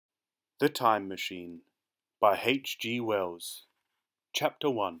The Time Machine by H.G. Wells. Chapter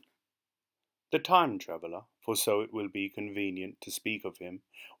 1. The time traveller, for so it will be convenient to speak of him,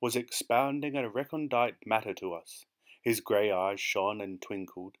 was expounding a recondite matter to us. His grey eyes shone and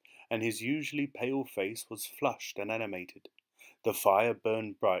twinkled, and his usually pale face was flushed and animated. The fire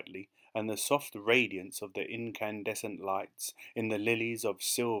burned brightly, and the soft radiance of the incandescent lights in the lilies of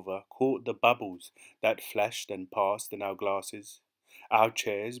silver caught the bubbles that flashed and passed in our glasses. Our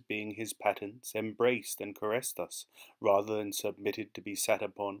chairs, being his patents, embraced and caressed us, rather than submitted to be sat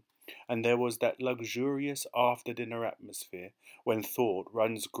upon, and there was that luxurious after-dinner atmosphere when thought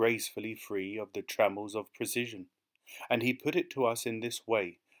runs gracefully free of the trammels of precision. And he put it to us in this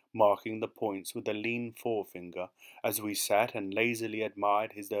way, marking the points with a lean forefinger, as we sat and lazily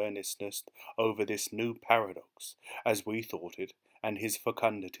admired his earnestness over this new paradox, as we thought it, and his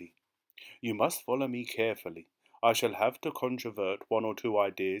fecundity. You must follow me carefully. I shall have to controvert one or two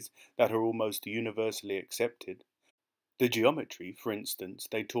ideas that are almost universally accepted. The geometry, for instance,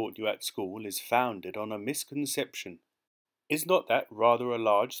 they taught you at school is founded on a misconception. Is not that rather a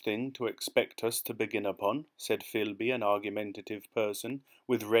large thing to expect us to begin upon? Said Philby, an argumentative person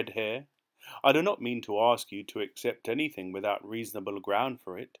with red hair. I do not mean to ask you to accept anything without reasonable ground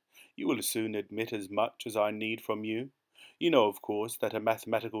for it. You will soon admit as much as I need from you. You know, of course, that a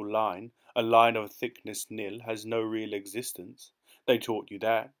mathematical line, a line of thickness nil, has no real existence. They taught you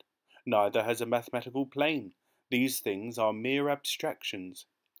that. Neither has a mathematical plane. These things are mere abstractions.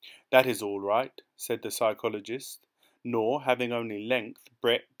 That is all right, said the psychologist. Nor, having only length,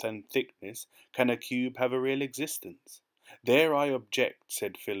 breadth, and thickness, can a cube have a real existence. There I object,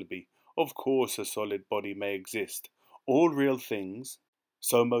 said Philby. Of course a solid body may exist. All real things.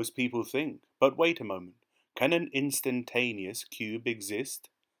 So most people think. But wait a moment. Can an instantaneous cube exist?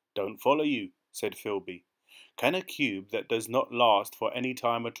 Don't follow you, said Philby. Can a cube that does not last for any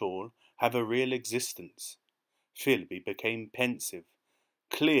time at all have a real existence? Philby became pensive.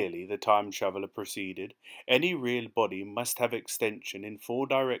 Clearly, the time traveller proceeded, any real body must have extension in four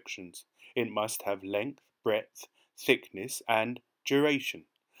directions. It must have length, breadth, thickness, and duration.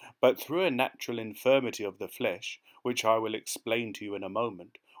 But through a natural infirmity of the flesh, which I will explain to you in a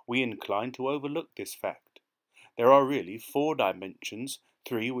moment, we incline to overlook this fact. There are really four dimensions,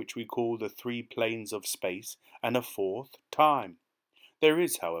 three which we call the three planes of space, and a fourth, time. There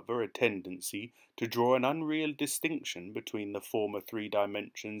is, however, a tendency to draw an unreal distinction between the former three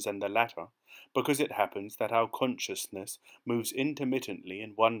dimensions and the latter, because it happens that our consciousness moves intermittently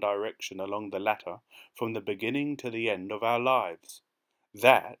in one direction along the latter from the beginning to the end of our lives.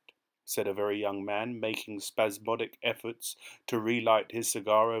 That, said a very young man, making spasmodic efforts to relight his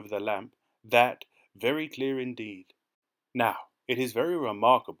cigar over the lamp, that, very clear indeed. Now, it is very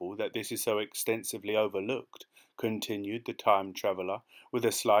remarkable that this is so extensively overlooked, continued the time traveller, with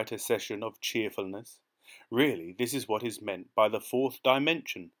a slight accession of cheerfulness. Really, this is what is meant by the fourth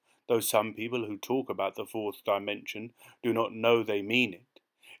dimension, though some people who talk about the fourth dimension do not know they mean it.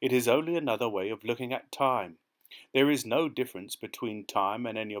 It is only another way of looking at time. There is no difference between time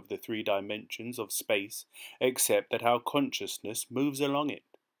and any of the three dimensions of space, except that our consciousness moves along it.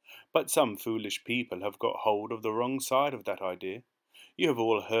 But some foolish people have got hold of the wrong side of that idea. You have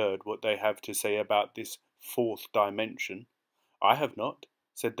all heard what they have to say about this fourth dimension. I have not,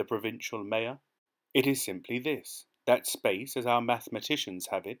 said the provincial mayor. It is simply this, that space, as our mathematicians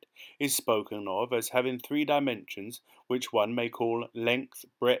have it, is spoken of as having three dimensions, which one may call length,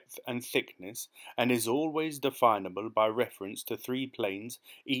 breadth, and thickness, and is always definable by reference to three planes,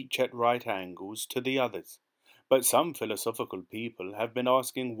 each at right angles to the others. But some philosophical people have been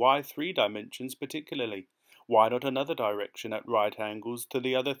asking why three dimensions particularly, why not another direction at right angles to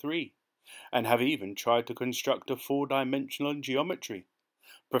the other three, and have even tried to construct a four-dimensional geometry.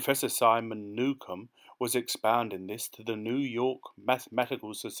 Professor Simon Newcomb was expounding this to the New York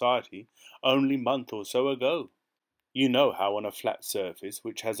Mathematical Society only a month or so ago. You know how on a flat surface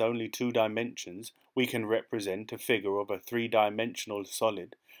which has only two dimensions we can represent a figure of a three-dimensional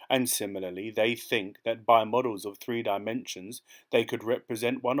solid, and similarly they think that by models of three dimensions they could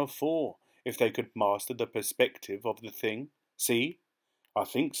represent one of four, if they could master the perspective of the thing. See? I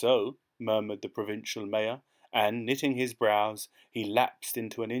think so, murmured the provincial mayor, and, knitting his brows, he lapsed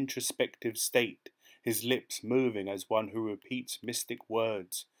into an introspective state, his lips moving as one who repeats mystic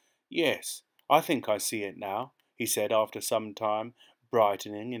words. Yes, I think I see it now, he said after some time,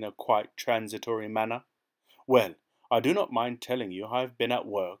 brightening in a quite transitory manner. Well, I do not mind telling you I have been at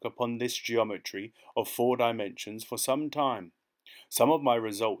work upon this geometry of four dimensions for some time. Some of my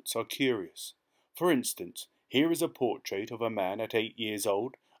results are curious. For instance, here is a portrait of a man at 8 years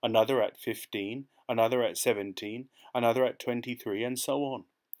old, another at 15, another at 17, another at 23, and so on.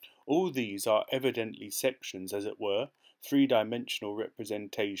 All these are evidently sections, as it were, three-dimensional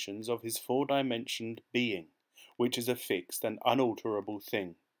representations of his four-dimensioned being, which is a fixed and unalterable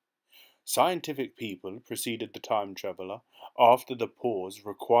thing. Scientific people, proceeded the time traveller, after the pause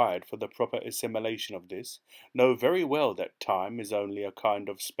required for the proper assimilation of this, know very well that time is only a kind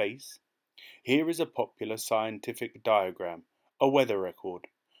of space. Here is a popular scientific diagram, a weather record.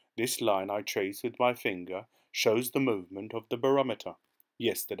 This line I trace with my finger shows the movement of the barometer.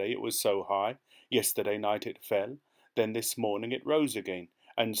 Yesterday it was so high, yesterday night it fell, then this morning it rose again,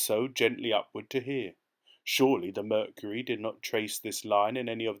 and so gently upward to here. Surely the mercury did not trace this line in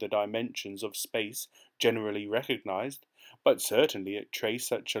any of the dimensions of space generally recognized, but certainly it traced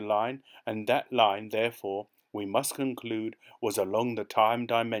such a line, and that line, therefore, we must conclude, was along the time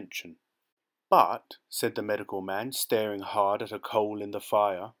dimension. But, said the medical man, staring hard at a coal in the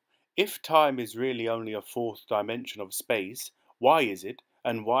fire, if time is really only a fourth dimension of space, why is it,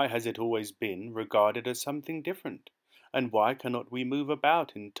 and why has it always been, regarded as something different? And why cannot we move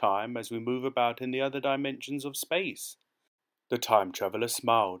about in time as we move about in the other dimensions of space? The time traveller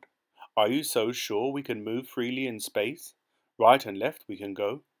smiled. Are you so sure we can move freely in space? Right and left we can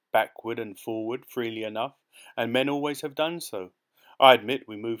go, backward and forward freely enough, and men always have done so. I admit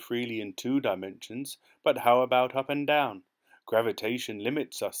we move freely in two dimensions, but how about up and down? Gravitation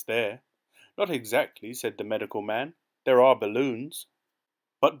limits us there. Not exactly, said the medical man. There are balloons.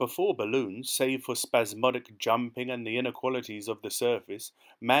 But before balloons, save for spasmodic jumping and the inequalities of the surface,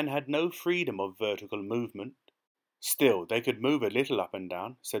 man had no freedom of vertical movement. Still, they could move a little up and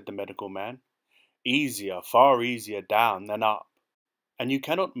down, said the medical man. Easier, far easier down than up. And you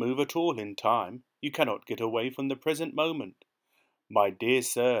cannot move at all in time. You cannot get away from the present moment. My dear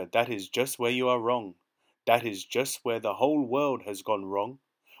sir, that is just where you are wrong. That is just where the whole world has gone wrong.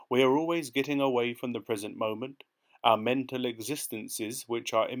 We are always getting away from the present moment. Our mental existences,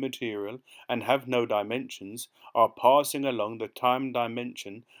 which are immaterial and have no dimensions, are passing along the time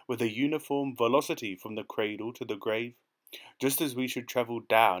dimension with a uniform velocity from the cradle to the grave, just as we should travel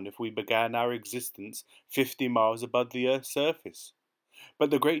down if we began our existence 50 miles above the earth's surface. But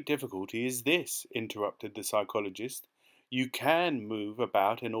the great difficulty is this, interrupted the psychologist. You can move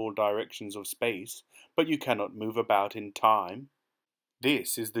about in all directions of space, but you cannot move about in time.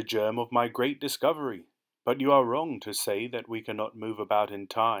 This is the germ of my great discovery. But you are wrong to say that we cannot move about in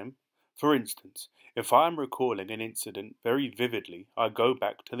time. For instance, if I am recalling an incident very vividly, I go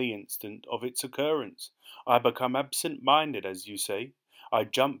back to the instant of its occurrence. I become absent-minded, as you say. I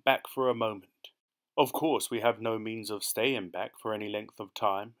jump back for a moment. Of course, we have no means of staying back for any length of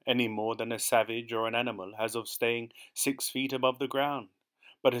time, any more than a savage or an animal has of staying 6 feet above the ground.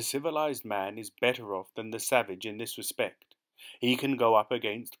 But a civilized man is better off than the savage in this respect. He can go up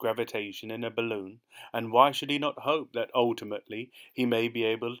against gravitation in a balloon, and why should he not hope that ultimately he may be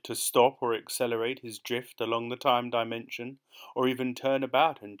able to stop or accelerate his drift along the time dimension, or even turn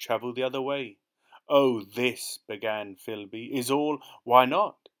about and travel the other way? Oh, this, began Philby, is all— Why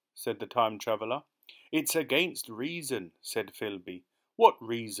not? Said the time traveller. It's against reason, said Philby. What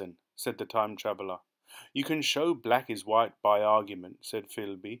reason? Said the time traveller. You can show black is white by argument, said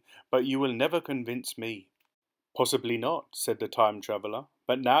Philby, but you will never convince me. Possibly not, said the time traveller,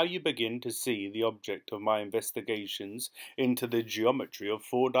 but now you begin to see the object of my investigations into the geometry of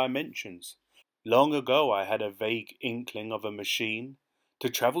 4 dimensions. Long ago I had a vague inkling of a machine. To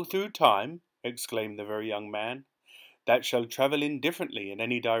travel through time? Exclaimed the very young man. That shall travel indifferently in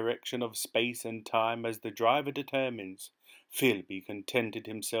any direction of space and time as the driver determines. Philby contented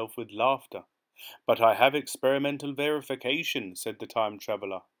himself with laughter. But I have experimental verification, said the time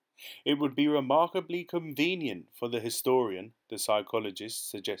traveller. It would be remarkably convenient for the historian, the psychologist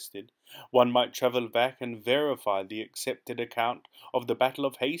suggested. One might travel back and verify the accepted account of the Battle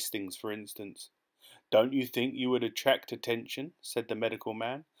of Hastings, for instance. Don't you think you would attract attention? Said the medical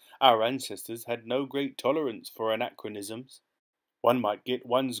man. Our ancestors had no great tolerance for anachronisms. One might get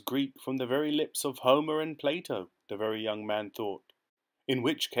one's Greek from the very lips of Homer and Plato, the very young man thought. In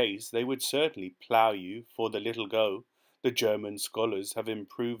which case they would certainly plough you for the little go. The German scholars have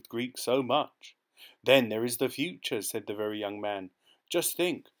improved Greek so much. Then there is the future, said the very young man. Just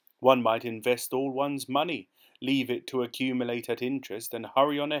think, one might invest all one's money, leave it to accumulate at interest, and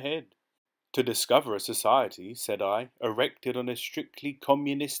hurry on ahead. To discover a society, said I, erected on a strictly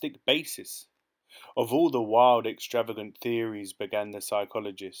communistic basis. Of all the wild, extravagant theories, began the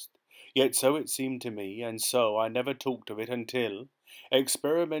psychologist. Yet so it seemed to me, and so I never talked of it until—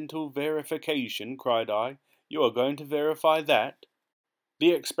 Experimental verification, cried I. You are going to verify that?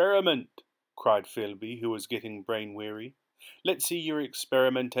 The experiment, cried Philby, who was getting brain-weary. Let's see your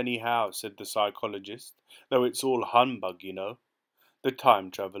experiment anyhow, said the psychologist, though it's all humbug, you know. The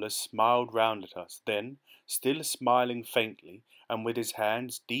time-traveller smiled round at us, then, still smiling faintly, and with his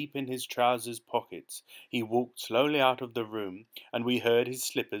hands deep in his trousers pockets, he walked slowly out of the room, and we heard his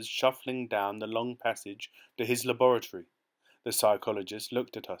slippers shuffling down the long passage to his laboratory. The psychologist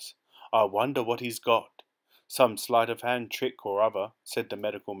looked at us. "I wonder what he's got." "Some sleight-of-hand trick or other," said the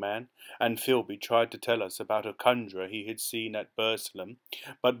medical man, and Philby tried to tell us about a conjurer he had seen at Burslem,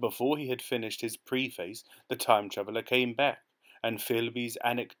 but before he had finished his preface the time-traveller came back, and Philby's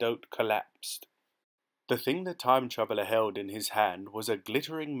anecdote collapsed. The thing the time-traveller held in his hand was a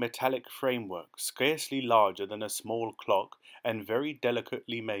glittering metallic framework, scarcely larger than a small clock, and very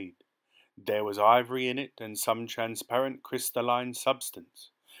delicately made. There was ivory in it, and some transparent crystalline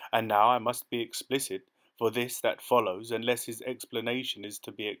substance. And now I must be explicit, for this that follows, unless his explanation is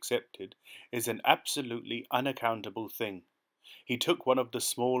to be accepted, is an absolutely unaccountable thing. He took one of the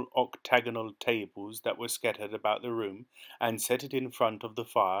small octagonal tables that were scattered about the room, and set it in front of the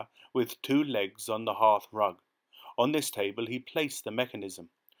fire, with 2 legs on the hearth rug. On this table he placed the mechanism.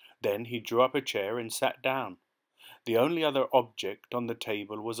 Then he drew up a chair and sat down. The only other object on the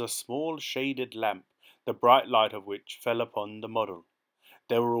table was a small shaded lamp, the bright light of which fell upon the model.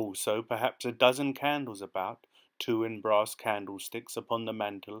 There were also perhaps a dozen candles about, 2 in brass candlesticks upon the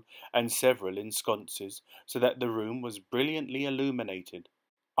mantel, and several in sconces, so that the room was brilliantly illuminated.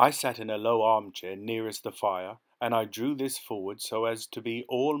 I sat in a low armchair nearest the fire, and I drew this forward so as to be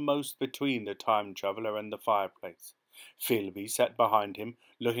almost between the time-traveller and the fireplace. Philby sat behind him,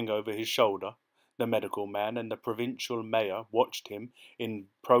 looking over his shoulder. The medical man and the provincial mayor watched him in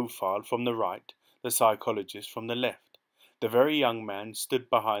profile from the right, the psychologist from the left. The very young man stood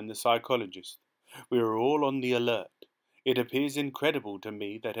behind the psychologist. We were all on the alert. It appears incredible to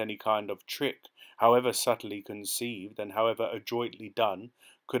me that any kind of trick, however subtly conceived and however adroitly done,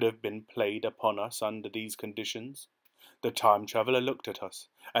 could have been played upon us under these conditions. The time-traveller looked at us,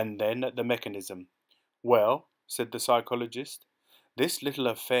 and then at the mechanism. "Well," said the psychologist. "This little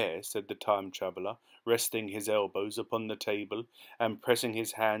affair," said the time-traveller, resting his elbows upon the table and pressing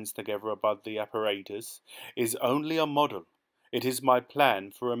his hands together above the apparatus, "is only a model. It is my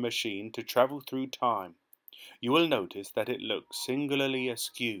plan for a machine to travel through time. You will notice that it looks singularly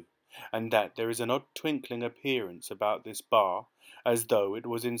askew, and that there is an odd twinkling appearance about this bar, as though it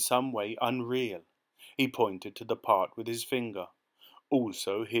was in some way unreal." He pointed to the part with his finger.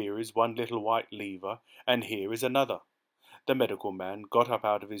 "Also here is one little white lever, and here is another." The medical man got up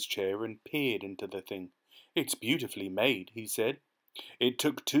out of his chair and peered into the thing. "It's beautifully made," he said. "It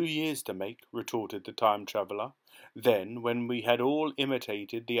took 2 years to make," retorted the time-traveller. Then, when we had all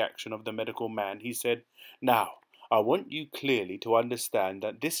imitated the action of the medical man, he said, "Now, I want you clearly to understand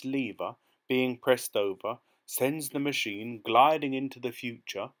that this lever, being pressed over, sends the machine gliding into the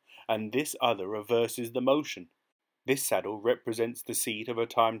future, and this other reverses the motion. This saddle represents the seat of a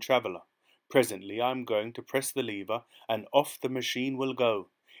time-traveller. Presently I am going to press the lever, and off the machine will go.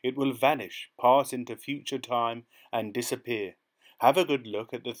 It will vanish, pass into future time, and disappear. Have a good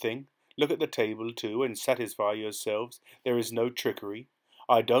look at the thing. Look at the table too, and satisfy yourselves there is no trickery.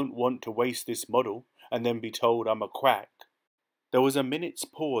 I don't want to waste this model, and then be told I'm a quack." There was a minute's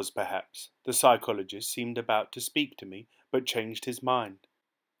pause perhaps. The psychologist seemed about to speak to me, but changed his mind.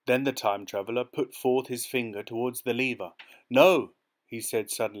 Then the time-traveller put forth his finger towards the lever. "No," he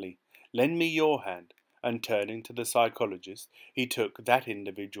said suddenly, "lend me your hand," and turning to the psychologist, he took that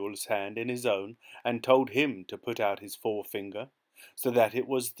individual's hand in his own and told him to put out his forefinger, so that it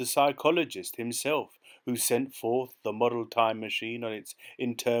was the psychologist himself who sent forth the model time machine on its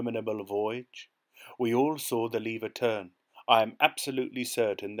interminable voyage. We all saw the lever turn. I am absolutely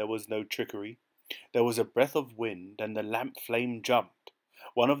certain there was no trickery. There was a breath of wind, and the lamp flame jumped.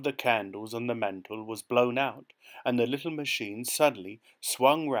 One of the candles on the mantel was blown out, and the little machine suddenly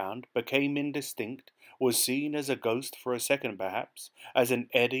swung round, became indistinct, was seen as a ghost for a second perhaps, as an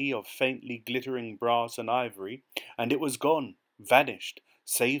eddy of faintly glittering brass and ivory, and it was gone, vanished,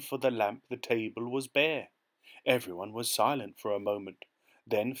 save for the lamp. The table was bare. Everyone was silent for a moment.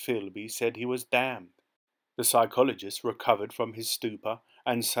 Then Philby said he was damned. The psychologist recovered from his stupor,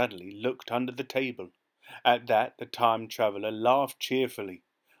 and suddenly looked under the table. At that the time-traveller laughed cheerfully.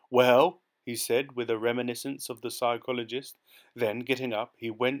 "Well," he said, with a reminiscence of the psychologist. Then, getting up, he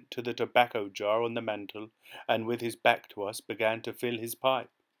went to the tobacco jar on the mantel, and with his back to us began to fill his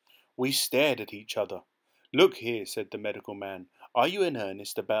pipe. We stared at each other. "Look here," said the medical man, "are you in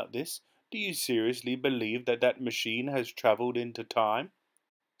earnest about this? Do you seriously believe that that machine has travelled into time?"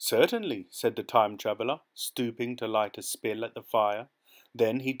 "Certainly," said the time-traveller, stooping to light a spill at the fire.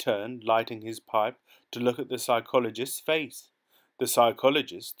 Then he turned, lighting his pipe, to look at the psychologist's face. The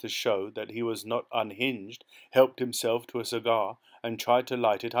psychologist, to show that he was not unhinged, helped himself to a cigar, and tried to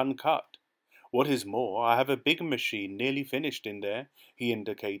light it uncut. What is more, I have a big machine nearly finished in there, he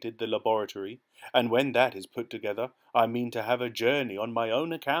indicated the laboratory, and when that is put together, I mean to have a journey on my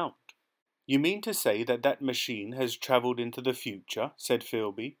own account. You mean to say that that machine has travelled into the future, said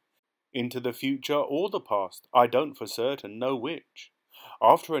Philby. Into the future or the past, I don't for certain know which.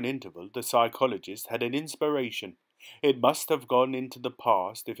 After an interval, the psychologist had an inspiration. It must have gone into the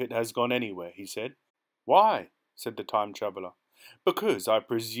past if it has gone anywhere, he said. Why? Said the time traveller. Because I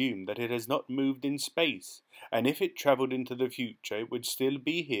presume that it has not moved in space, and if it travelled into the future it would still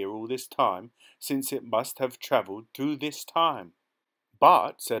be here all this time, since it must have travelled through this time.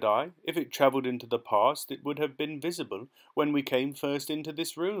 But, said I, if it travelled into the past it would have been visible when we came first into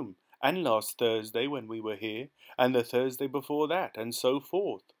this room, and last Thursday when we were here, and the Thursday before that, and so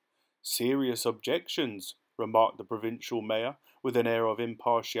forth. Serious objections, remarked the provincial mayor, with an air of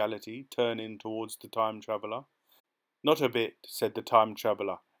impartiality, turning towards the time traveller. Not a bit, said the time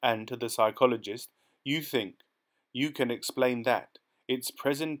traveller, and to the psychologist, you think. You can explain that. It's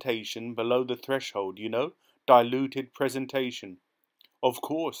presentation below the threshold, you know, diluted presentation. Of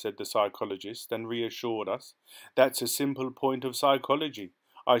course, said the psychologist, and reassured us. That's a simple point of psychology.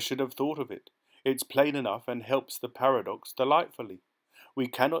 I should have thought of it. It's plain enough and helps the paradox delightfully. We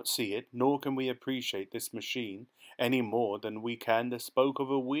cannot see it, nor can we appreciate this machine, any more than we can the spoke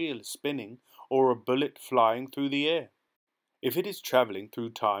of a wheel spinning or a bullet flying through the air. If it is travelling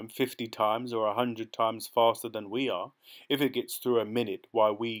through time 50 times or 100 times faster than we are, if it gets through a minute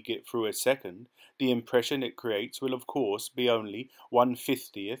while we get through a second, the impression it creates will of course be only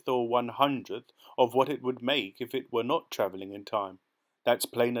 1/50th or 1/100th of what it would make if it were not travelling in time. That's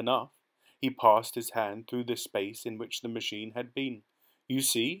plain enough. He passed his hand through the space in which the machine had been. You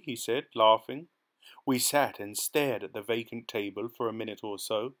see, he said, laughing. We sat and stared at the vacant table for a minute or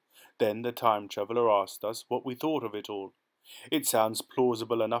so. Then the time traveller asked us what we thought of it all. It sounds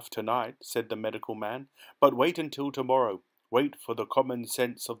plausible enough tonight, said the medical man, but wait until tomorrow. Wait for the common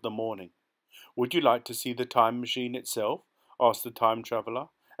sense of the morning. Would you like to see the time machine itself? Asked the time traveller,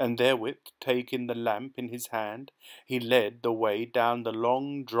 and therewith, taking the lamp in his hand, he led the way down the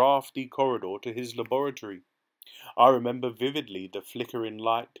long, draughty corridor to his laboratory. I remember vividly the flickering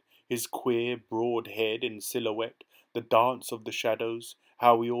light, his queer, broad head in silhouette, the dance of the shadows,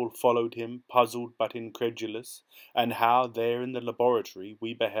 how we all followed him, puzzled but incredulous, and how there in the laboratory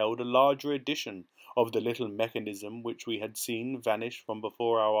we beheld a larger edition of the little mechanism which we had seen vanish from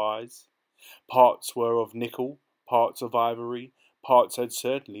before our eyes. Parts were of nickel, parts of ivory, parts had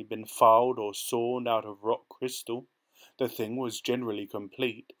certainly been filed or sawn out of rock crystal. The thing was generally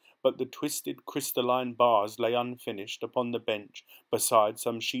complete, but the twisted crystalline bars lay unfinished upon the bench beside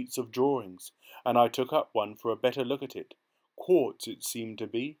some sheets of drawings, and I took up one for a better look at it. Quartz it seemed to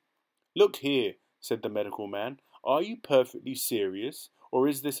be. Look here, said the medical man, are you perfectly serious, or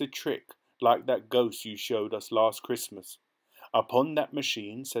is this a trick, like that ghost you showed us last Christmas? Upon that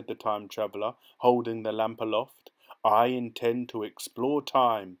machine, said the time traveller, holding the lamp aloft, I intend to explore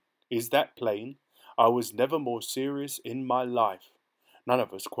time. Is that plain? I was never more serious in my life. None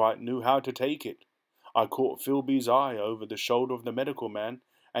of us quite knew how to take it. I caught Philby's eye over the shoulder of the medical man,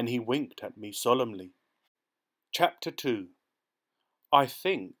 and he winked at me solemnly. Chapter 2. I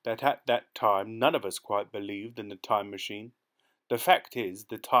think that at that time none of us quite believed in the time machine. The fact is,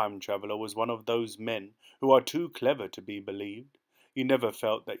 the time traveller was one of those men who are too clever to be believed. You never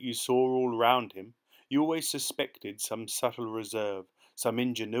felt that you saw all round him. You always suspected some subtle reserve, some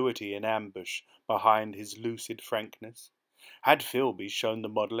ingenuity in ambush behind his lucid frankness. Had Philby shown the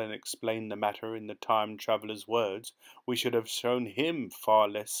model and explained the matter in the time traveller's words, we should have shown him far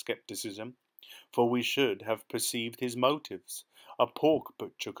less scepticism, for we should have perceived his motives. A pork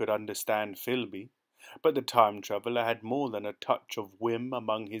butcher could understand Philby. But the time traveller had more than a touch of whim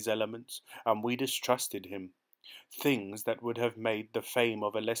among his elements, and we distrusted him. Things that would have made the fame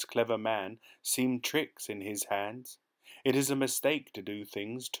of a less clever man seemed tricks in his hands. It is a mistake to do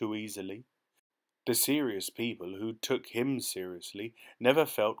things too easily. The serious people who took him seriously never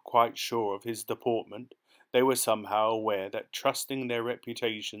felt quite sure of his deportment. They were somehow aware that trusting their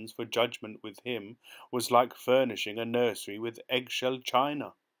reputations for judgment with him was like furnishing a nursery with eggshell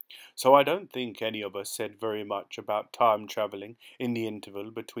china. So I don't think any of us said very much about time travelling in the interval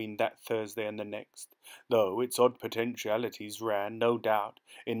between that Thursday and the next, though its odd potentialities ran, no doubt,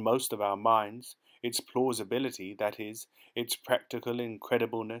 in most of our minds, its plausibility, that is, its practical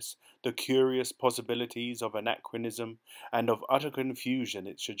incredibleness, the curious possibilities of anachronism, and of utter confusion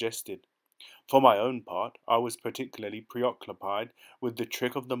it suggested. For my own part, I was particularly preoccupied with the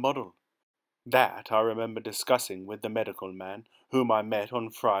trick of the model. That I remember discussing with the medical man, whom I met on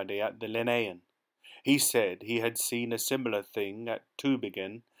Friday at the Linnaean. He said he had seen a similar thing at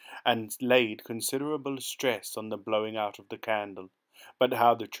Tübingen, and laid considerable stress on the blowing out of the candle, but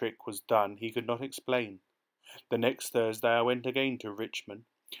how the trick was done he could not explain. The next Thursday I went again to Richmond.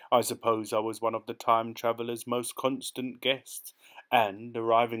 I suppose I was one of the time-traveller's most constant guests, and,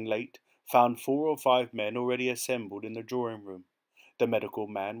 arriving late, found 4 or 5 men already assembled in the drawing-room. The medical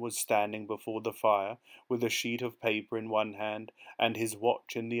man was standing before the fire, with a sheet of paper in one hand and his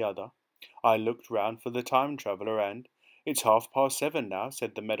watch in the other. I looked round for the time-traveller, and, "It's 7:30 now,"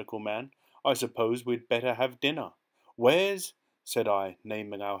 said the medical man. "I suppose we'd better have dinner." "Where's—" said I,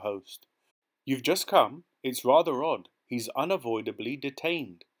 naming our host. "You've just come? It's rather odd. He's unavoidably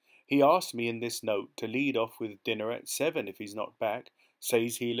detained. He asked me in this note to lead off with dinner at 7 if he's not back.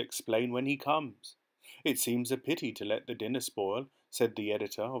 Says he'll explain when he comes." "It seems a pity to let the dinner spoil," said the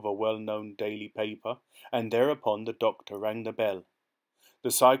editor of a well-known daily paper, and thereupon the doctor rang the bell.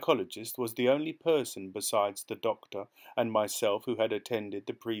 The psychologist was the only person besides the doctor and myself who had attended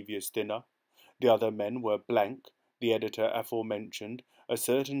the previous dinner. The other men were Blank, the editor aforementioned, a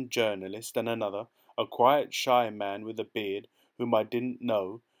certain journalist, and another, a quiet, shy man with a beard, whom I didn't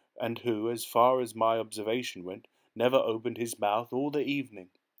know, and who, as far as my observation went, never opened his mouth all the evening.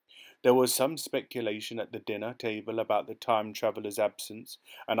 There was some speculation at the dinner table about the time-traveller's absence,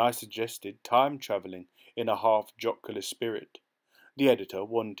 and I suggested time-travelling in a half-jocular spirit. The editor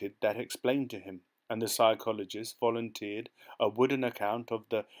wanted that explained to him, and the psychologist volunteered a wooden account of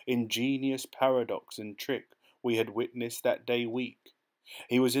the ingenious paradox and trick we had witnessed that day week.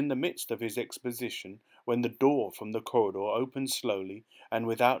 He was in the midst of his exposition when the door from the corridor opened slowly and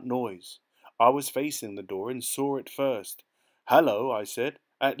without noise. I was facing the door and saw it first. "Hallo," I said,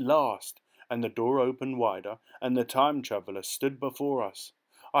 "at last!" and the door opened wider, and the time-traveller stood before us.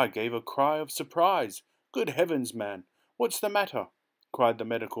 I gave a cry of surprise. "Good heavens, man, what's the matter?" cried the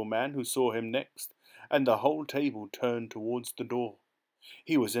medical man who saw him next, and the whole table turned towards the door.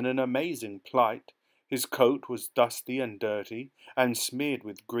 He was in an amazing plight. His coat was dusty and dirty, and smeared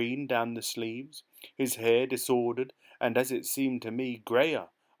with green down the sleeves, his hair disordered, and as it seemed to me greyer,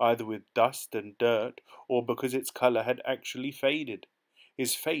 either with dust and dirt, or because its colour had actually faded.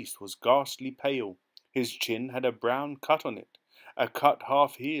 His face was ghastly pale, his chin had a brown cut on it, a cut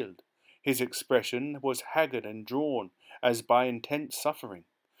half healed. His expression was haggard and drawn, as by intense suffering.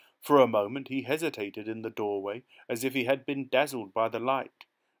 For a moment he hesitated in the doorway, as if he had been dazzled by the light.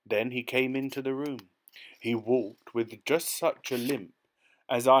 Then he came into the room. He walked with just such a limp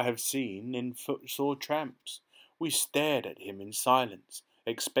as I have seen in footsore tramps. We stared at him in silence,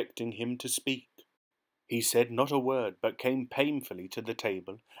 expecting him to speak. He said not a word, but came painfully to the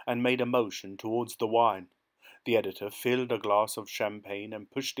table and made a motion towards the wine. The editor filled a glass of champagne and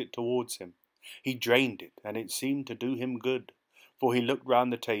pushed it towards him. He drained it, and it seemed to do him good, for he looked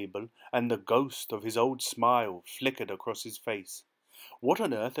round the table, and the ghost of his old smile flickered across his face. "What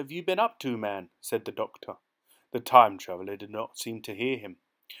on earth have you been up to, man?" said the doctor. The time-traveller did not seem to hear him.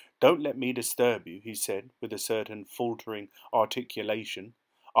 "Don't let me disturb you," he said, with a certain faltering articulation.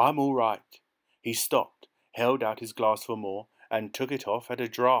 "I'm all right." He stopped, held out his glass for more, and took it off at a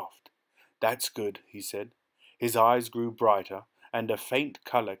draught. "That's good," he said. His eyes grew brighter, and a faint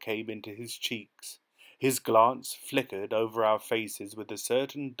colour came into his cheeks. His glance flickered over our faces with a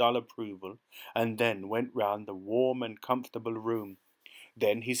certain dull approval, and then went round the warm and comfortable room.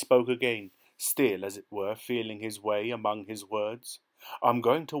 Then he spoke again, still, as it were, feeling his way among his words. "I'm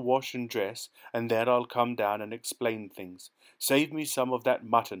going to wash and dress, and then I'll come down and explain things. Save me some of that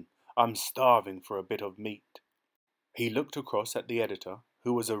mutton. I'm starving for a bit of meat." He looked across at the editor,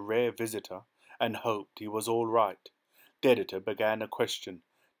 who was a rare visitor, and hoped he was all right. The editor began a question.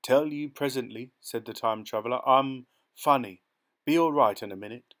 "Tell you presently," said the time-traveller. Funny. Be all right in a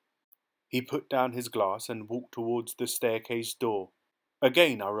minute." He put down his glass and walked towards the staircase door.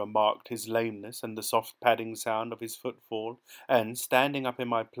 Again I remarked his lameness and the soft padding sound of his footfall, and, standing up in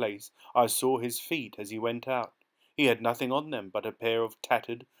my place, I saw his feet as he went out. He had nothing on them but a pair of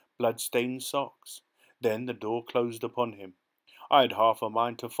tattered, blood-stained socks. Then the door closed upon him. I had half a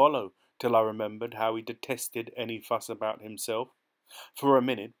mind to follow, till I remembered how he detested any fuss about himself. For a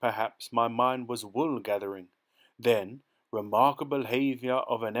minute, perhaps, my mind was wool-gathering. Then, "Remarkable behaviour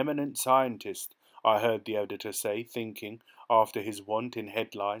of an eminent scientist," I heard the editor say, thinking, after his wont in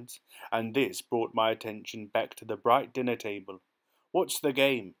headlines, and this brought my attention back to the bright dinner table. "What's the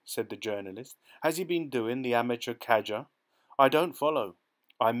game?" said the journalist. "Has he been doing the amateur cadger?" I don't follow.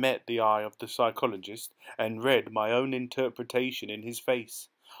 I met the eye of the psychologist, and read my own interpretation in his face.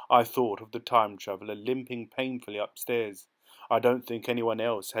 I thought of the time-traveller limping painfully upstairs. I don't think anyone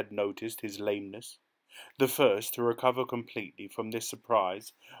else had noticed his lameness. The first to recover completely from this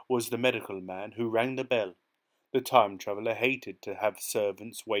surprise was the medical man who rang the bell. The time traveller hated to have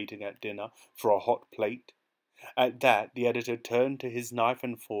servants waiting at dinner for a hot plate. At that the editor turned to his knife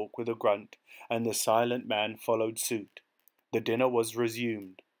and fork with a grunt, and the silent man followed suit. The dinner was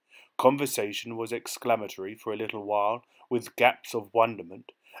resumed. Conversation was exclamatory for a little while, with gaps of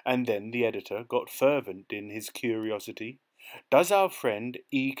wonderment, and then the editor got fervent in his curiosity. Does our friend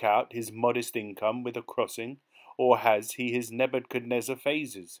eke out his modest income with a crossing, or has he his Nebuchadnezzar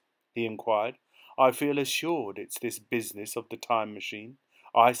phases? He inquired. I feel assured it's this business of the time machine,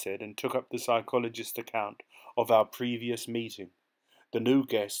 I said, and took up the psychologist's account of our previous meeting. The new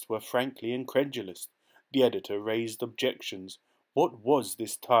guests were frankly incredulous. The editor raised objections. What was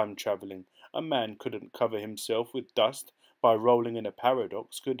this time travelling? A man couldn't cover himself with dust by rolling in a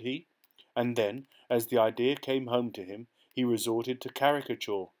paradox, could he? And then, as the idea came home to him, he resorted to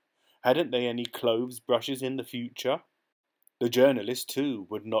caricature. Hadn't they any clothes brushes in the future? The journalist, too,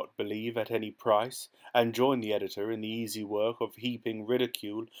 would not believe at any price, and joined the editor in the easy work of heaping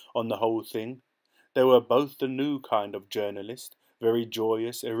ridicule on the whole thing. They were both the new kind of journalist, very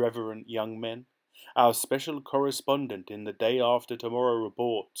joyous, irreverent young men. Our special correspondent in the Day After Tomorrow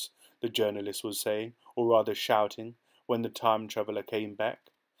reports, the journalist was saying, or rather shouting, when the time traveller came back.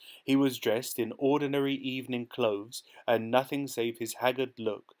 He was dressed in ordinary evening clothes, and nothing save his haggard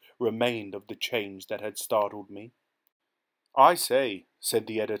look remained of the change that had startled me. I say, said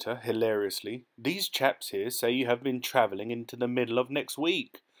the editor hilariously, these chaps here say you have been travelling into the middle of next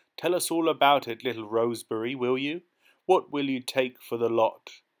week. Tell us all about it, little Rosebery, will you? What will you take for the lot?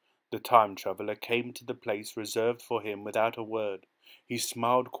 The time traveller came to the place reserved for him without a word. He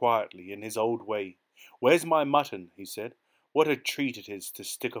smiled quietly in his old way. Where's my mutton? He said. What a treat it is to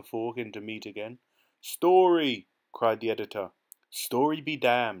stick a fork into meat again. Story! Cried the editor. Story be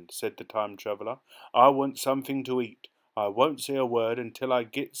damned, said the time traveller. I want something to eat. I won't say a word until I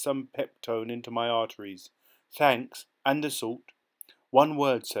get some peptone into my arteries. Thanks, and the salt. One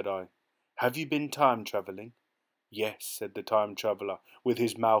word, said I. Have you been time travelling? Yes, said the time traveller, with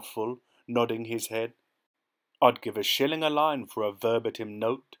his mouth full, nodding his head. I'd give a shilling a line for a verbatim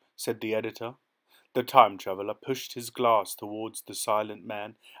note, said the editor. The time traveller pushed his glass towards the silent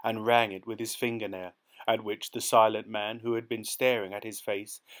man and rang it with his fingernail, at which the silent man, who had been staring at his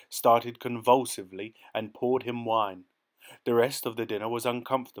face, started convulsively and poured him wine. The rest of the dinner was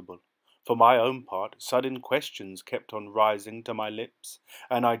uncomfortable. For my own part, sudden questions kept on rising to my lips,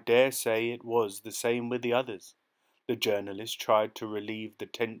 and I dare say it was the same with the others. The journalist tried to relieve the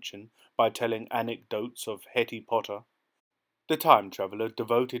tension by telling anecdotes of Hetty Potter. The time traveller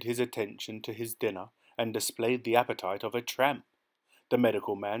devoted his attention to his dinner and displayed the appetite of a tramp. The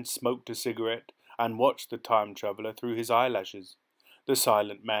medical man smoked a cigarette and watched the time traveller through his eyelashes. The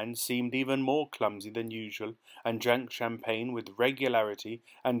silent man seemed even more clumsy than usual, and drank champagne with regularity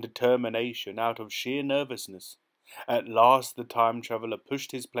and determination out of sheer nervousness. At last the time traveller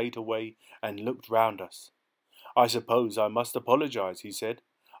pushed his plate away and looked round us. I suppose I must apologize, he said.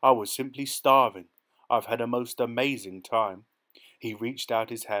 I was simply starving. I've had a most amazing time. He reached out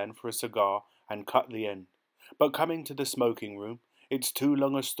his hand for a cigar and cut the end. But coming to the smoking room, it's too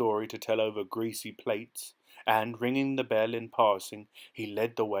long a story to tell over greasy plates, and, ringing the bell in passing, he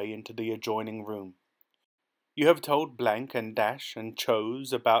led the way into the adjoining room. You have told Blank and Dash and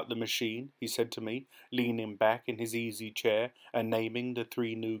Chose about the machine, he said to me, leaning back in his easy chair and naming the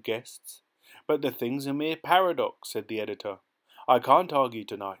 3 new guests. But the thing's a mere paradox, said the editor. I can't argue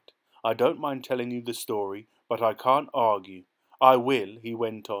tonight. I don't mind telling you the story, but I can't argue. I will, he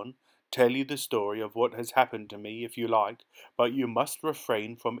went on, tell you the story of what has happened to me if you like, but you must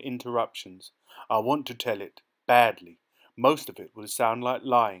refrain from interruptions. I want to tell it, badly. Most of it will sound like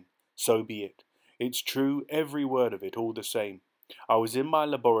lying. So be it. It's true, every word of it, all the same. I was in my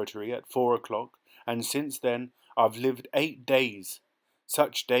laboratory at 4 o'clock, and since then I've lived 8 days.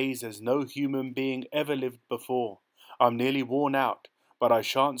 Such days as no human being ever lived before. I'm nearly worn out, but I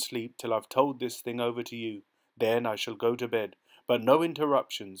shan't sleep till I've told this thing over to you. Then I shall go to bed. But no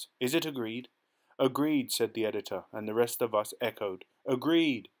interruptions. Is it agreed? Agreed, said the editor, and the rest of us echoed.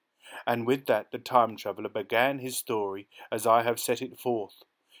 Agreed. And with that the time traveller began his story as I have set it forth.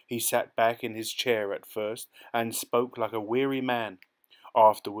 He sat back in his chair at first and spoke like a weary man.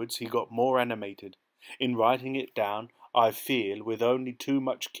 Afterwards he got more animated. In writing it down, I feel, with only too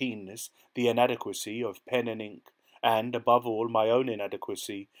much keenness, the inadequacy of pen and ink, and, above all, my own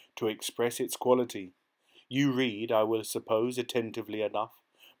inadequacy to express its quality. You read, I will suppose, attentively enough,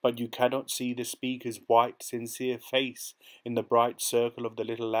 but you cannot see the speaker's white, sincere face in the bright circle of the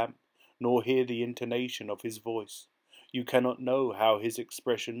little lamp, nor hear the intonation of his voice. You cannot know how his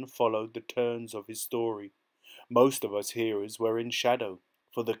expression followed the turns of his story. Most of us hearers were in shadow,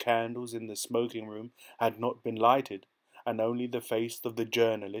 for the candles in the smoking room had not been lighted, and only the face of the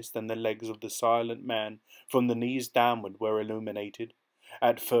journalist and the legs of the silent man from the knees downward were illuminated.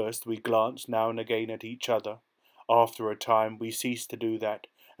 At first we glanced now and again at each other. After a time we ceased to do that,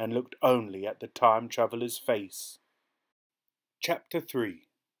 and looked only at the time-traveller's face. Chapter 3.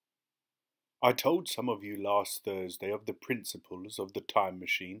 I told some of you last Thursday of the principles of the time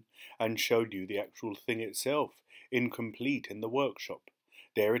machine, and showed you the actual thing itself, incomplete in the workshop.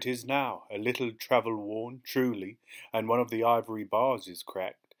 There it is now, a little travel-worn, truly, and one of the ivory bars is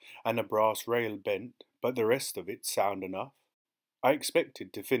cracked, and a brass rail bent, but the rest of it sound enough. I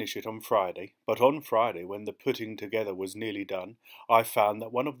expected to finish it on Friday, but on Friday, when the putting together was nearly done, I found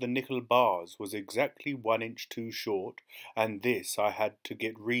that one of the nickel bars was exactly 1 inch too short, and this I had to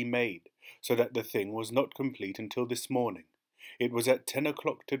get remade, so that the thing was not complete until this morning. It was at 10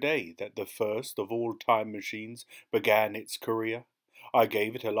 o'clock today that the first of all time machines began its career. I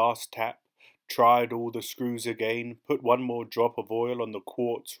gave it a last tap, tried all the screws again, put one more drop of oil on the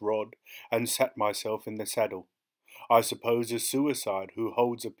quartz rod, and sat myself in the saddle. I suppose a suicide who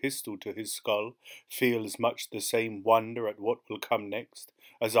holds a pistol to his skull feels much the same wonder at what will come next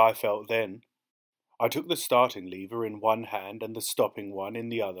as I felt then. I took the starting lever in one hand and the stopping one in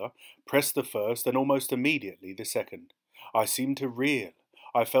the other, pressed the first and almost immediately the second. I seemed to reel.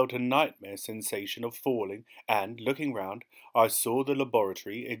 I felt a nightmare sensation of falling, and, looking round, I saw the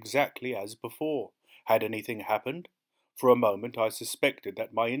laboratory exactly as before. Had anything happened? For a moment I suspected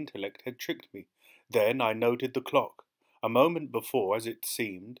that my intellect had tricked me. Then I noted the clock. A moment before, as it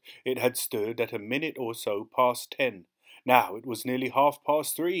seemed, it had stood at a minute or so past 10. Now it was nearly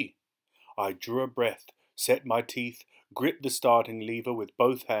 3:30. I drew a breath, set my teeth, gripped the starting lever with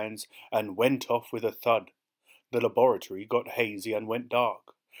both hands, and went off with a thud. The laboratory got hazy and went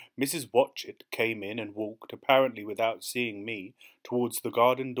dark. Mrs. Watchett came in and walked, apparently without seeing me, towards the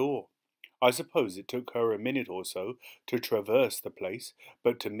garden door. I suppose it took her a minute or so to traverse the place,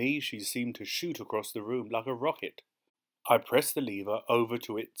 but to me she seemed to shoot across the room like a rocket. I pressed the lever over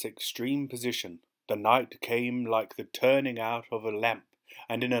to its extreme position. The night came like the turning out of a lamp,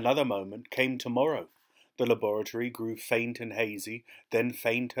 and in another moment came tomorrow. The laboratory grew faint and hazy, then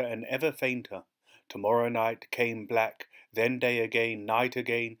fainter and ever fainter. Tomorrow night came black, then day again, night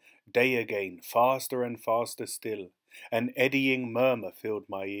again, day again, faster and faster still. An eddying murmur filled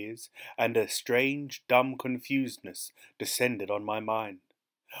my ears, and a strange, dumb confusedness descended on my mind.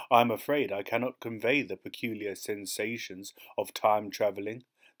 I am afraid I cannot convey the peculiar sensations of time-travelling.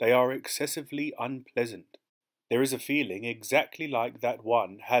 They are excessively unpleasant. There is a feeling exactly like that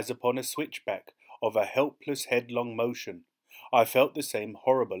one has upon a switchback, of a helpless headlong motion. I felt the same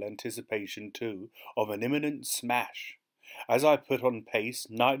horrible anticipation, too, of an imminent smash. As I put on pace,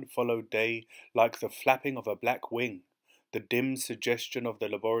 night followed day like the flapping of a black wing. The dim suggestion of the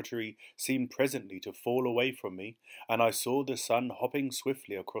laboratory seemed presently to fall away from me, and I saw the sun hopping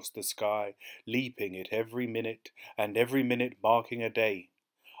swiftly across the sky, leaping it every minute, and every minute marking a day.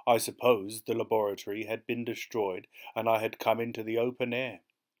 I supposed the laboratory had been destroyed, and I had come into the open air.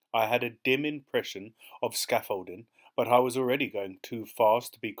 I had a dim impression of scaffolding, but I was already going too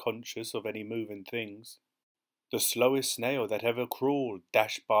fast to be conscious of any moving things. The slowest snail that ever crawled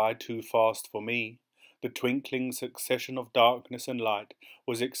dashed by too fast for me. The twinkling succession of darkness and light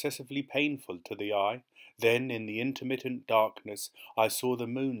was excessively painful to the eye. Then, in the intermittent darkness, I saw the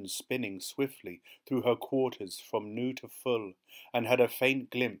moon spinning swiftly through her quarters from new to full, and had a faint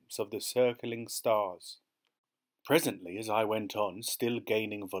glimpse of the circling stars. Presently, as I went on, still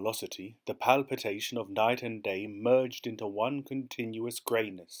gaining velocity, the palpitation of night and day merged into one continuous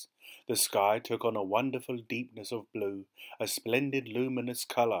greyness. The sky took on a wonderful deepness of blue, a splendid luminous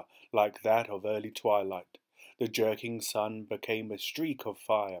colour like that of early twilight. The jerking sun became a streak of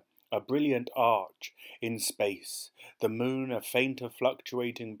fire, a brilliant arch in space, the moon a fainter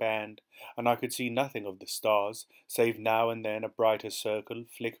fluctuating band, and I could see nothing of the stars, save now and then a brighter circle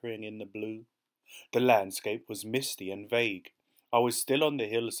flickering in the blue. The landscape was misty and vague. I was still on the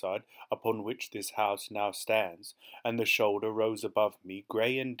hillside upon which this house now stands, and the shoulder rose above me,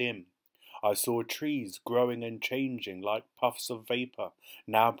 grey and dim. I saw trees growing and changing like puffs of vapour,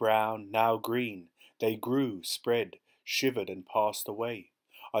 now brown, now green. They grew, spread, shivered, and passed away.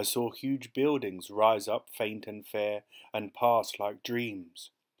 I saw huge buildings rise up faint and fair, and pass like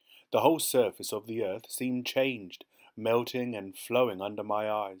dreams. The whole surface of the earth seemed changed, melting and flowing under my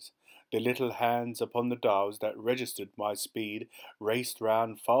eyes. The little hands upon the dials that registered my speed raced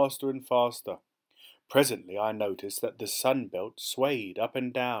round faster and faster. Presently I noticed that the sun belt swayed up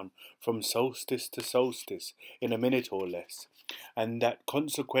and down from solstice to solstice in a minute or less, and that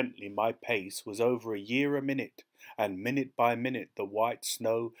consequently my pace was over a year a minute, and minute by minute the white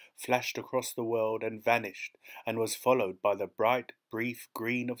snow flashed across the world and vanished, and was followed by the bright, brief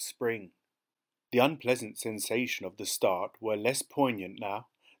green of spring. The unpleasant sensation of the start were less poignant now.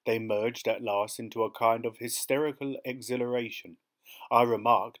 They merged at last into a kind of hysterical exhilaration. I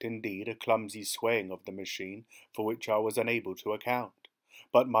remarked, indeed, a clumsy swaying of the machine, for which I was unable to account.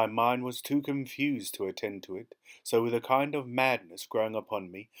 But my mind was too confused to attend to it, so with a kind of madness growing upon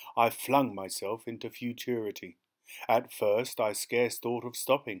me, I flung myself into futurity. At first I scarce thought of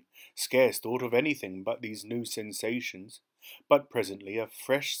stopping, scarce thought of anything but these new sensations. But presently a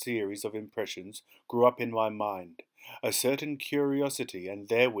fresh series of impressions grew up in my mind, a certain curiosity and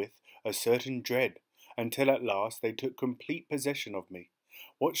therewith a certain dread, until at last they took complete possession of me.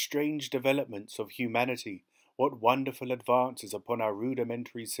 What strange developments of humanity, what wonderful advances upon our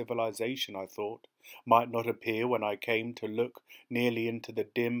rudimentary civilization, I thought, might not appear when I came to look nearly into the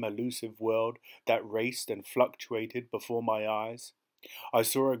dim, elusive world that raced and fluctuated before my eyes. I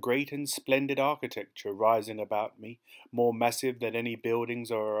saw a great and splendid architecture rising about me, more massive than any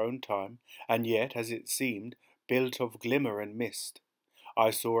buildings of our own time, and yet, as it seemed, built of glimmer and mist.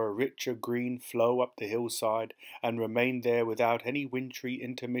 I saw a richer green flow up the hillside, and remain there without any wintry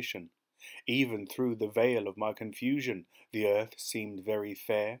intermission. Even through the veil of my confusion, the earth seemed very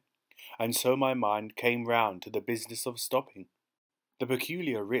fair, and so my mind came round to the business of stopping. The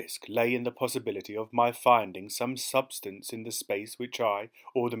peculiar risk lay in the possibility of my finding some substance in the space which I,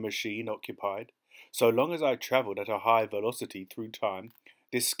 or the machine, occupied. So long as I travelled at a high velocity through time,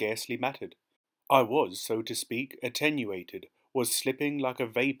 this scarcely mattered. I was, so to speak, attenuated, was slipping like a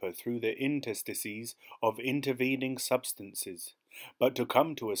vapour through the interstices of intervening substances. But to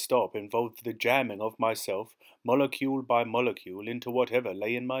come to a stop involved the jamming of myself, molecule by molecule, into whatever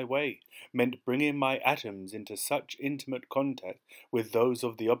lay in my way, meant bringing my atoms into such intimate contact with those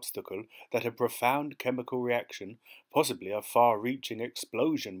of the obstacle that a profound chemical reaction, possibly a far-reaching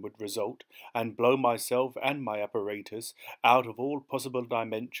explosion, would result, and blow myself and my apparatus out of all possible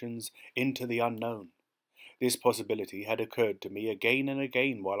dimensions into the unknown. This possibility had occurred to me again and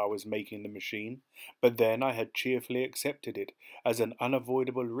again while I was making the machine, but then I had cheerfully accepted it as an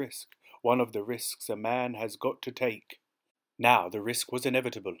unavoidable risk, one of the risks a man has got to take. Now the risk was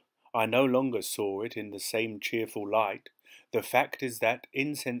inevitable. I no longer saw it in the same cheerful light. The fact is that,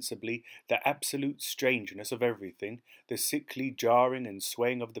 insensibly, the absolute strangeness of everything, the sickly jarring and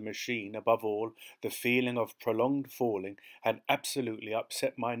swaying of the machine, above all, the feeling of prolonged falling, had absolutely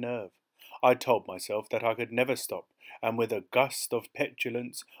upset my nerve. I told myself that I could never stop, and with a gust of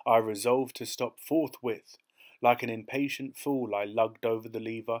petulance I resolved to stop forthwith. Like an impatient fool I lugged over the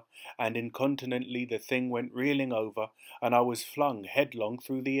lever, and incontinently the thing went reeling over, and I was flung headlong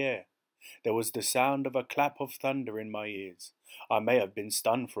through the air. There was the sound of a clap of thunder in my ears. I may have been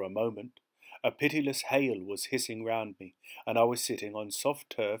stunned for a moment. A pitiless hail was hissing round me, and I was sitting on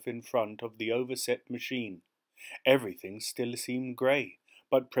soft turf in front of the overset machine. Everything still seemed grey,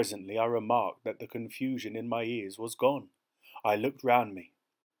 but presently I remarked that the confusion in my ears was gone. I looked round me.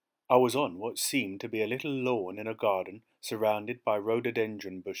 I was on what seemed to be a little lawn in a garden, surrounded by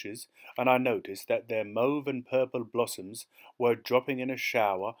rhododendron bushes, and I noticed that their mauve and purple blossoms were dropping in a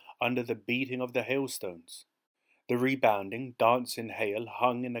shower under the beating of the hailstones. The rebounding, dancing hail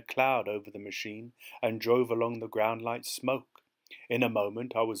hung in a cloud over the machine, and drove along the ground like smoke. In a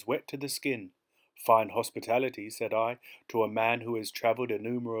moment I was wet to the skin. "Fine hospitality," said I, "to a man who has travelled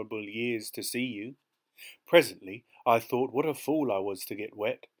innumerable years to see you." Presently I thought what a fool I was to get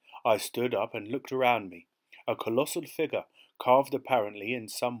wet. I stood up and looked around me. A colossal figure, carved apparently in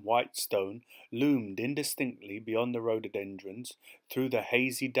some white stone, loomed indistinctly beyond the rhododendrons through the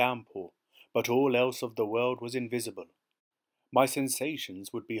hazy downpour, but all else of the world was invisible. My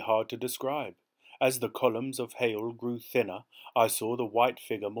sensations would be hard to describe. As the columns of hail grew thinner, I saw the white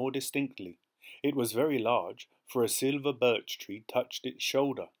figure more distinctly. It was very large, for a silver birch tree touched its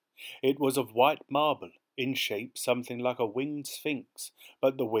shoulder. It was of white marble, in shape something like a winged sphinx,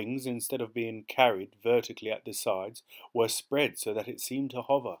 but the wings, instead of being carried vertically at the sides, were spread so that it seemed to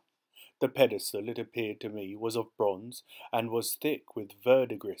hover. The pedestal, it appeared to me, was of bronze, and was thick with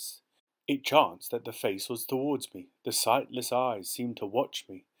verdigris. It chanced that the face was towards me. The sightless eyes seemed to watch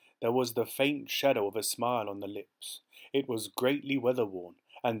me. There was the faint shadow of a smile on the lips. It was greatly weather-worn,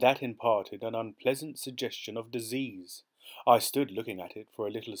 and that imparted an unpleasant suggestion of disease. I stood looking at it for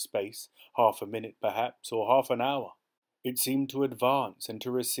a little space, half a minute perhaps, or half an hour. It seemed to advance and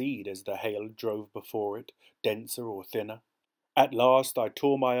to recede as the hail drove before it, denser or thinner. At last I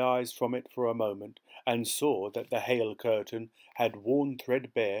tore my eyes from it for a moment, and saw that the hail curtain had worn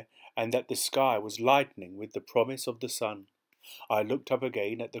threadbare and that the sky was lightening with the promise of the sun. I looked up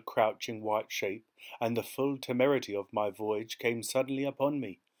again at the crouching white shape, and the full temerity of my voyage came suddenly upon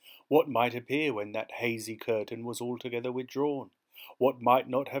me. What might appear when that hazy curtain was altogether withdrawn? What might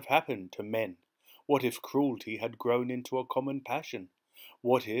not have happened to men? What if cruelty had grown into a common passion?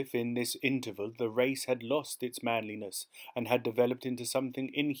 What if in this interval the race had lost its manliness and had developed into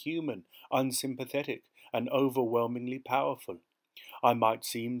something inhuman, unsympathetic, and overwhelmingly powerful? I might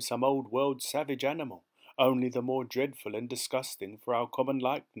seem some old world savage animal, only the more dreadful and disgusting for our common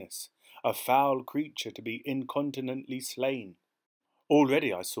likeness, a foul creature to be incontinently slain.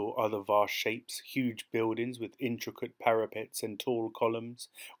 Already I saw other vast shapes, huge buildings with intricate parapets and tall columns,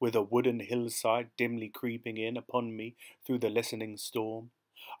 with a wooden hillside dimly creeping in upon me through the lessening storm.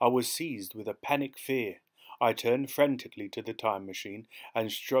 I was seized with a panic fear. I turned frantically to the time machine and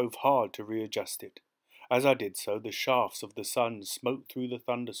strove hard to readjust it. As I did so, the shafts of the sun smote through the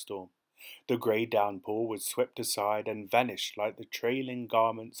thunderstorm. The grey downpour was swept aside and vanished like the trailing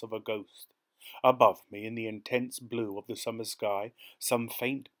garments of a ghost. Above me, in the intense blue of the summer sky, some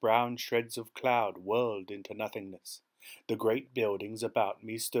faint brown shreds of cloud whirled into nothingness. The great buildings about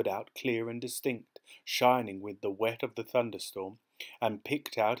me stood out clear and distinct, shining with the wet of the thunderstorm, and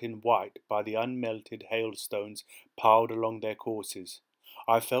picked out in white by the unmelted hailstones piled along their courses.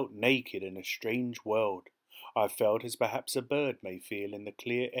 I felt naked in a strange world. I felt as perhaps a bird may feel in the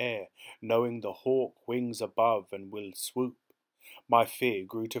clear air, knowing the hawk wings above and will swoop. My fear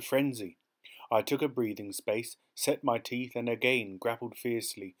grew to frenzy. I took a breathing space, set my teeth, and again grappled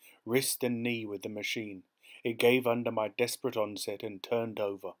fiercely, wrist and knee, with the machine. It gave under my desperate onset and turned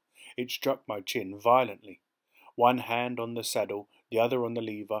over. It struck my chin violently. One hand on the saddle, the other on the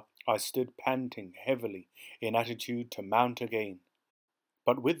lever, I stood panting heavily, in attitude to mount again.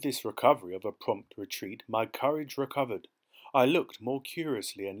 But with this recovery of a prompt retreat, my courage recovered. I looked more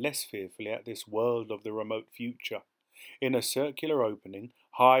curiously and less fearfully at this world of the remote future. In a circular opening,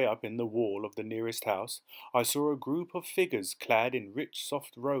 high up in the wall of the nearest house, I saw a group of figures clad in rich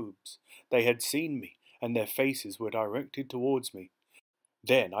soft robes. They had seen me, and their faces were directed towards me.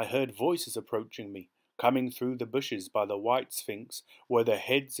 Then I heard voices approaching me. Coming through the bushes by the white sphinx were the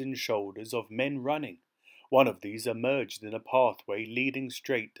heads and shoulders of men running. One of these emerged in a pathway leading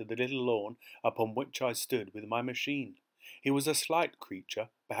straight to the little lawn upon which I stood with my machine. He was a slight creature,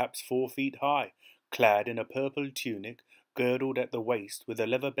 perhaps 4 feet high, clad in a purple tunic, girdled at the waist with a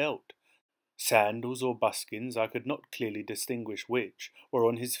leather belt. Sandals or buskins, I could not clearly distinguish which, were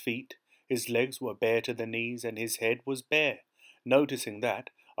on his feet. His legs were bare to the knees, and his head was bare. Noticing that,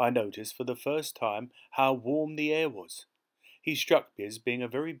 I noticed for the first time how warm the air was. He struck me as being a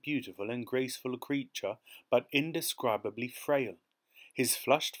very beautiful and graceful creature, but indescribably frail. His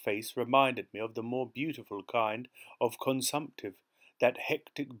flushed face reminded me of the more beautiful kind of consumptive, that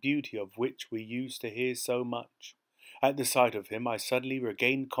hectic beauty of which we used to hear so much. At the sight of him I suddenly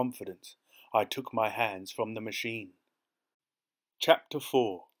regained confidence. I took my hands from the machine. Chapter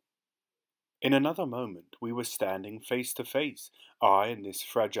 4. In another moment we were standing face to face, I and this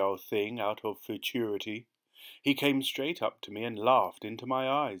fragile thing out of futurity. He came straight up to me and laughed into my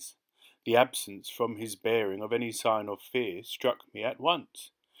eyes. The absence from his bearing of any sign of fear struck me at once.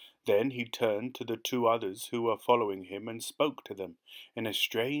 Then he turned to the 2 others who were following him and spoke to them in a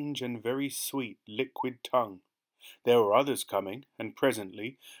strange and very sweet liquid tongue. There were others coming, and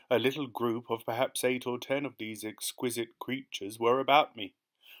presently a little group of perhaps 8 or 10 of these exquisite creatures were about me.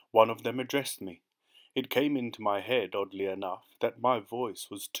 One of them addressed me. It came into my head, oddly enough, that my voice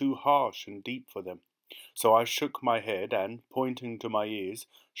was too harsh and deep for them. So I shook my head and, pointing to my ears,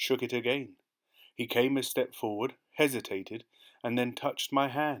 shook it again. He came a step forward, hesitated, and then touched my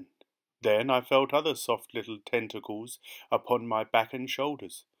hand. Then I felt other soft little tentacles upon my back and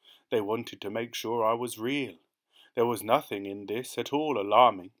shoulders. They wanted to make sure I was real. There was nothing in this at all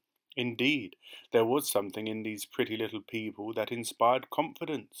alarming. Indeed, there was something in these pretty little people that inspired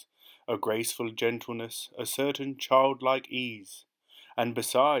confidence, a graceful gentleness, a certain childlike ease. And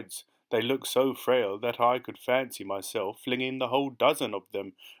besides, they looked so frail that I could fancy myself flinging the whole dozen of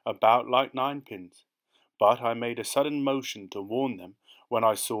them about like ninepins. But I made a sudden motion to warn them when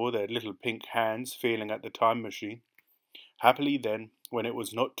I saw their little pink hands feeling at the time machine. Happily then, when it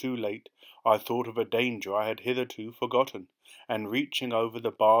was not too late, I thought of a danger I had hitherto forgotten, and reaching over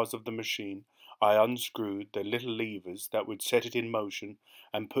the bars of the machine, I unscrewed the little levers that would set it in motion,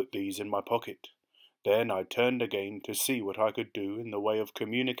 and put these in my pocket. Then I turned again to see what I could do in the way of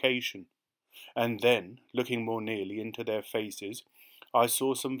communication, and then, looking more nearly into their faces, I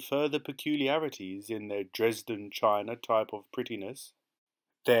saw some further peculiarities in their Dresden china type of prettiness.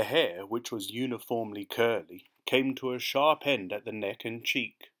 Their hair, which was uniformly curly, came to a sharp end at the neck and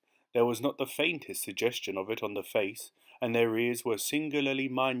cheek. There was not the faintest suggestion of it on the face, and their ears were singularly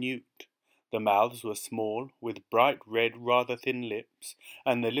minute. The mouths were small, with bright red, rather thin lips,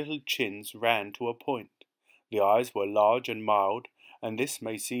 and the little chins ran to a point. The eyes were large and mild, and this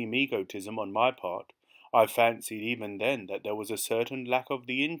may seem egotism on my part. I fancied even then that there was a certain lack of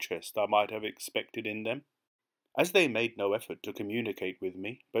the interest I might have expected in them. As they made no effort to communicate with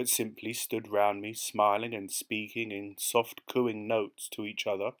me, but simply stood round me smiling and speaking in soft cooing notes to each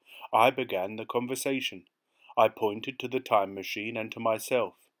other, I began the conversation. I pointed to the time machine and to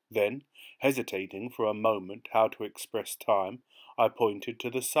myself. Then, hesitating for a moment how to express time, I pointed to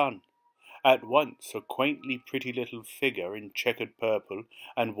the sun. At once a quaintly pretty little figure in checkered purple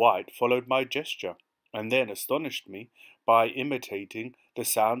and white followed my gesture, and then astonished me by imitating the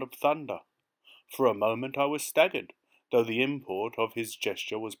sound of thunder. For a moment I was staggered, though the import of his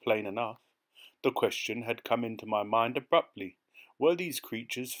gesture was plain enough. The question had come into my mind abruptly. Were these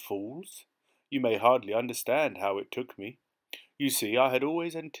creatures fools? You may hardly understand how it took me. You see, I had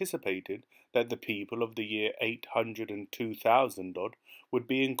always anticipated that the people of the year 802,000 odd would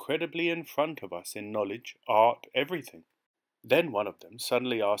be incredibly in front of us in knowledge, art, everything. Then one of them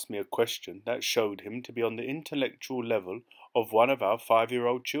suddenly asked me a question that showed him to be on the intellectual level of one of our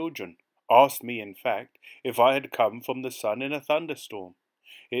 5-year-old children. Asked me, in fact, if I had come from the sun in a thunderstorm.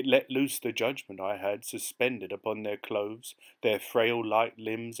 It let loose the judgment I had suspended upon their clothes, their frail light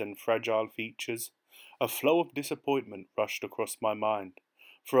limbs and fragile features. A flow of disappointment rushed across my mind.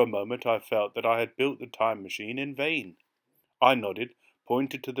 For a moment I felt that I had built the time machine in vain. I nodded,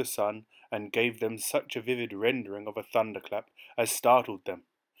 pointed to the sun, and gave them such a vivid rendering of a thunderclap as startled them.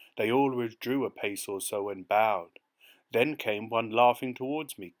 They all withdrew a pace or so and bowed. Then came one laughing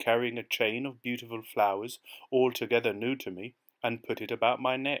towards me, carrying a chain of beautiful flowers, altogether new to me, and put it about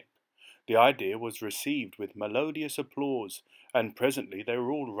my neck. The idea was received with melodious applause, and presently they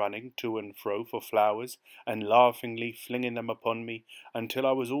were all running to and fro for flowers, and laughingly flinging them upon me, until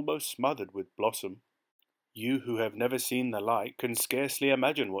I was almost smothered with blossom. You who have never seen the like can scarcely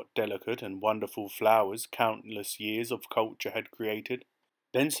imagine what delicate and wonderful flowers countless years of culture had created.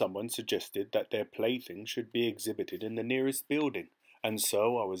 Then someone suggested that their plaything should be exhibited in the nearest building, and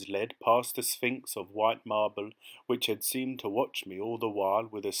so I was led past the sphinx of white marble, which had seemed to watch me all the while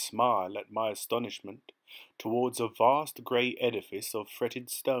with a smile at my astonishment, towards a vast grey edifice of fretted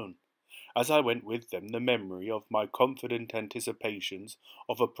stone. As I went with them, the memory of my confident anticipations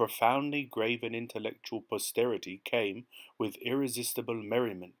of a profoundly grave and intellectual posterity came with irresistible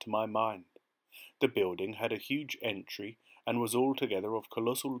merriment to my mind. The building had a huge entry, and was altogether of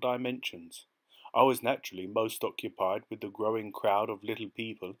colossal dimensions. I was naturally most occupied with the growing crowd of little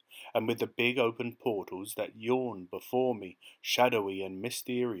people, and with the big open portals that yawned before me, shadowy and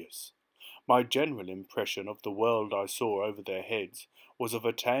mysterious. My general impression of the world I saw over their heads was of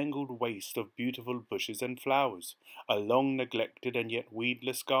a tangled waste of beautiful bushes and flowers, a long neglected and yet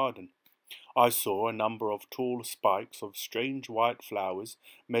weedless garden. I saw a number of tall spikes of strange white flowers,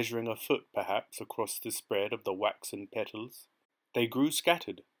 measuring a foot perhaps across the spread of the waxen petals. They grew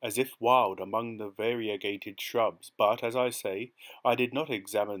scattered, as if wild, among the variegated shrubs, but, as I say, I did not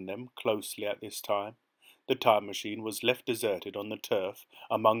examine them closely at this time. The time machine was left deserted on the turf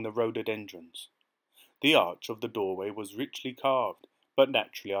among the rhododendrons. The arch of the doorway was richly carved, but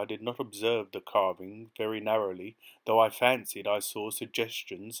naturally I did not observe the carving very narrowly, though I fancied I saw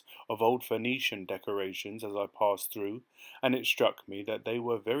suggestions of old Phoenician decorations as I passed through, and it struck me that they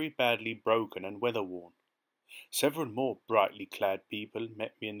were very badly broken and weather-worn. Several more brightly clad people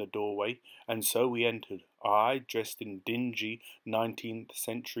met me in the doorway, and so we entered, I dressed in dingy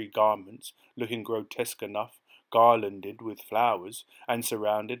 19th-century garments, looking grotesque enough, garlanded with flowers, and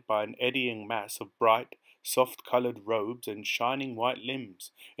surrounded by an eddying mass of bright, soft-coloured robes and shining white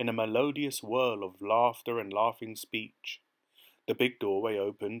limbs, in a melodious whirl of laughter and laughing speech. The big doorway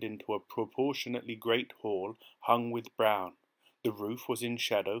opened into a proportionately great hall hung with brown. The roof was in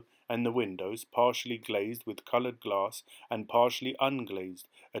shadow, and the windows, partially glazed with coloured glass and partially unglazed,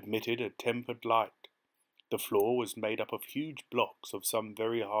 admitted a tempered light. The floor was made up of huge blocks of some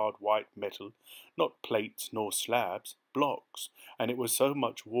very hard white metal, not plates nor slabs, blocks, and it was so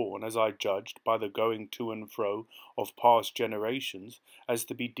much worn, as I judged by the going to and fro of past generations, as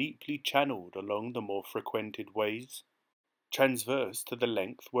to be deeply channelled along the more frequented ways. Transverse to the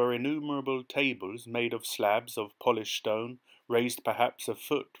length were innumerable tables made of slabs of polished stone, raised perhaps a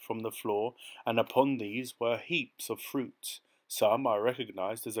foot from the floor, and upon these were heaps of fruits. Some I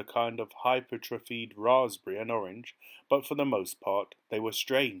recognized as a kind of hypertrophied raspberry and orange, but for the most part they were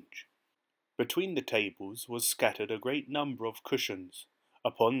strange. Between the tables was scattered a great number of cushions.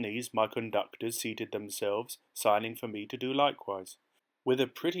 Upon these my conductors seated themselves, signing for me to do likewise. With a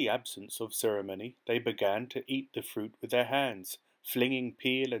pretty absence of ceremony, they began to eat the fruit with their hands, flinging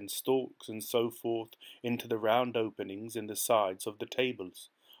peel and stalks and so forth into the round openings in the sides of the tables.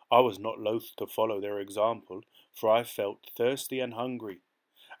 I was not loath to follow their example, for I felt thirsty and hungry.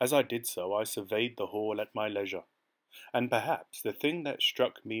 As I did so, I surveyed the hall at my leisure, and perhaps the thing that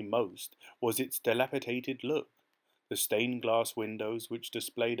struck me most was its dilapidated look. The stained glass windows, which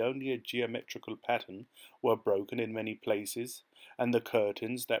displayed only a geometrical pattern, were broken in many places, and the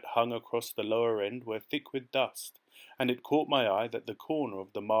curtains that hung across the lower end were thick with dust, and it caught my eye that the corner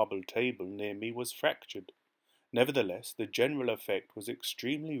of the marble table near me was fractured. Nevertheless, the general effect was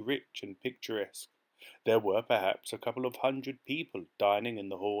extremely rich and picturesque. There were perhaps a couple of 100 people dining in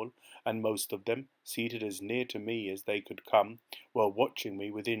the hall, and most of them, seated as near to me as they could come, were watching me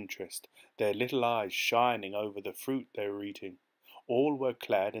with interest, their little eyes shining over the fruit they were eating. All were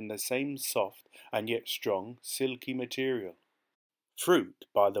clad in the same soft and yet strong, silky material. Fruit,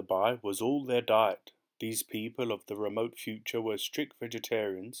 by the by, was all their diet. These people of the remote future were strict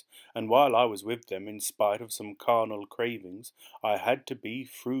vegetarians, and while I was with them, in spite of some carnal cravings, I had to be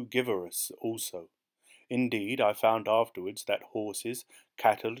frugivorous also. Indeed, I found afterwards that horses,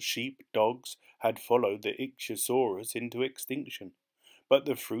 cattle, sheep, dogs had followed the Ichthyosaurus into extinction. But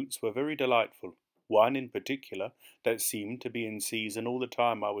the fruits were very delightful. One in particular, that seemed to be in season all the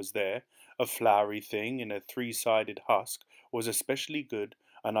time I was there, a flowery thing in a three-sided husk, was especially good,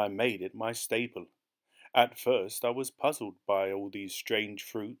 and I made it my staple. At first I was puzzled by all these strange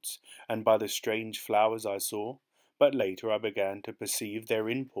fruits, and by the strange flowers I saw, but later I began to perceive their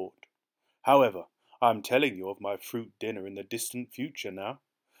import. However, I am telling you of my fruit dinner in the distant future now.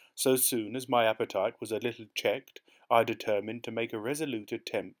 So soon as my appetite was a little checked, I determined to make a resolute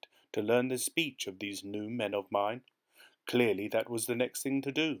attempt to learn the speech of these new men of mine. Clearly that was the next thing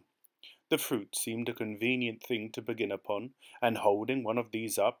to do. The fruit seemed a convenient thing to begin upon, and holding one of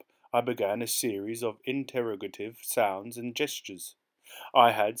these up, I began a series of interrogative sounds and gestures.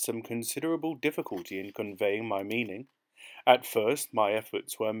 I had some considerable difficulty in conveying my meaning. At first my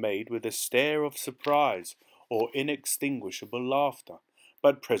efforts were made with a stare of surprise or inextinguishable laughter,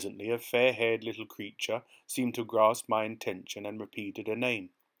 but presently a fair-haired little creature seemed to grasp my intention and repeated a name.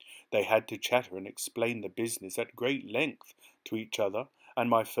 They had to chatter and explain the business at great length to each other, and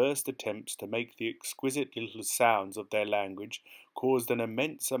my first attempts to make the exquisite little sounds of their language caused an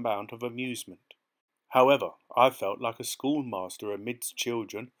immense amount of amusement. However, I felt like a schoolmaster amidst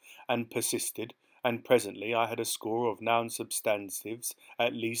children, and persisted, and presently I had a score of noun substantives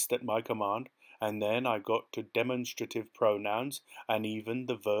at least at my command, and then I got to demonstrative pronouns, and even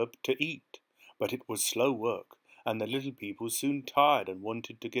the verb to eat. But it was slow work, and the little people soon tired and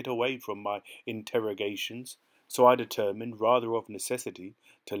wanted to get away from my interrogations, so I determined, rather of necessity,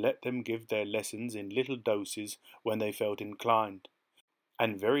 to let them give their lessons in little doses when they felt inclined.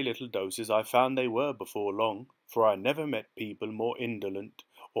 And very little doses I found they were before long, for I never met people more indolent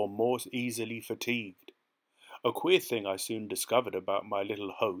or more easily fatigued. A queer thing I soon discovered about my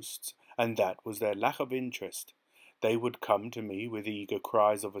little hosts, and that was their lack of interest. They would come to me with eager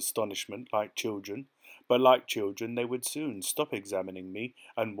cries of astonishment like children, but like children they would soon stop examining me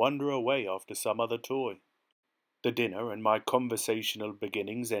and wander away after some other toy. The dinner and my conversational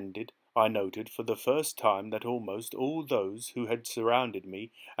beginnings ended, I noted for the first time that almost all those who had surrounded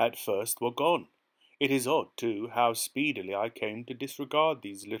me at first were gone. It is odd, too, how speedily I came to disregard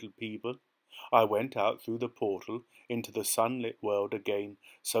these little people. I went out through the portal into the sunlit world again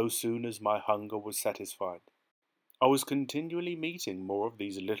so soon as my hunger was satisfied. I was continually meeting more of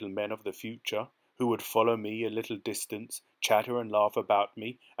these little men of the future, who would follow me a little distance, chatter and laugh about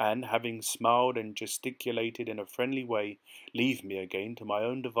me, and, having smiled and gesticulated in a friendly way, leave me again to my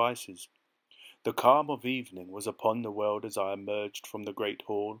own devices. The calm of evening was upon the world as I emerged from the great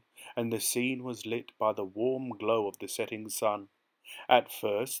hall, and the scene was lit by the warm glow of the setting sun. At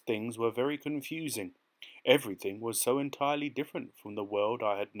first things were very confusing. Everything was so entirely different from the world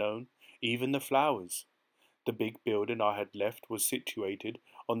I had known, even the flowers. The big building I had left was situated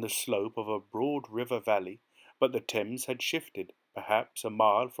on the slope of a broad river valley, but the Thames had shifted, perhaps a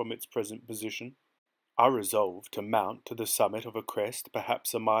mile from its present position. I resolved to mount to the summit of a crest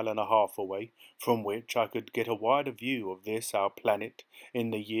perhaps a mile and a half away, from which I could get a wider view of this our planet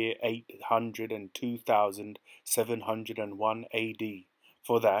in the year 802,701 A.D.,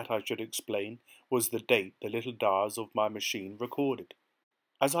 for that, I should explain, was the date the little dials of my machine recorded.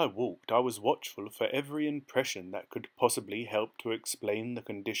 As I walked, I was watchful for every impression that could possibly help to explain the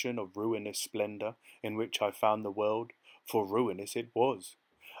condition of ruinous splendour in which I found the world, for ruinous it was.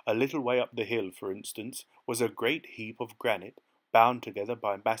 A little way up the hill, for instance, was a great heap of granite, bound together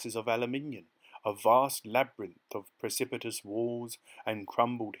by masses of aluminium, a vast labyrinth of precipitous walls and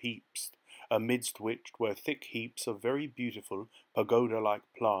crumbled heaps, amidst which were thick heaps of very beautiful pagoda-like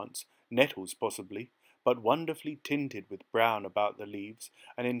plants, nettles possibly, but wonderfully tinted with brown about the leaves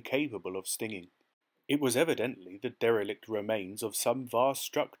and incapable of stinging. It was evidently the derelict remains of some vast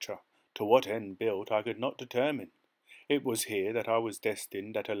structure. To what end built I could not determine. It was here that I was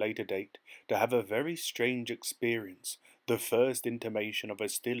destined at a later date to have a very strange experience, the first intimation of a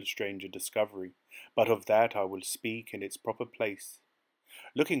still stranger discovery, but of that I will speak in its proper place.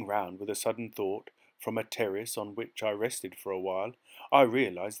 Looking round with a sudden thought, from a terrace on which I rested for a while, I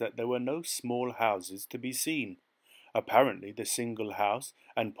realized that there were no small houses to be seen. Apparently the single house,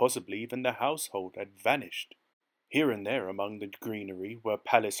 and possibly even the household, had vanished. Here and there among the greenery were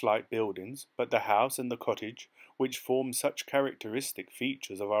palace-like buildings, but the house and the cottage, which form such characteristic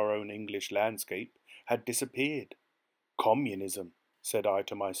features of our own English landscape, had disappeared. Communism, said I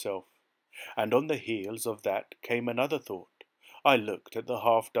to myself. And on the heels of that came another thought. I looked at the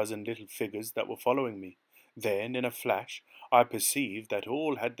half-dozen little figures that were following me. Then, in a flash, I perceived that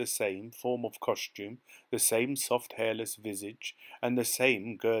all had the same form of costume, the same soft hairless visage, and the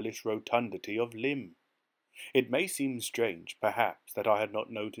same girlish rotundity of limb. It may seem strange, perhaps, that I had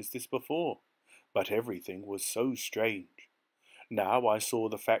not noticed this before, but everything was so strange. Now I saw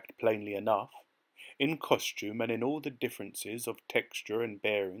the fact plainly enough. In costume and in all the differences of texture and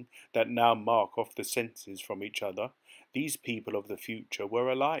bearing that now mark off the senses from each other, these people of the future were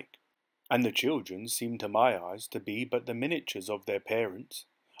alike, and the children seemed to my eyes to be but the miniatures of their parents.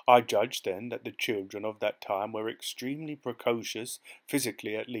 I judged then that the children of that time were extremely precocious,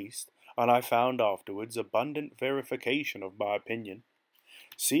 physically at least, and I found afterwards abundant verification of my opinion.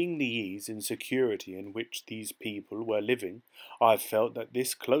 Seeing the ease and security in which these people were living, I felt that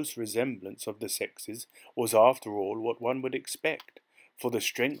this close resemblance of the sexes was after all what one would expect, for the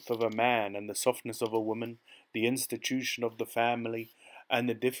strength of a man and the softness of a woman, the institution of the family, and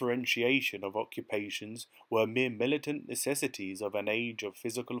the differentiation of occupations were mere militant necessities of an age of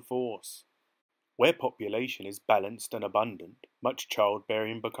physical force. Where population is balanced and abundant, much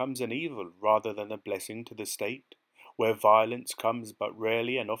childbearing becomes an evil rather than a blessing to the state. Where violence comes but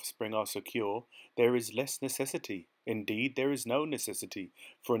rarely and offspring are secure, there is less necessity, indeed there is no necessity,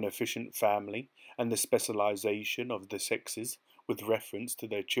 for an efficient family, and the specialization of the sexes, with reference to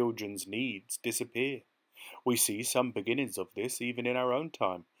their children's needs, disappear. We see some beginnings of this even in our own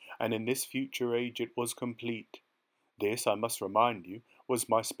time, and in this future age it was complete. This, I must remind you, was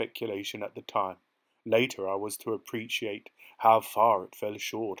my speculation at the time. Later I was to appreciate how far it fell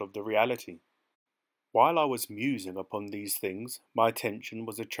short of the reality. While I was musing upon these things, my attention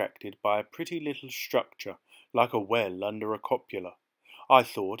was attracted by a pretty little structure, like a well under a copula. I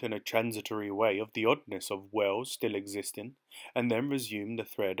thought in a transitory way of the oddness of wells still existing, and then resumed the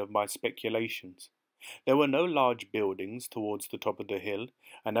thread of my speculations. There were no large buildings towards the top of the hill,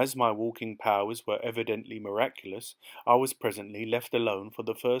 and as my walking powers were evidently miraculous, I was presently left alone for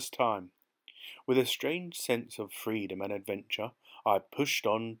the first time. With a strange sense of freedom and adventure, I pushed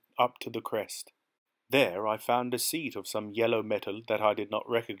on up to the crest. There I found a seat of some yellow metal that I did not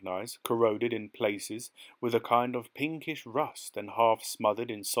recognize, corroded in places, with a kind of pinkish rust and half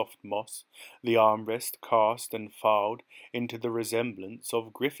smothered in soft moss, the armrest cast and filed into the resemblance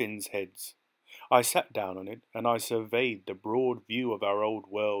of griffins' heads. I sat down on it, and I surveyed the broad view of our old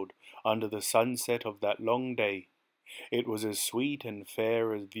world under the sunset of that long day. It was as sweet and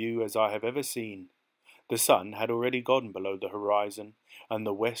fair a view as I have ever seen. The sun had already gone below the horizon, and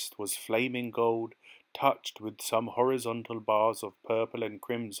the west was flaming gold, touched with some horizontal bars of purple and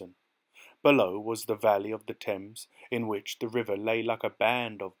crimson. Below was the valley of the Thames, in which the river lay like a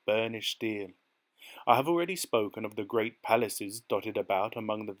band of burnished steel. I have already spoken of the great palaces dotted about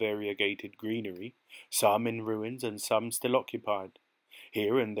among the variegated greenery, some in ruins and some still occupied.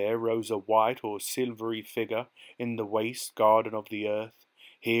 Here and there rose a white or silvery figure in the waste garden of the earth.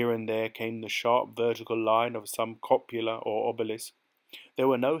 Here and there came the sharp vertical line of some cupola or obelisk. There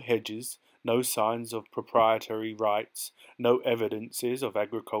were no hedges, no signs of proprietary rights, no evidences of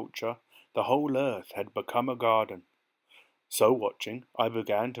agriculture. The whole earth had become a garden. So watching, I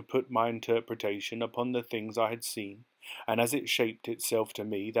began to put my interpretation upon the things I had seen, and as it shaped itself to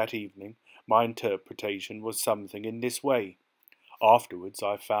me that evening, my interpretation was something in this way. Afterwards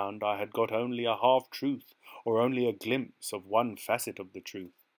I found I had got only a half-truth, or only a glimpse of one facet of the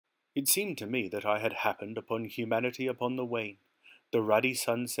truth. It seemed to me that I had happened upon humanity upon the wane. The ruddy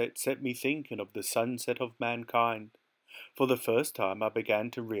sunset set me thinking of the sunset of mankind. For the first time I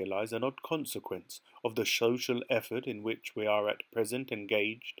began to realize an odd consequence of the social effort in which we are at present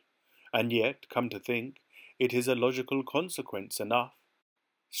engaged. And yet, come to think, It is a logical consequence enough.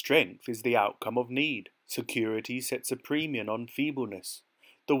 Strength is the outcome of need. Security sets a premium on feebleness.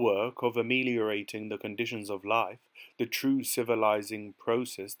 The work of ameliorating the conditions of life, the true civilizing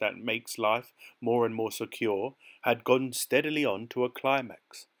process that makes life more and more secure, had gone steadily on to a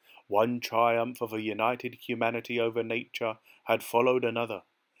climax. One triumph of a united humanity over nature had followed another.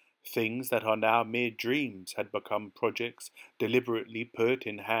 Things that are now mere dreams had become projects deliberately put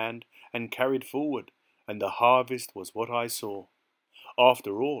in hand and carried forward, and the harvest was what I saw.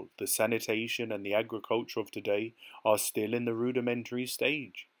 After all, the sanitation and the agriculture of today are still in the rudimentary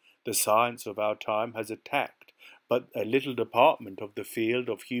stage. The science of our time has attacked but a little department of the field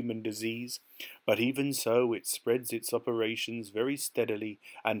of human disease, but even so it spreads its operations very steadily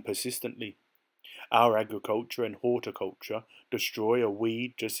and persistently. Our agriculture and horticulture destroy a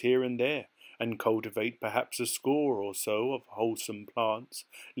weed just here and there, and cultivate perhaps a score or so of wholesome plants,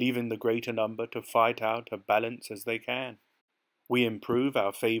 leaving the greater number to fight out a balance as they can. We improve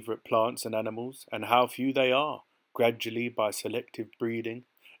our favourite plants and animals, and how few they are, gradually by selective breeding,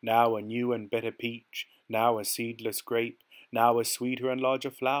 now a new and better peach, now a seedless grape, now a sweeter and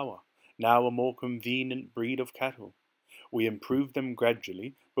larger flower, now a more convenient breed of cattle. We improve them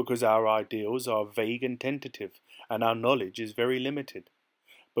gradually because our ideals are vague and tentative, and our knowledge is very limited.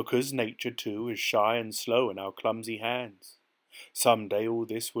 Because nature too is shy and slow in our clumsy hands. Some day all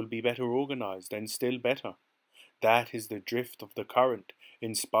this will be better organized, and still better. That is the drift of the current,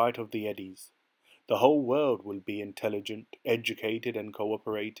 in spite of the eddies. The whole world will be intelligent, educated, and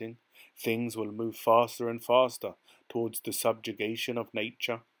cooperating. Things will move faster and faster towards the subjugation of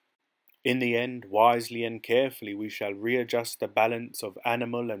nature. In the end, wisely and carefully we shall readjust the balance of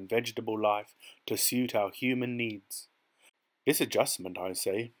animal and vegetable life to suit our human needs. This adjustment, I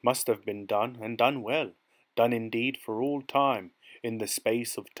say, must have been done, and done well, done indeed for all time, in the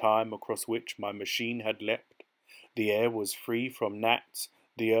space of time across which my machine had leapt. The air was free from gnats,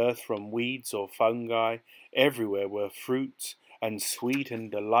 the earth from weeds or fungi, everywhere were fruits, and sweet and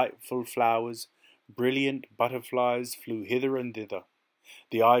delightful flowers, brilliant butterflies flew hither and thither.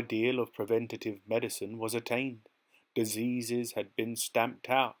 The ideal of preventative medicine was attained. Diseases had been stamped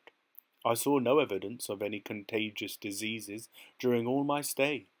out. I saw no evidence of any contagious diseases during all my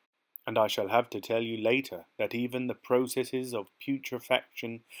stay, and I shall have to tell you later that even the processes of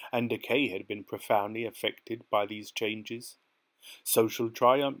putrefaction and decay had been profoundly affected by these changes. Social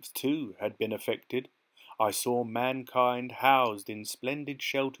triumphs, too, had been affected. I saw mankind housed in splendid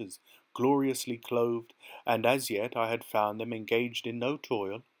shelters, gloriously clothed, and as yet I had found them engaged in no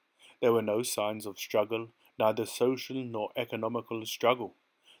toil. There were no signs of struggle, neither social nor economical struggle.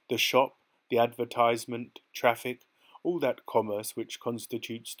 The shop, the advertisement, traffic, all that commerce which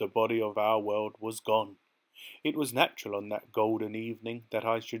constitutes the body of our world was gone. It was natural on that golden evening that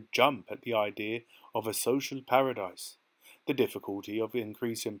I should jump at the idea of a social paradise. The difficulty of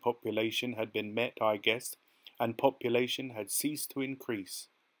increasing population had been met, I guessed, and population had ceased to increase.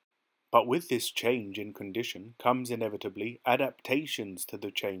 But with this change in condition comes inevitably adaptations to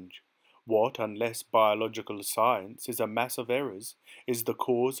the change. What, unless biological science is a mass of errors, is the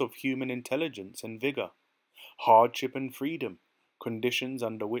cause of human intelligence and vigour? Hardship and freedom, conditions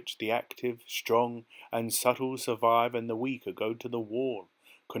under which the active, strong, and subtle survive and the weaker go to the wall,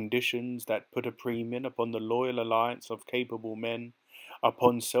 conditions that put a premium upon the loyal alliance of capable men,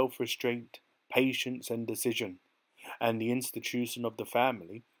 upon self-restraint, patience, and decision, and the institution of the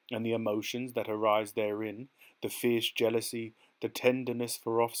family, and the emotions that arise therein, the fierce jealousy, the tenderness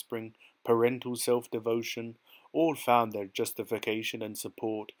for offspring, parental self-devotion, all found their justification and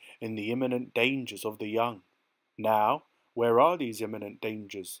support in the imminent dangers of the young. Now, where are these imminent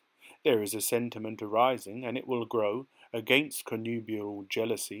dangers? There is a sentiment arising, and it will grow, against connubial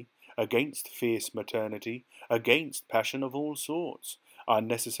jealousy, against fierce maternity, against passion of all sorts,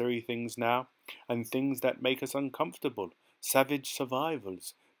 unnecessary things now, and things that make us uncomfortable, savage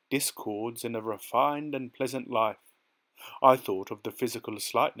survivals, discords in a refined and pleasant life. I thought of the physical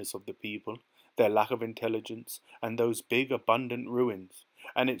slightness of the people, their lack of intelligence, and those big abundant ruins,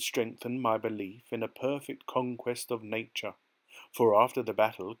 and it strengthened my belief in a perfect conquest of nature. For after the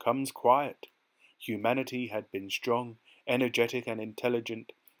battle comes quiet. Humanity had been strong, energetic, and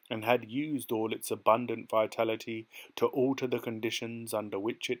intelligent, and had used all its abundant vitality to alter the conditions under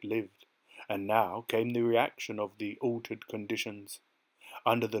which it lived. And now came the reaction of the altered conditions.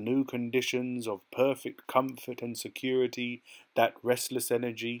 Under the new conditions of perfect comfort and security, that restless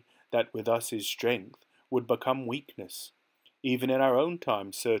energy, that with us is strength, would become weakness. Even in our own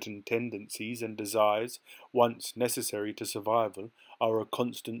time, certain tendencies and desires, once necessary to survival, are a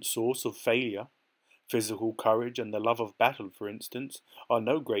constant source of failure. Physical courage and the love of battle, for instance, are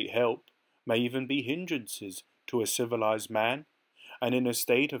no great help, may even be hindrances to a civilized man, and in a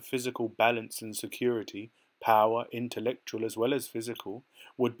state of physical balance and security, power, intellectual as well as physical,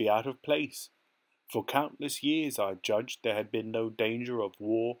 would be out of place. For countless years I judged there had been no danger of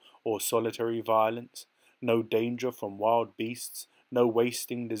war or solitary violence, no danger from wild beasts, no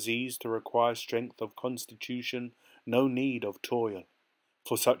wasting disease to require strength of constitution, no need of toil.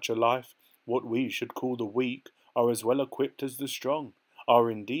 For such a life, what we should call the weak are as well equipped as the strong, are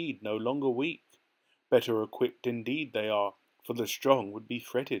indeed no longer weak. Better equipped indeed they are, for the strong would be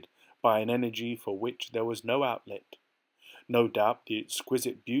fretted by an energy for which there was no outlet. No doubt the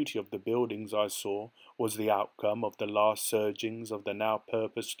exquisite beauty of the buildings I saw was the outcome of the last surgings of the now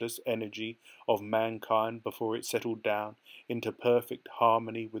purposeless energy of mankind before it settled down into perfect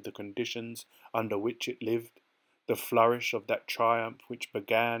harmony with the conditions under which it lived, the flourish of that triumph which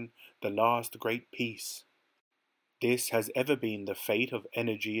began the last great peace. This has ever been the fate of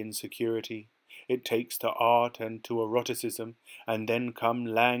energy and security. It takes to art and to eroticism, and then come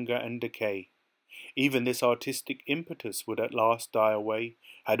languor and decay. Even this artistic impetus would at last die away,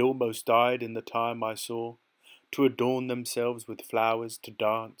 had almost died in the time I saw. To adorn themselves with flowers, to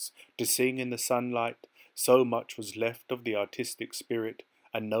dance, to sing in the sunlight, so much was left of the artistic spirit,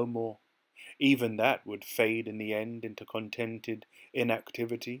 and no more. Even that would fade in the end into contented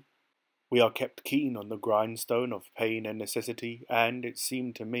inactivity. We are kept keen on the grindstone of pain and necessity, and it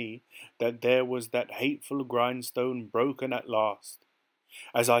seemed to me that there was that hateful grindstone broken at last.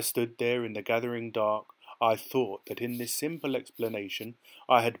 As I stood there in the gathering dark, I thought that in this simple explanation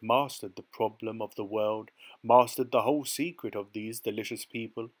I had mastered the problem of the world, mastered the whole secret of these delicious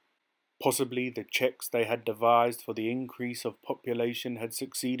people. Possibly the checks they had devised for the increase of population had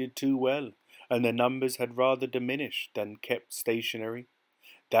succeeded too well, and their numbers had rather diminished than kept stationary.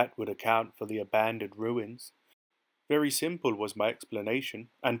 That would account for the abandoned ruins. Very simple was my explanation,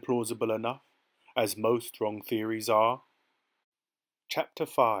 and plausible enough, as most wrong theories are. Chapter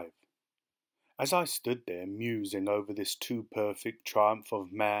 5. As I stood there musing over this too perfect triumph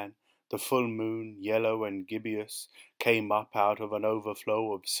of man, the full moon, yellow and gibbous, came up out of an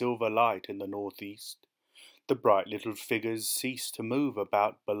overflow of silver light in the northeast. The bright little figures ceased to move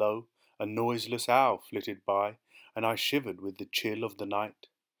about below, a noiseless owl flitted by, and I shivered with the chill of the night.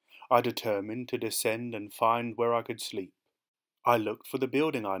 I determined to descend and find where I could sleep. I looked for the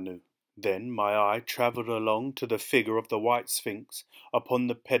building I knew. Then my eye travelled along to the figure of the white sphinx upon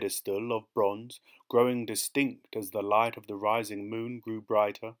the pedestal of bronze, growing distinct as the light of the rising moon grew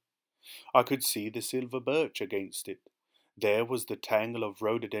brighter. I could see the silver birch against it. There was the tangle of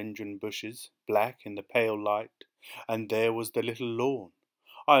rhododendron bushes, black in the pale light, and there was the little lawn.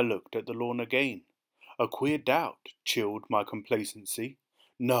 I looked at the lawn again. A queer doubt chilled my complacency.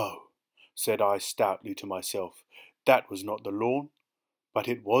 No, said I stoutly to myself, that was not the lawn. But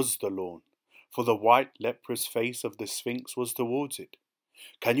it was the lawn, for the white leprous face of the Sphinx was towards it.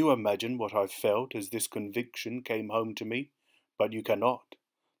 Can you imagine what I felt as this conviction came home to me? But you cannot.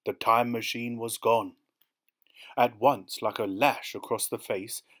 The time machine was gone. At once, like a lash across the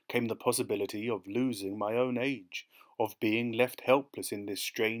face, came the possibility of losing my own age, of being left helpless in this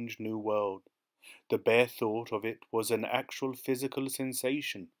strange new world. The bare thought of it was an actual physical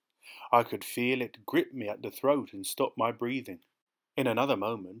sensation. I could feel it grip me at the throat and stop my breathing. In another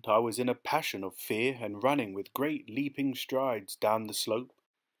moment I was in a passion of fear and running with great leaping strides down the slope.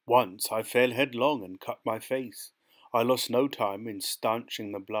 Once I fell headlong and cut my face. I lost no time in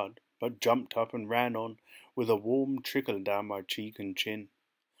stanching the blood, but jumped up and ran on, with a warm trickle down my cheek and chin.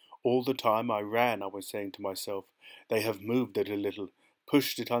 All the time I ran I was saying to myself, they have moved it a little,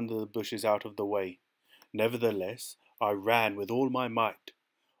 pushed it under the bushes out of the way. Nevertheless, I ran with all my might.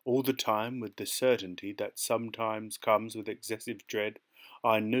 All the time, with the certainty that sometimes comes with excessive dread,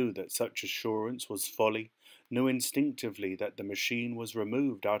 I knew that such assurance was folly, knew instinctively that the machine was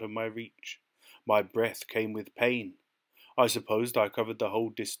removed out of my reach. My breath came with pain. I supposed I covered the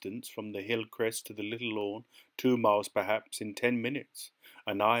whole distance from the hill crest to the little lawn, 2 miles perhaps, in 10 minutes,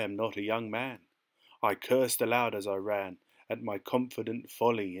 and I am not a young man. I cursed aloud as I ran, at my confident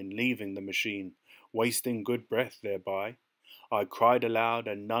folly in leaving the machine, wasting good breath thereby. I cried aloud,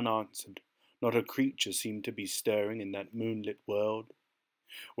 and none answered. Not a creature seemed to be stirring in that moonlit world.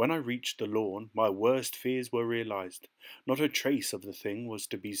 When I reached the lawn, my worst fears were realized. Not a trace of the thing was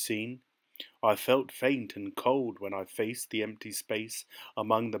to be seen. I felt faint and cold when I faced the empty space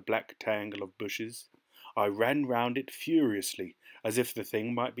among the black tangle of bushes. I ran round it furiously, as if the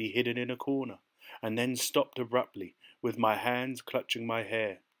thing might be hidden in a corner, and then stopped abruptly, with my hands clutching my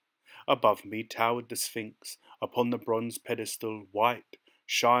hair. Above me towered the Sphinx, upon the bronze pedestal, white,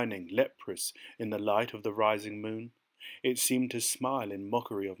 shining, leprous, in the light of the rising moon. It seemed to smile in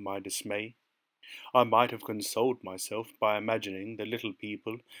mockery of my dismay. I might have consoled myself by imagining the little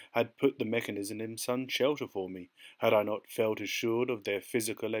people had put the mechanism in some shelter for me, had I not felt assured of their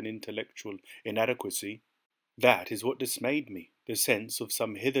physical and intellectual inadequacy. That is what dismayed me, the sense of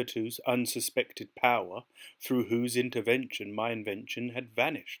some hitherto unsuspected power through whose intervention my invention had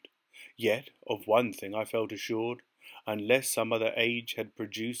vanished. Yet of one thing I felt assured: unless some other age had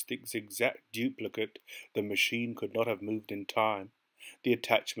produced its exact duplicate, the machine could not have moved in time. The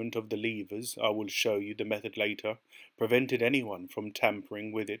attachment of the levers, I will show you the method later, prevented anyone from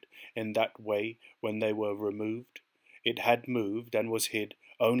tampering with it in that way when they were removed. It had moved and was hid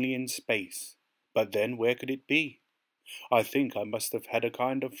only in space. But then where could it be? I think I must have had a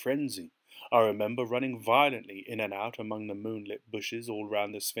kind of frenzy. I remember running violently in and out among the moonlit bushes all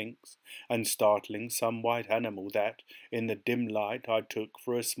round the Sphinx, and startling some white animal that, in the dim light, I took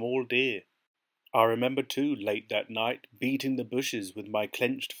for a small deer. I remember too, late that night, beating the bushes with my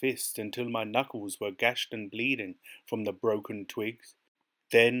clenched fist until my knuckles were gashed and bleeding from the broken twigs.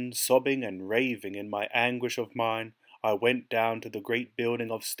 Then, sobbing and raving in my anguish of mind, I went down to the great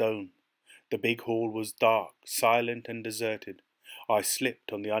building of stone. The big hall was dark, silent and deserted. I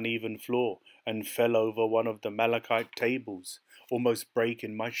slipped on the uneven floor and fell over one of the malachite tables, almost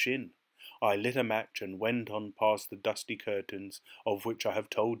breaking my shin. I lit a match and went on past the dusty curtains of which I have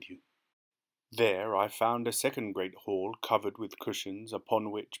told you. There I found a second great hall covered with cushions,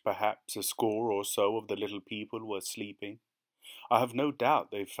 upon which perhaps a score or so of the little people were sleeping. I have no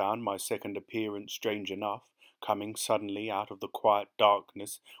doubt they found my second appearance strange enough, coming suddenly out of the quiet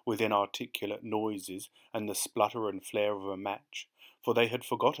darkness with inarticulate noises and the splutter and flare of a match, for they had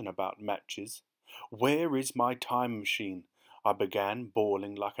forgotten about matches. "Where is my time machine?" I began,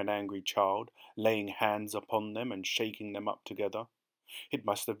 bawling like an angry child, laying hands upon them and shaking them up together. It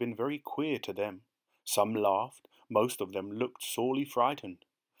must have been very queer to them. Some laughed, most of them looked sorely frightened.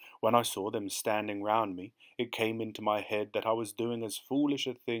 When I saw them standing round me, it came into my head that I was doing as foolish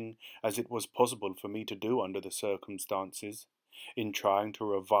a thing as it was possible for me to do under the circumstances, in trying to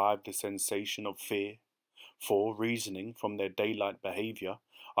revive the sensation of fear. For, reasoning from their daylight behaviour,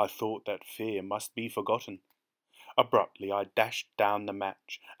 I thought that fear must be forgotten. Abruptly I dashed down the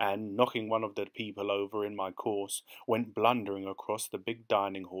match, and, knocking one of the people over in my course, went blundering across the big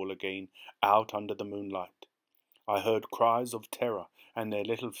dining hall again, out under the moonlight. I heard cries of terror, and their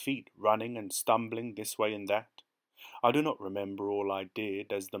little feet running and stumbling this way and that. I do not remember all I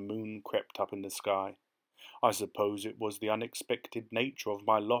did as the moon crept up in the sky. I suppose it was the unexpected nature of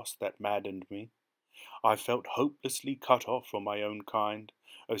my loss that maddened me. I felt hopelessly cut off from my own kind,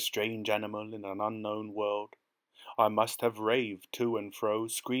 a strange animal in an unknown world. I must have raved to and fro,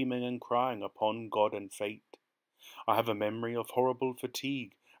 screaming and crying upon God and fate. I have a memory of horrible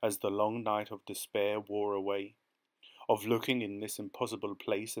fatigue as the long night of despair wore away, of looking in this impossible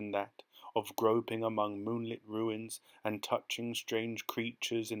place and that, of groping among moonlit ruins and touching strange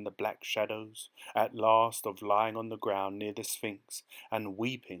creatures in the black shadows, at last of lying on the ground near the Sphinx and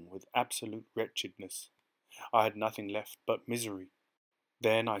weeping with absolute wretchedness. I had nothing left but misery.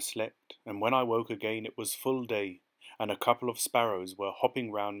 Then I slept, and when I woke again it was full day, and a couple of sparrows were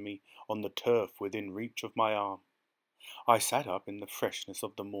hopping round me on the turf within reach of my arm. I sat up in the freshness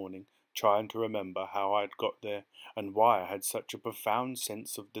of the morning, trying to remember how I had got there, and why I had such a profound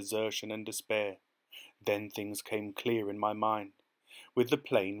sense of desertion and despair. Then things came clear in my mind. With the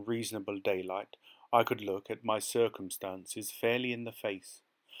plain, reasonable daylight, I could look at my circumstances fairly in the face.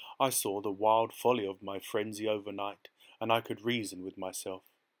 I saw the wild folly of my frenzy overnight, and I could reason with myself.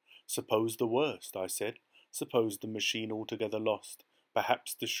 Suppose the worst, I said. Suppose the machine altogether lost,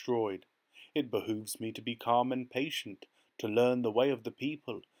 perhaps destroyed. It behooves me to be calm and patient, to learn the way of the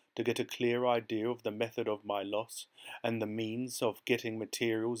people, to get a clear idea of the method of my loss, and the means of getting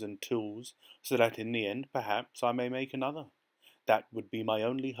materials and tools, so that in the end, perhaps, I may make another. That would be my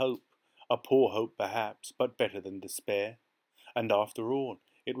only hope, a poor hope perhaps, but better than despair. And after all,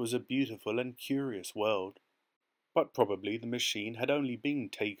 it was a beautiful and curious world. But probably the machine had only been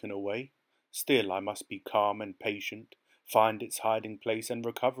taken away. Still I must be calm and patient, find its hiding place and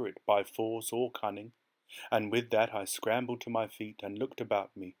recover it by force or cunning. And with that I scrambled to my feet and looked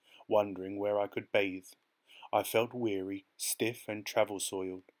about me, wondering where I could bathe. I felt weary, stiff and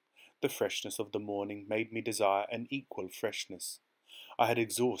travel-soiled. The freshness of the morning made me desire an equal freshness. I had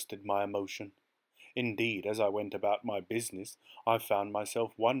exhausted my emotion. Indeed, as I went about my business, I found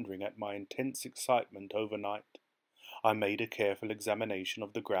myself wondering at my intense excitement overnight. I made a careful examination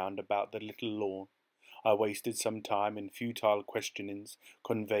of the ground about the little lawn. I wasted some time in futile questionings,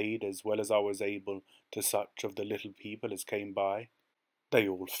 conveyed as well as I was able to such of the little people as came by. They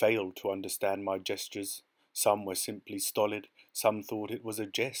all failed to understand my gestures. Some were simply stolid, some thought it was a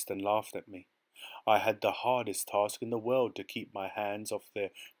jest and laughed at me. I had the hardest task in the world to keep my hands off their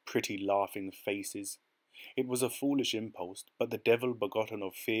pretty laughing faces. It was a foolish impulse, but the devil begotten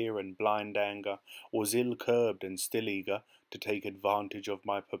of fear and blind anger was ill-curbed and still eager to take advantage of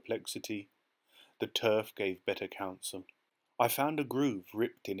my perplexity. The turf gave better counsel. I found a groove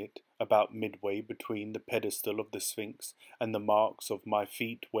ripped in it about midway between the pedestal of the Sphinx and the marks of my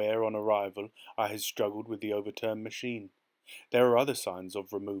feet where, on arrival, I had struggled with the overturned machine. There were other signs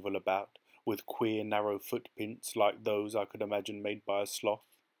of removal about, with queer narrow footprints like those I could imagine made by a sloth.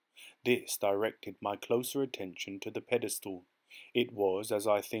 This directed my closer attention to the pedestal. It was, as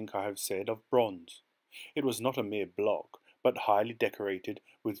I think I have said, of bronze. It was not a mere block, but highly decorated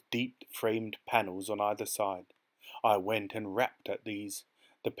with deep framed panels on either side. I went and rapped at these.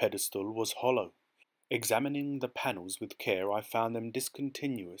 The pedestal was hollow. Examining the panels with care, I found them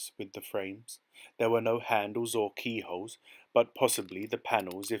discontinuous with the frames. There were no handles or keyholes, but possibly the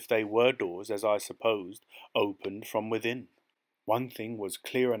panels, if they were doors, as I supposed, opened from within. One thing was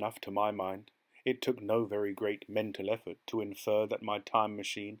clear enough to my mind. It took no very great mental effort to infer that my time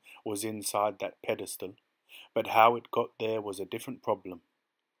machine was inside that pedestal, but how it got there was a different problem.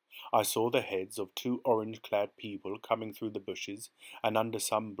 I saw the heads of two orange-clad people coming through the bushes and under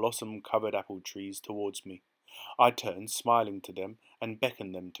some blossom-covered apple trees towards me. I turned, smiling to them, and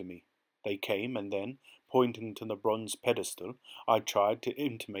beckoned them to me. They came, and then, pointing to the bronze pedestal, I tried to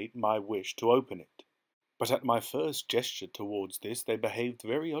intimate my wish to open it. But at my first gesture towards this, they behaved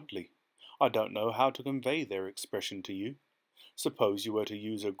very oddly. I don't know how to convey their expression to you. Suppose you were to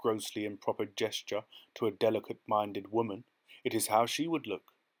use a grossly improper gesture to a delicate-minded woman, it is how she would look.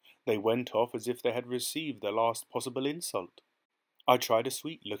 They went off as if they had received the last possible insult. I tried a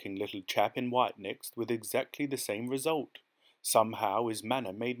sweet-looking little chap in white next, with exactly the same result. Somehow his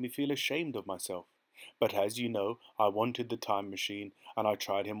manner made me feel ashamed of myself. But as you know, I wanted the time machine, and I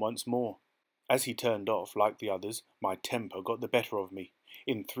tried him once more. As he turned off, like the others, my temper got the better of me.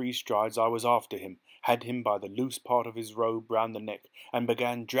 In 3 strides I was after him, had him by the loose part of his robe round the neck, and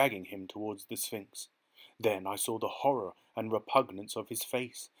began dragging him towards the Sphinx. Then I saw the horror and repugnance of his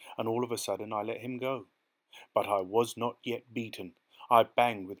face, and all of a sudden I let him go. But I was not yet beaten. I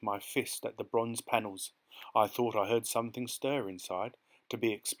banged with my fist at the bronze panels. I thought I heard something stir inside. To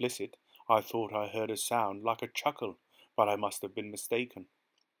be explicit, I thought I heard a sound like a chuckle, but I must have been mistaken.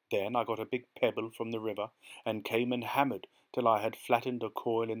 Then I got a big pebble from the river, and came and hammered till I had flattened a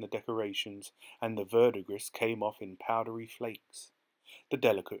coil in the decorations, and the verdigris came off in powdery flakes. The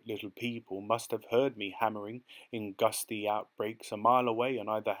delicate little people must have heard me hammering in gusty outbreaks a mile away on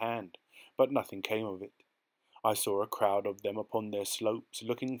either hand, but nothing came of it. I saw a crowd of them upon their slopes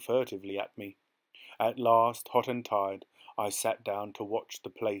looking furtively at me. At last, hot and tired, I sat down to watch the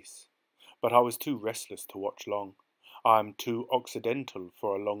place. But I was too restless to watch long. I am too occidental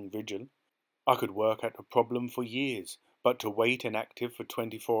for a long vigil. I could work at a problem for years, but to wait inactive for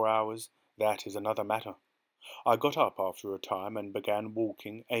 24 hours, that is another matter. I got up after a time and began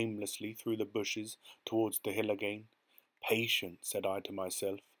walking aimlessly through the bushes towards the hill again. Patience, said I to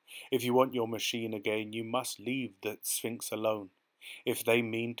myself. If you want your machine again, you must leave the Sphinx alone. If they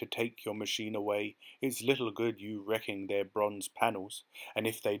mean to take your machine away, it's little good you wrecking their bronze panels, and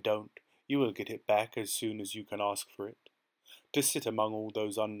if they don't, you will get it back as soon as you can ask for it. To sit among all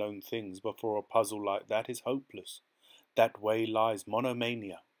those unknown things before a puzzle like that is hopeless. That way lies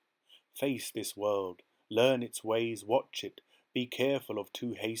monomania. Face this world, learn its ways, watch it, be careful of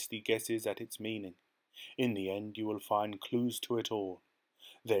too hasty guesses at its meaning. In the end you will find clues to it all.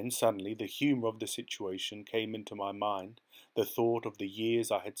 Then suddenly the humour of the situation came into my mind, the thought of the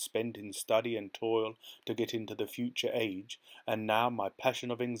years I had spent in study and toil to get into the future age, and now my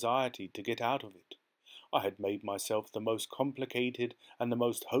passion of anxiety to get out of it. I had made myself the most complicated and the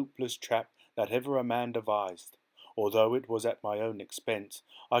most hopeless trap that ever a man devised. Although it was at my own expense,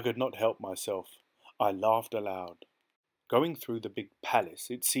 I could not help myself. I laughed aloud. Going through the big palace,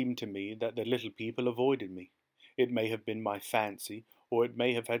 it seemed to me that the little people avoided me. It may have been my fancy, or it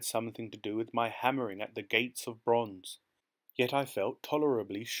may have had something to do with my hammering at the gates of bronze. Yet I felt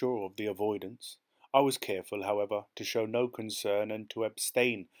tolerably sure of the avoidance. I was careful, however, to show no concern and to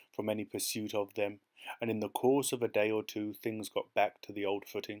abstain from any pursuit of them, and in the course of a day or two things got back to the old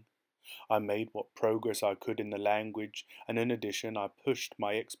footing. I made what progress I could in the language, and in addition I pushed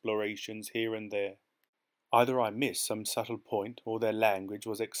my explorations here and there. Either I missed some subtle point, or their language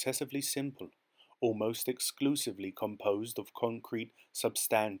was excessively simple, almost exclusively composed of concrete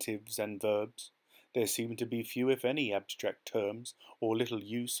substantives and verbs. There seemed to be few if any abstract terms, or little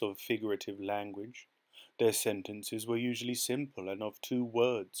use of figurative language. Their sentences were usually simple and of 2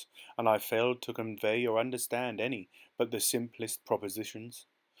 words, and I failed to convey or understand any but the simplest propositions.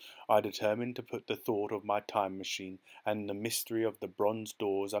 I determined to put the thought of my time machine and the mystery of the bronze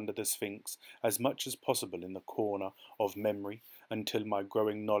doors under the Sphinx as much as possible in the corner of memory until my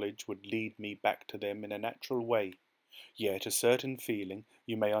growing knowledge would lead me back to them in a natural way. Yet a certain feeling,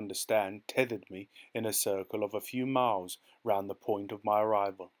 you may understand, tethered me in a circle of a few miles round the point of my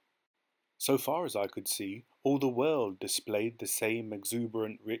arrival. So far as I could see, all the world displayed the same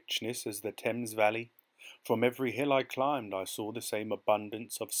exuberant richness as the Thames Valley. From every hill I climbed I saw the same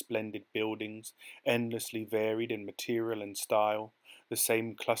abundance of splendid buildings, endlessly varied in material and style, the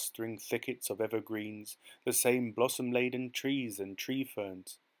same clustering thickets of evergreens, the same blossom-laden trees and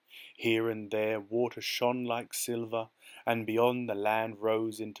tree-ferns. Here and there water shone like silver, and beyond the land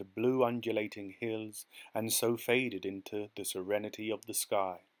rose into blue undulating hills, and so faded into the serenity of the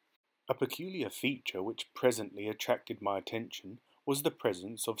sky. A peculiar feature which presently attracted my attention was the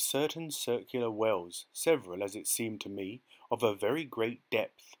presence of certain circular wells, several, as it seemed to me, of a very great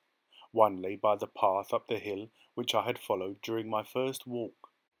depth. One lay by the path up the hill which I had followed during my first walk.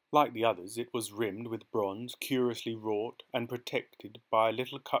 Like the others, it was rimmed with bronze, curiously wrought, and protected by a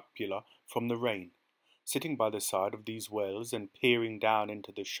little cupola from the rain. Sitting by the side of these wells and peering down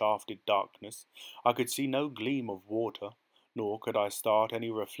into the shafted darkness, I could see no gleam of water, nor could I start any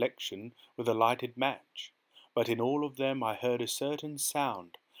reflection with a lighted match. But in all of them I heard a certain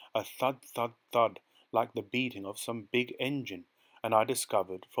sound, a thud, thud, thud, like the beating of some big engine, and I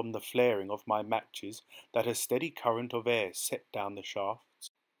discovered from the flaring of my matches that a steady current of air set down the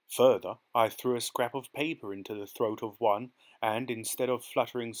shafts. Further, I threw a scrap of paper into the throat of one, and instead of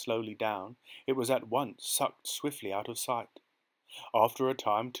fluttering slowly down, it was at once sucked swiftly out of sight. After a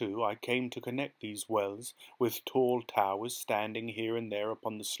time, too, I came to connect these wells with tall towers standing here and there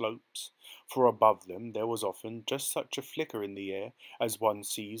upon the slopes, for above them there was often just such a flicker in the air as one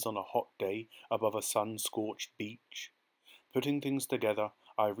sees on a hot day above a sun-scorched beach. Putting things together,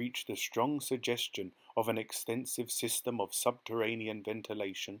 I reached the strong suggestion of an extensive system of subterranean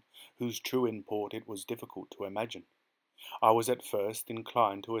ventilation, whose true import it was difficult to imagine. I was at first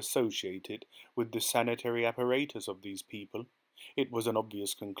inclined to associate it with the sanitary apparatus of these people. It was an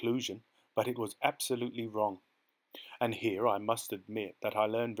obvious conclusion, but it was absolutely wrong. And here I must admit that I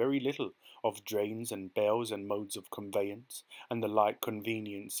learned very little of drains and bells and modes of conveyance, and the like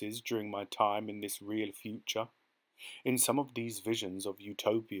conveniences during my time in this real future. In some of these visions of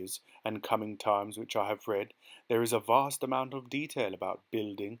utopias and coming times which I have read, there is a vast amount of detail about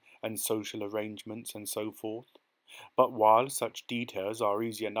building and social arrangements and so forth. But while such details are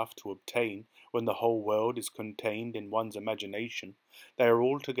easy enough to obtain when the whole world is contained in one's imagination, they are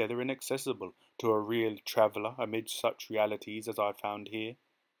altogether inaccessible to a real traveller amidst such realities as I found here.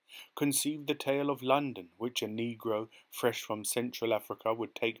 Conceive the tale of London, which a Negro fresh from Central Africa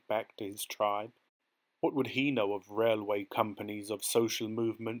would take back to his tribe. What would he know of railway companies, of social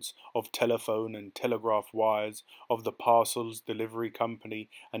movements, of telephone and telegraph wires, of the parcels delivery company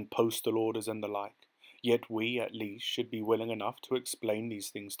and postal orders and the like? Yet we, at least, should be willing enough to explain these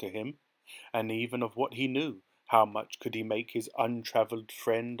things to him, and even of what he knew, how much could he make his untravelled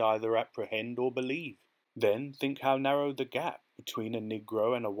friend either apprehend or believe? Then think how narrow the gap between a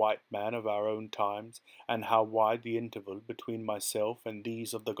Negro and a white man of our own times, and how wide the interval between myself and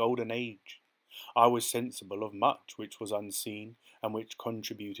these of the Golden Age. I was sensible of much which was unseen, and which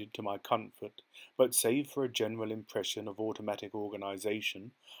contributed to my comfort, but save for a general impression of automatic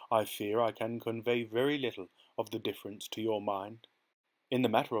organization, I fear I can convey very little of the difference to your mind. In the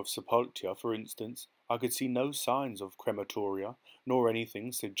matter of sepulture, for instance, I could see no signs of crematoria, nor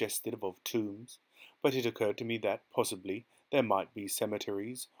anything suggestive of tombs, but it occurred to me that, possibly, there might be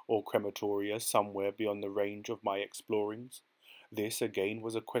cemeteries or crematoria somewhere beyond the range of my explorings. This, again,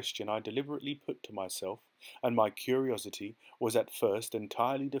 was a question I deliberately put to myself, and my curiosity was at first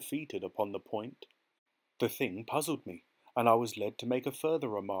entirely defeated upon the point. The thing puzzled me, and I was led to make a further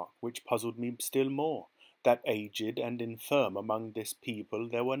remark, which puzzled me still more, that aged and infirm among this people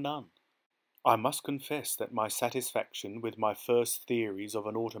there were none. I must confess that my satisfaction with my first theories of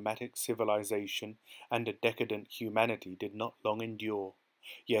an automatic civilization and a decadent humanity did not long endure,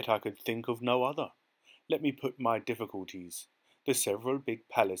 yet I could think of no other. Let me put my difficulties. The several big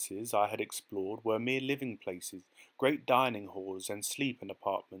palaces I had explored were mere living places, great dining halls and sleeping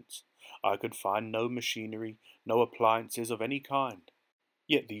apartments. I could find no machinery, no appliances of any kind.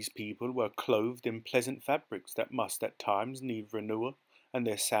 Yet these people were clothed in pleasant fabrics that must at times need renewal, and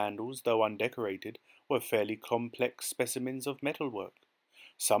their sandals, though undecorated, were fairly complex specimens of metalwork.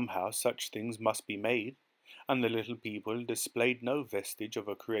 Somehow such things must be made, and the little people displayed no vestige of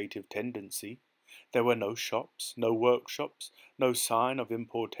a creative tendency. There were no shops, no workshops, no sign of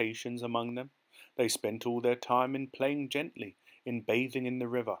importations among them. They spent all their time in playing gently, in bathing in the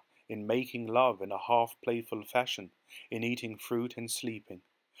river, in making love in a half-playful fashion, in eating fruit and sleeping.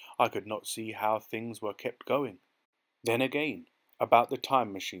 I could not see how things were kept going. Then again, about the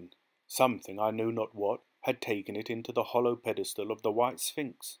time machine, something, I knew not what, had taken it into the hollow pedestal of the White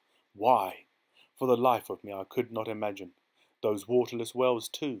Sphinx. Why? For the life of me I could not imagine. Those waterless wells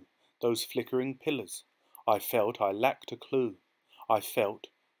too, those flickering pillars. I felt I lacked a clue. I felt,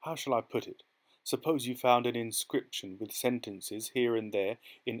 how shall I put it? Suppose you found an inscription with sentences here and there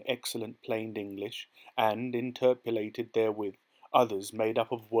in excellent plain English, and interpolated therewith others made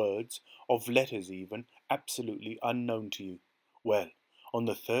up of words, of letters even, absolutely unknown to you. Well, on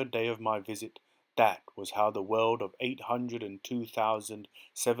the third day of my visit, that was how the world of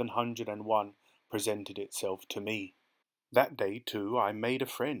 802,701 presented itself to me. That day, too, I made a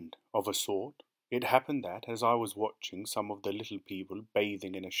friend, of a sort. It happened that, as I was watching some of the little people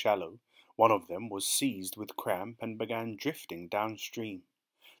bathing in a shallow, one of them was seized with cramp and began drifting downstream.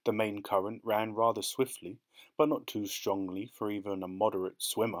 The main current ran rather swiftly, but not too strongly for even a moderate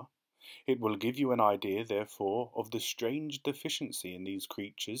swimmer. It will give you an idea, therefore, of the strange deficiency in these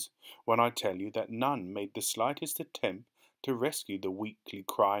creatures when I tell you that none made the slightest attempt to rescue the weakly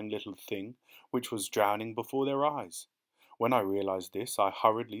crying little thing which was drowning before their eyes. When I realized this, I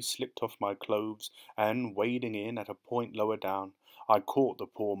hurriedly slipped off my clothes, and, wading in at a point lower down, I caught the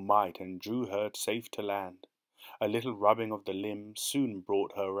poor mite and drew her safe to land. A little rubbing of the limbs soon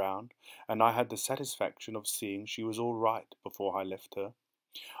brought her round, and I had the satisfaction of seeing she was all right before I left her.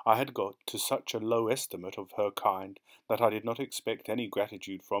 I had got to such a low estimate of her kind that I did not expect any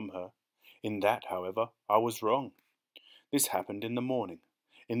gratitude from her. In that, however, I was wrong. This happened in the morning.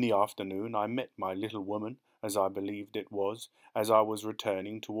 In the afternoon I met my little woman, as I believed it was, as I was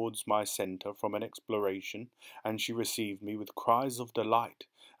returning towards my centre from an exploration, and she received me with cries of delight,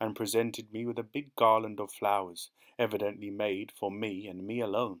 and presented me with a big garland of flowers, evidently made for me and me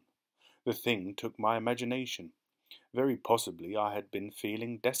alone. The thing took my imagination. Very possibly I had been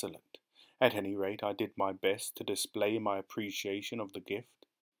feeling desolate. At any rate, I did my best to display my appreciation of the gift.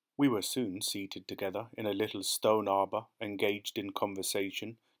 We were soon seated together in a little stone arbour, engaged in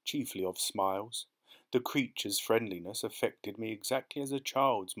conversation, chiefly of smiles. The creature's friendliness affected me exactly as a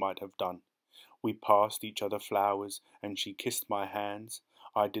child's might have done. We passed each other flowers, and she kissed my hands.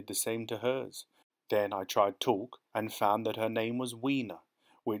 I did the same to hers. Then I tried talk, and found that her name was Weena,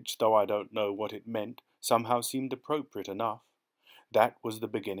 which, though I don't know what it meant, somehow seemed appropriate enough. That was the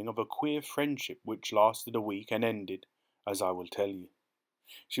beginning of a queer friendship which lasted a week and ended, as I will tell you.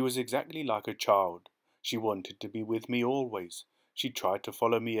 She was exactly like a child. She wanted to be with me always. She tried to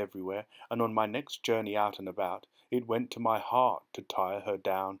follow me everywhere, and on my next journey out and about, it went to my heart to tire her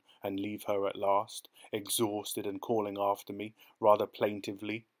down and leave her at last, exhausted and calling after me, rather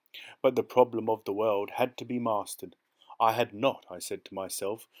plaintively. But the problem of the world had to be mastered. I had not, I said to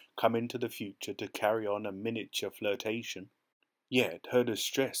myself, come into the future to carry on a miniature flirtation. Yet her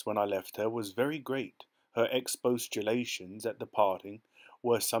distress when I left her was very great. Her expostulations at the parting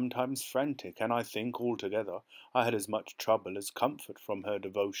were sometimes frantic, and I think, altogether, I had as much trouble as comfort from her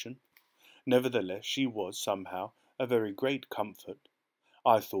devotion. Nevertheless, she was, somehow, a very great comfort.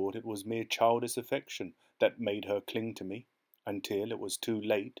 I thought it was mere childish affection that made her cling to me. Until it was too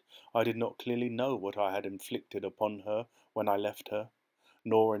late, I did not clearly know what I had inflicted upon her when I left her,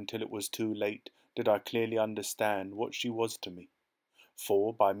 nor until it was too late did I clearly understand what she was to me.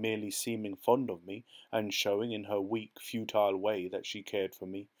 For, by merely seeming fond of me, and showing in her weak, futile way that she cared for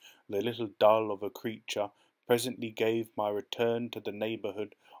me, the little dull of a creature presently gave my return to the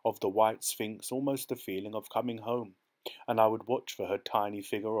neighbourhood of the White Sphinx almost the feeling of coming home, and I would watch for her tiny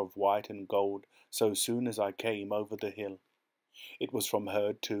figure of white and gold so soon as I came over the hill. It was from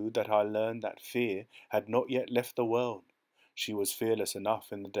her, too, that I learned that fear had not yet left the world. She was fearless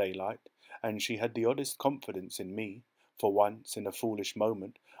enough in the daylight, and she had the oddest confidence in me. For once, in a foolish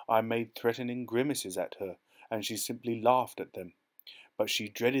moment, I made threatening grimaces at her, and she simply laughed at them. But she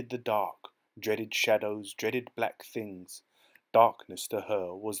dreaded the dark, dreaded shadows, dreaded black things. Darkness to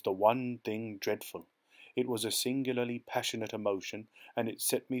her was the one thing dreadful. It was a singularly passionate emotion, and it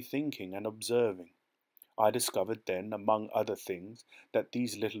set me thinking and observing. I discovered then, among other things, that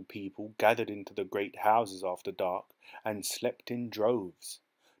these little people gathered into the great houses after dark, and slept in droves.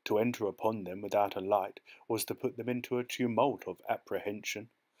 To enter upon them without a light was to put them into a tumult of apprehension.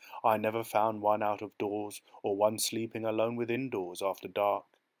 I never found one out of doors, or one sleeping alone within doors after dark.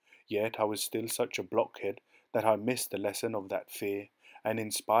 Yet I was still such a blockhead that I missed the lesson of that fear, and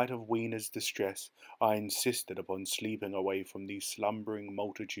in spite of Weena's distress, I insisted upon sleeping away from these slumbering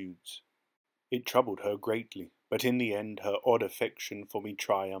multitudes. It troubled her greatly, but in the end her odd affection for me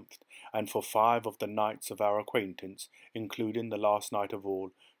triumphed, and for 5 of the nights of our acquaintance, including the last night of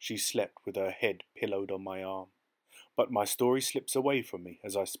all, she slept with her head pillowed on my arm. But my story slips away from me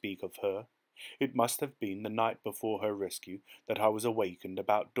as I speak of her. It must have been the night before her rescue that I was awakened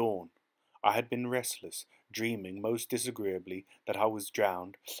about dawn. I had been restless, dreaming most disagreeably that I was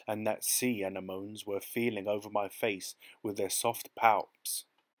drowned, and that sea anemones were feeling over my face with their soft palps.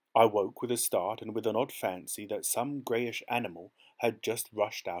 I woke with a start and with an odd fancy that some greyish animal had just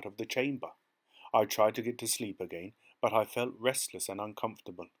rushed out of the chamber. I tried to get to sleep again, but I felt restless and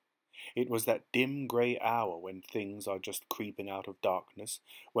uncomfortable. It was that dim grey hour when things are just creeping out of darkness,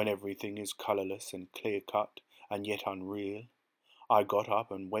 when everything is colourless and clear-cut, and yet unreal. I got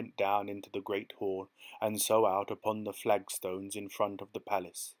up and went down into the great hall, and so out upon the flagstones in front of the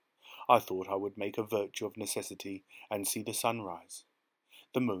palace. I thought I would make a virtue of necessity, and see the sunrise.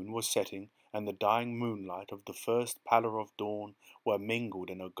 The moon was setting, and the dying moonlight of the first pallor of dawn were mingled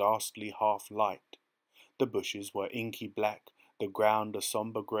in a ghastly half-light. The bushes were inky black, the ground a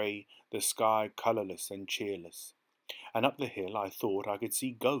sombre grey, the sky colourless and cheerless. And up the hill I thought I could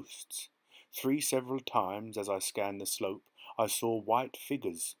see ghosts. 3 several times as I scanned the slope I saw white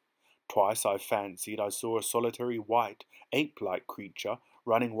figures. Twice I fancied I saw a solitary white, ape-like creature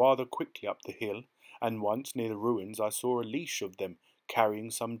running rather quickly up the hill, and once near the ruins I saw a leash of them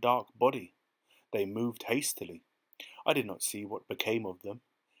carrying some dark body. They moved hastily. I did not see what became of them.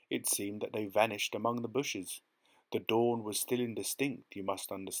 It seemed that they vanished among the bushes. The dawn was still indistinct, you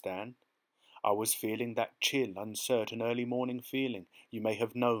must understand. I was feeling that chill, uncertain early morning feeling you may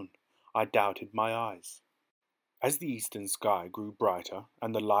have known. I doubted my eyes. As the eastern sky grew brighter,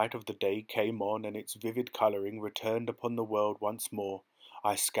 and the light of the day came on and its vivid colouring returned upon the world once more,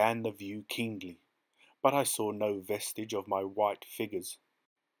 I scanned the view keenly. But I saw no vestige of my white figures.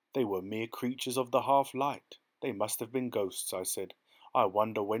 They were mere creatures of the half-light. They must have been ghosts, I said. I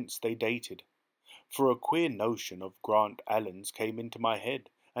wonder whence they dated. For a queer notion of Grant Allen's came into my head,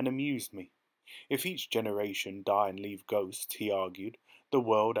 and amused me. If each generation die and leave ghosts, he argued, the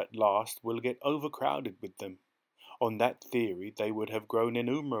world at last will get overcrowded with them. On that theory they would have grown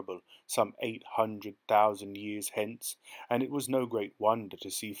innumerable some 800,000 years hence, and it was no great wonder to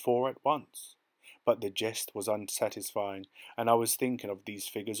see 4 at once. But the jest was unsatisfying, and I was thinking of these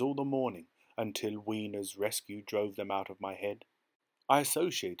figures all the morning, until Wiener's rescue drove them out of my head. I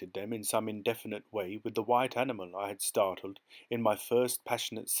associated them in some indefinite way with the white animal I had startled in my first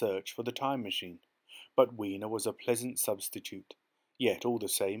passionate search for the time machine, but Wiener was a pleasant substitute. Yet, all the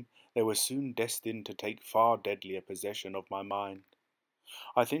same, they were soon destined to take far deadlier possession of my mind.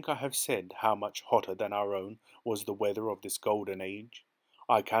 I think I have said how much hotter than our own was the weather of this golden age.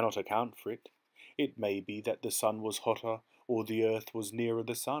 I cannot account for it. It may be that the sun was hotter, or the earth was nearer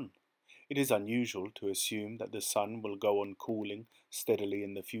the sun. It is unusual to assume that the sun will go on cooling steadily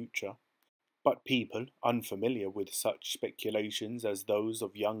in the future, but people unfamiliar with such speculations as those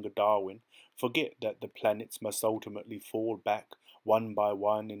of younger Darwin forget that the planets must ultimately fall back one by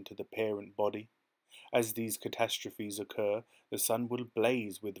one into the parent body. As these catastrophes occur, the sun will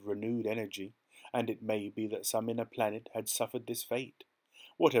blaze with renewed energy, and it may be that some inner planet had suffered this fate.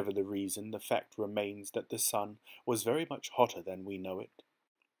 Whatever the reason, the fact remains that the sun was very much hotter than we know it.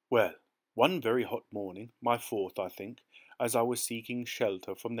 Well, one very hot morning, my 4th, I think, as I was seeking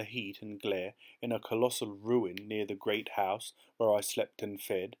shelter from the heat and glare in a colossal ruin near the great house where I slept and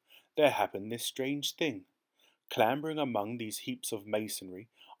fed, there happened this strange thing. Clambering among these heaps of masonry,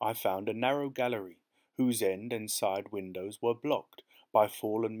 I found a narrow gallery, whose end and side windows were blocked by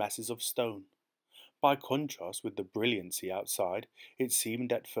fallen masses of stone. By contrast with the brilliancy outside, it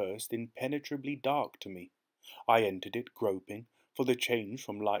seemed at first impenetrably dark to me. I entered it groping, for the change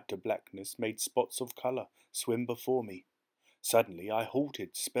from light to blackness made spots of colour swim before me. Suddenly I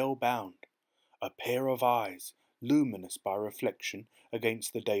halted, spellbound. A pair of eyes, luminous by reflection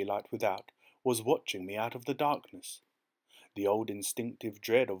against the daylight without, was watching me out of the darkness. The old instinctive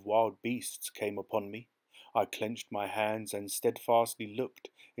dread of wild beasts came upon me. I clenched my hands and steadfastly looked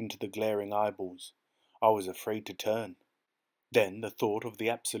into the glaring eyeballs. I was afraid to turn. Then the thought of the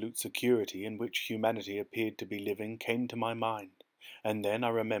absolute security in which humanity appeared to be living came to my mind, and then I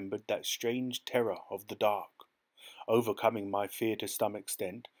remembered that strange terror of the dark. Overcoming my fear to some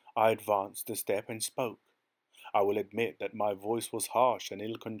extent, I advanced a step and spoke. I will admit that my voice was harsh and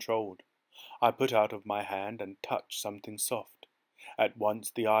ill-controlled. I put out of my hand and touched something soft. At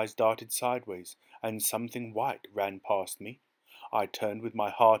once the eyes darted sideways, and something white ran past me. I turned with my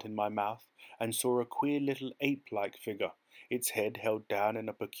heart in my mouth, and saw a queer little ape-like figure, its head held down in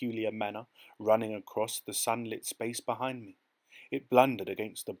a peculiar manner, running across the sunlit space behind me. It blundered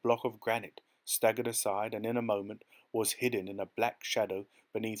against a block of granite, staggered aside, and in a moment was hidden in a black shadow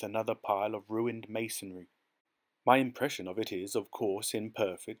beneath another pile of ruined masonry. My impression of it is, of course,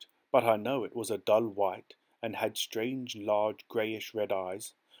 imperfect, but I know it was a dull white, and had strange large greyish-red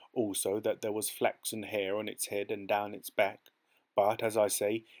eyes, also that there was flaxen hair on its head and down its back, but, as I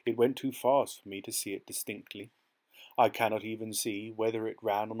say, it went too fast for me to see it distinctly. I cannot even see whether it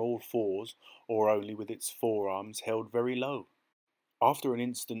ran on all fours, or only with its forearms held very low. After an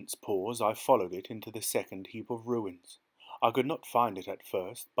instant's pause I followed it into the second heap of ruins. I could not find it at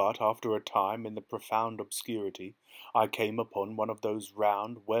first, but after a time in the profound obscurity I came upon one of those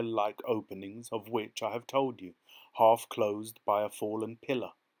round, well-like openings of which I have told you, half closed by a fallen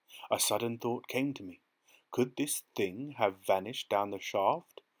pillar. A sudden thought came to me. Could this thing have vanished down the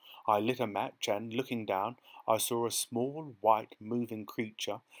shaft? I lit a match, and, looking down, I saw a small, white, moving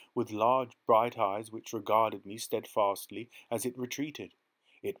creature, with large, bright eyes which regarded me steadfastly as it retreated.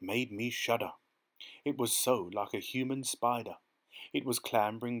 It made me shudder. It was so like a human spider. It was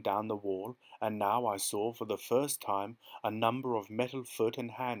clambering down the wall, and now I saw for the first time a number of metal foot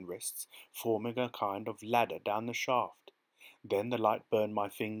and hand rests forming a kind of ladder down the shaft. Then the light burned my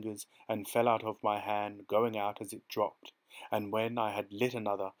fingers and fell out of my hand, going out as it dropped, and when I had lit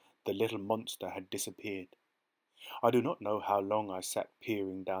another, the little monster had disappeared. I do not know how long I sat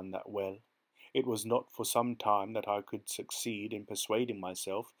peering down that well. It was not for some time that I could succeed in persuading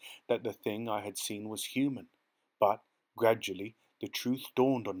myself that the thing I had seen was human, but gradually the truth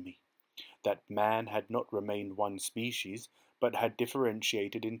dawned on me, that man had not remained one species, but had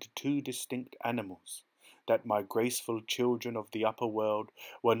differentiated into two distinct animals, that my graceful children of the upper world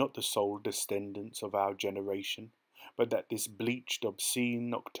were not the sole descendants of our generation, but that this bleached, obscene,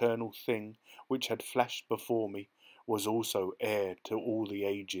 nocturnal thing, which had flashed before me, was also heir to all the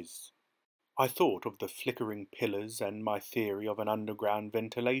ages. I thought of the flickering pillars and my theory of an underground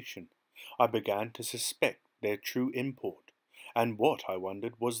ventilation. I began to suspect their true import. And what, I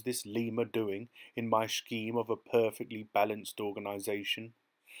wondered, was this lemur doing in my scheme of a perfectly balanced organization?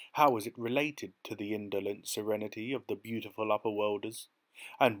 How was it related to the indolent serenity of the beautiful upper-worlders?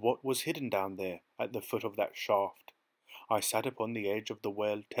 And what was hidden down there at the foot of that shaft? I sat upon the edge of the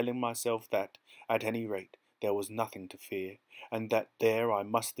well, telling myself that, at any rate, there was nothing to fear, and that there I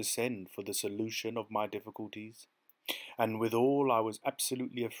must descend for the solution of my difficulties. And withal I was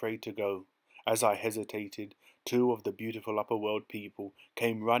absolutely afraid to go. As I hesitated, two of the beautiful upper-world people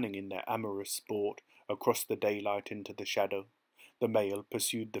came running in their amorous sport across the daylight into the shadow. The male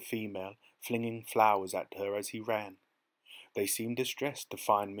pursued the female, flinging flowers at her as he ran. They seemed distressed to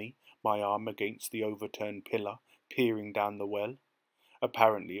find me, my arm against the overturned pillar, peering down the well.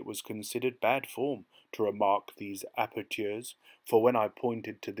 Apparently it was considered bad form to remark these apertures, for when I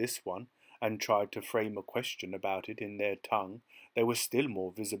pointed to this one, and tried to frame a question about it in their tongue, they were still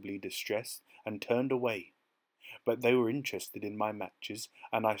more visibly distressed, and turned away. But they were interested in my matches,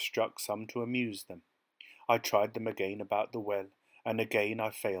 and I struck some to amuse them. I tried them again about the well, and again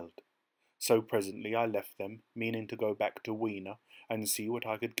I failed. So presently I left them, meaning to go back to Weena, and see what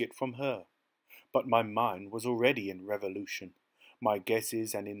I could get from her. But my mind was already in revolution. My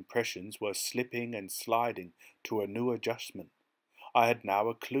guesses and impressions were slipping and sliding to a new adjustment. I had now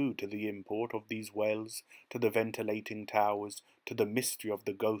a clue to the import of these wells, to the ventilating towers, to the mystery of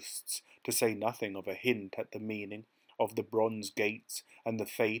the ghosts, to say nothing of a hint at the meaning of the bronze gates and the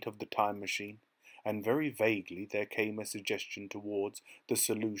fate of the time machine, and very vaguely there came a suggestion towards the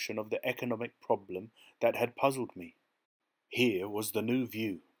solution of the economic problem that had puzzled me. Here was the new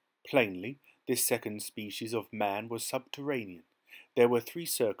view. Plainly, this second species of man was subterranean. There were three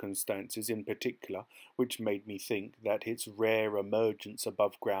circumstances in particular which made me think that its rare emergence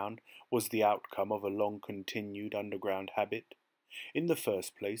above ground was the outcome of a long-continued underground habit. In the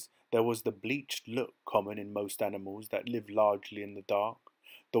first place, there was the bleached look common in most animals that live largely in the dark,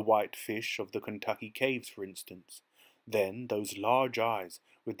 the white fish of the Kentucky caves, for instance. Then those large eyes,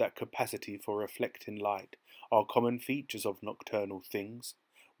 with that capacity for reflecting light, are common features of nocturnal things.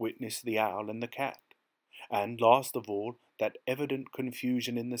 Witness the owl and the cat. And last of all, that evident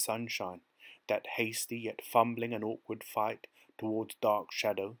confusion in the sunshine, that hasty yet fumbling and awkward fight towards dark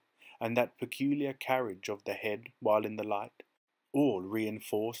shadow, and that peculiar carriage of the head while in the light, all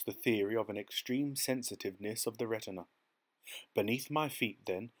reinforce the theory of an extreme sensitiveness of the retina. Beneath my feet,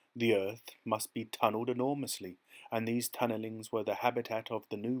 then, the earth must be tunnelled enormously, and these tunnellings were the habitat of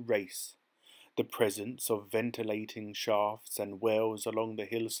the new race. The presence of ventilating shafts and wells along the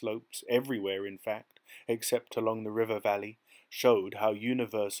hill slopes, everywhere in fact, except along the river valley, showed how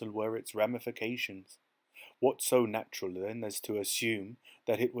universal were its ramifications. What so natural then as to assume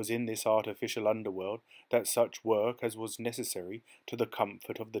that it was in this artificial underworld that such work as was necessary to the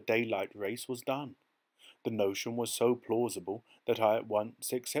comfort of the daylight race was done? The notion was so plausible that I at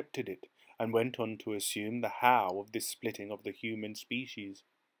once accepted it, and went on to assume the how of this splitting of the human species.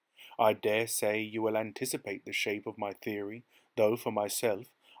 I dare say you will anticipate the shape of my theory, though for myself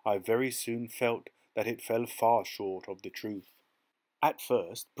I very soon felt that it fell far short of the truth. At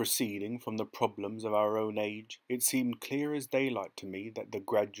first, proceeding from the problems of our own age, it seemed clear as daylight to me that the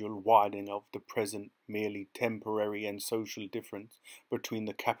gradual widening of the present merely temporary and social difference between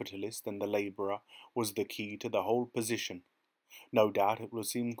the capitalist and the labourer was the key to the whole position. No doubt it will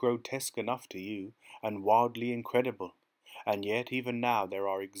seem grotesque enough to you, and wildly incredible, and yet even now there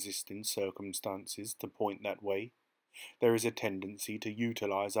are existing circumstances to point that way. There is a tendency to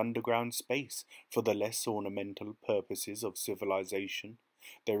utilize underground space for the less ornamental purposes of civilization.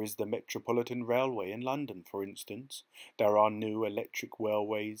 There is the Metropolitan Railway in London, for instance. There are new electric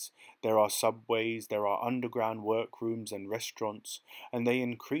railways, there are subways, there are underground workrooms and restaurants, and they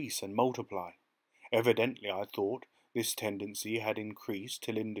increase and multiply. Evidently, I thought, this tendency had increased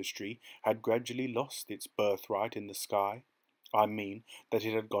till industry had gradually lost its birthright in the sky. I mean that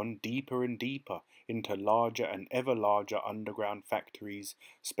it had gone deeper and deeper into larger and ever larger underground factories,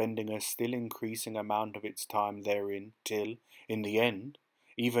 spending a still increasing amount of its time therein, till, in the end,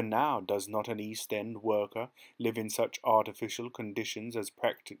 even now does not an East End worker live in such artificial conditions as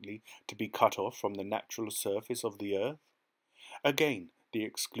practically to be cut off from the natural surface of the earth? Again, the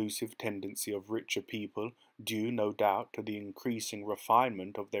exclusive tendency of richer people, due no doubt to the increasing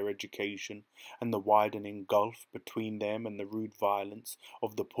refinement of their education, and the widening gulf between them and the rude violence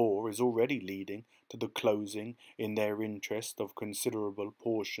of the poor, is already leading to the closing, in their interest, of considerable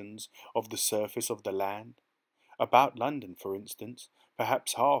portions of the surface of the land. About London, for instance,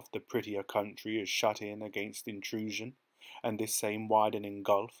 perhaps half the prettier country is shut in against intrusion, and this same widening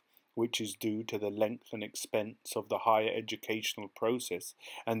gulf, which is due to the length and expense of the higher educational process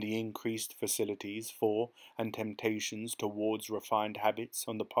and the increased facilities for and temptations towards refined habits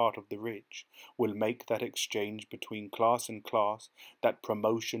on the part of the rich, will make that exchange between class and class, that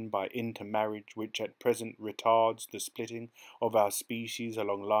promotion by intermarriage which at present retards the splitting of our species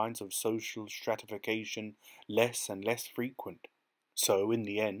along lines of social stratification, less and less frequent. So, in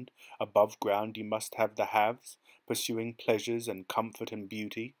the end, above ground you must have the haves, pursuing pleasures and comfort and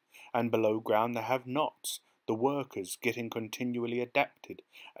beauty, and below ground the have-nots, the workers, getting continually adapted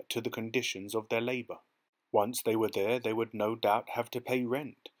to the conditions of their labour. Once they were there, they would no doubt have to pay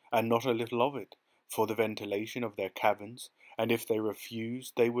rent, and not a little of it, for the ventilation of their caverns, and if they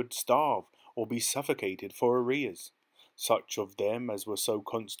refused, they would starve or be suffocated for arrears. Such of them as were so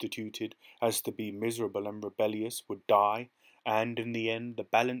constituted as to be miserable and rebellious would die, and in the end, the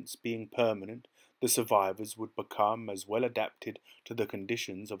balance being permanent, the survivors would become as well adapted to the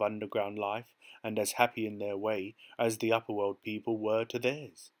conditions of underground life and as happy in their way as the upper-world people were to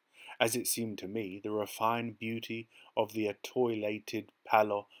theirs. As it seemed to me, the refined beauty of the atoilated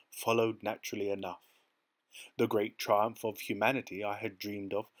pallor followed naturally enough. The great triumph of humanity I had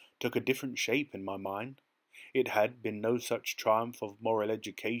dreamed of took a different shape in my mind. It had been no such triumph of moral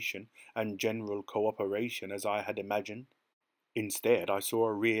education and general cooperation as I had imagined. Instead, I saw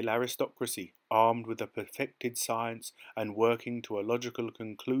a real aristocracy, armed with a perfected science and working to a logical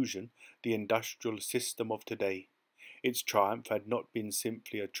conclusion the industrial system of today. Its triumph had not been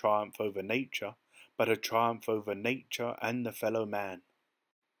simply a triumph over nature, but a triumph over nature and the fellow man.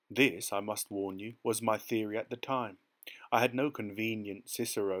 This, I must warn you, was my theory at the time. I had no convenient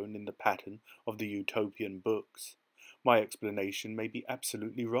cicerone in the pattern of the utopian books. My explanation may be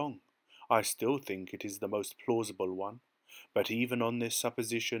absolutely wrong. I still think it is the most plausible one. But even on this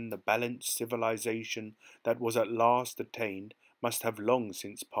supposition, the balanced civilization that was at last attained must have long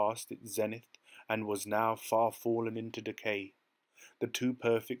since passed its zenith, and was now far fallen into decay. The too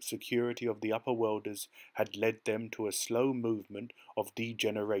perfect security of the upper worlders had led them to a slow movement of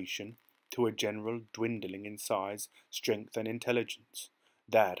degeneration, to a general dwindling in size, strength, and intelligence.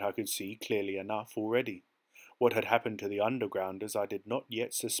 That I could see clearly enough already. What had happened to the undergrounders I did not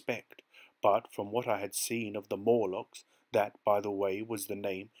yet suspect, but from what I had seen of the Morlocks, that, by the way, was the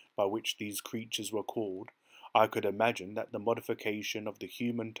name by which these creatures were called, I could imagine that the modification of the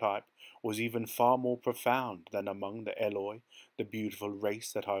human type was even far more profound than among the Eloi, the beautiful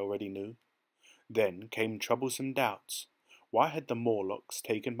race that I already knew. Then came troublesome doubts. Why had the Morlocks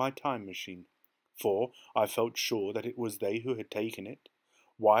taken my time machine? For I felt sure that it was they who had taken it.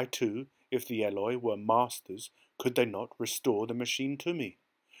 Why, too, if the Eloi were masters, could they not restore the machine to me?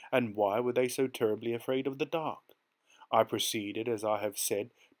 And why were they so terribly afraid of the dark? I proceeded, as I have said,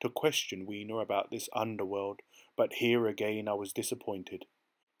 to question Weena about this underworld, but here again I was disappointed.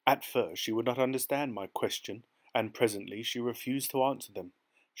 At first she would not understand my question, and presently she refused to answer them.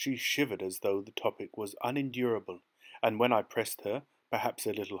 She shivered as though the topic was unendurable, and when I pressed her, perhaps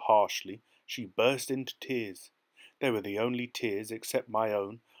a little harshly, she burst into tears. They were the only tears, except my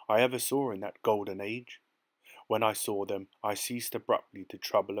own, I ever saw in that golden age. When I saw them, I ceased abruptly to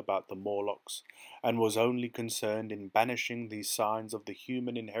trouble about the Morlocks, and was only concerned in banishing these signs of the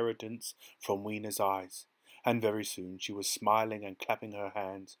human inheritance from Weena's eyes, and very soon she was smiling and clapping her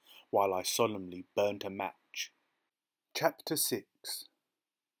hands, while I solemnly burnt a match. Chapter 6.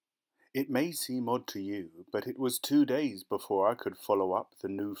 It may seem odd to you, but it was 2 days before I could follow up the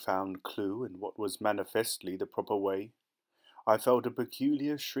new-found clue in what was manifestly the proper way. I felt a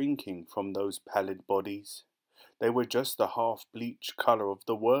peculiar shrinking from those pallid bodies. They were just the half-bleached colour of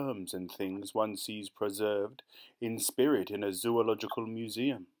the worms and things one sees preserved in spirit in a zoological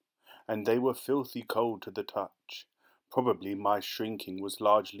museum, and they were filthy cold to the touch. Probably my shrinking was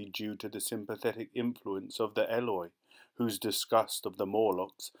largely due to the sympathetic influence of the Eloi, whose disgust of the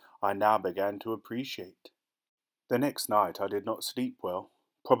Morlocks I now began to appreciate. The next night I did not sleep well.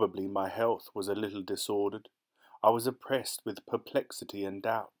 Probably my health was a little disordered. I was oppressed with perplexity and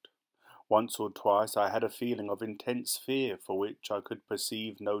doubt. Once or twice I had a feeling of intense fear for which I could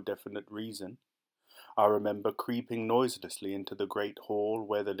perceive no definite reason. I remember creeping noiselessly into the great hall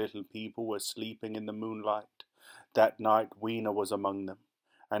where the little people were sleeping in the moonlight. That night Weena was among them,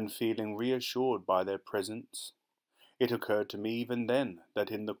 and feeling reassured by their presence. It occurred to me even then that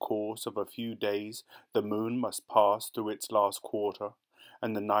in the course of a few days the moon must pass through its last quarter,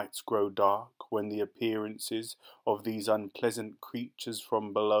 and the nights grow dark, when the appearances of these unpleasant creatures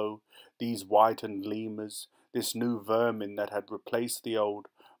from below, these whitened lemurs, this new vermin that had replaced the old,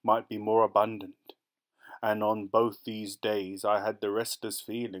 might be more abundant. And on both these days I had the restless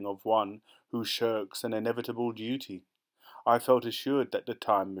feeling of one who shirks an inevitable duty. I felt assured that the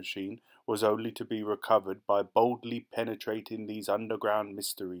time machine was only to be recovered by boldly penetrating these underground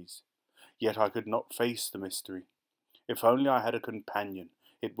mysteries. Yet I could not face the mystery. If only I had a companion,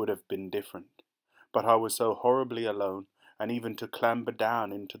 it would have been different. But I was so horribly alone, and even to clamber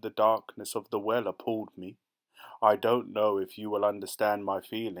down into the darkness of the well appalled me. I don't know if you will understand my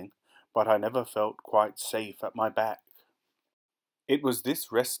feeling, but I never felt quite safe at my back. It was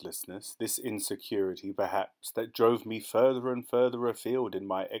this restlessness, this insecurity, perhaps, that drove me further and further afield in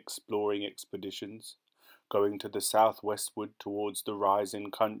my exploring expeditions. Going to the southwestward towards the rising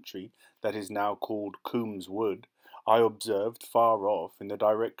country that is now called Coombs Wood, I observed far off, in the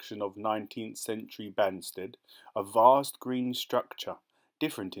direction of 19th century Banstead, a vast green structure,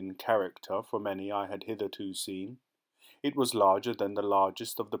 different in character from any I had hitherto seen. It was larger than the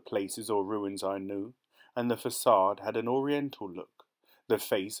largest of the places or ruins I knew, and the facade had an oriental look, the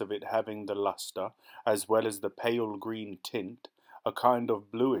face of it having the lustre, as well as the pale green tint, a kind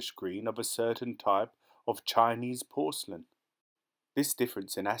of bluish green of a certain type of Chinese porcelain. This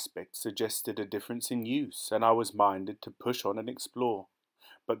difference in aspect suggested a difference in use, and I was minded to push on and explore.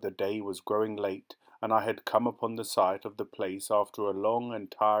 But the day was growing late, and I had come upon the site of the place after a long and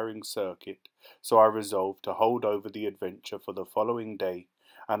tiring circuit, so I resolved to hold over the adventure for the following day,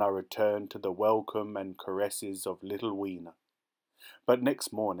 and I returned to the welcome and caresses of little Weena. But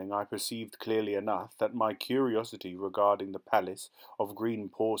next morning I perceived clearly enough that my curiosity regarding the palace of green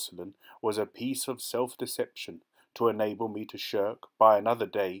porcelain was a piece of self-deception to enable me to shirk, by another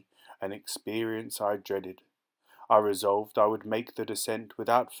day, an experience I dreaded. I resolved I would make the descent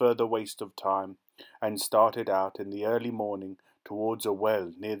without further waste of time, and started out in the early morning towards a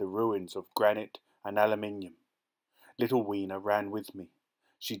well near the ruins of granite and aluminium. Little Weena ran with me.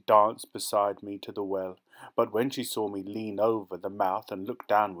 She danced beside me to the well, but when she saw me lean over the mouth and look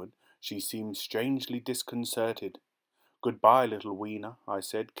downward, she seemed strangely disconcerted. "Goodbye, little Weena," I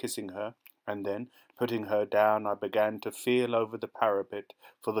said, kissing her, and then, putting her down, I began to feel over the parapet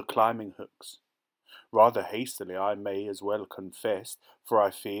for the climbing hooks. Rather hastily, I may as well confess, for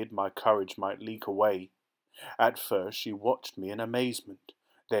I feared my courage might leak away. At first she watched me in amazement.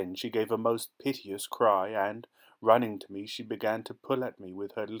 Then she gave a most piteous cry, and, running to me, she began to pull at me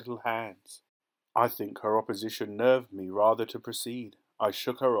with her little hands. I think her opposition nerved me rather to proceed. I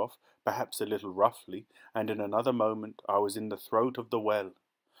shook her off, perhaps a little roughly, and in another moment I was in the throat of the well.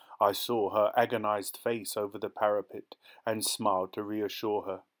 I saw her agonized face over the parapet, and smiled to reassure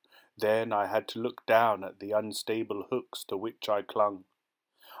her. Then I had to look down at the unstable hooks to which I clung.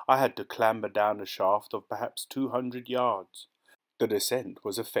 I had to clamber down a shaft of perhaps 200 yards. The descent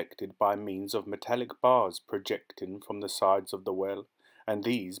was effected by means of metallic bars projecting from the sides of the well, and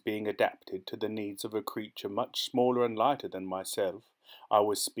these being adapted to the needs of a creature much smaller and lighter than myself, I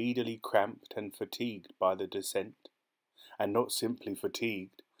was speedily cramped and fatigued by the descent. And not simply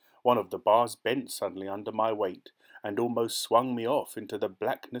fatigued. One of the bars bent suddenly under my weight, and almost swung me off into the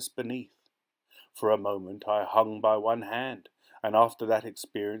blackness beneath. For a moment I hung by one hand, and after that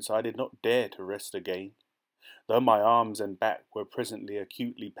experience I did not dare to rest again. Though my arms and back were presently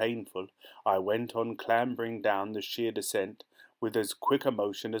acutely painful, I went on clambering down the sheer descent with as quick a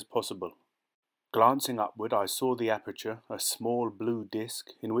motion as possible. Glancing upward, I saw the aperture, a small blue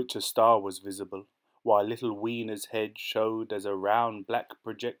disk in which a star was visible, while little Wiener's head showed as a round black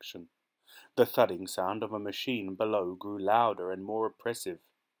projection. The thudding sound of a machine below grew louder and more oppressive.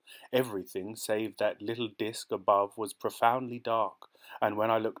 Everything save that little disk above was profoundly dark, and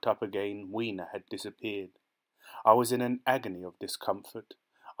when I looked up again, Wiener had disappeared. I was in an agony of discomfort.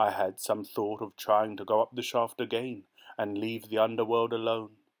 I had some thought of trying to go up the shaft again, and leave the underworld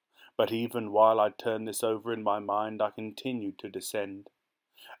alone. But even while I turned this over in my mind, I continued to descend.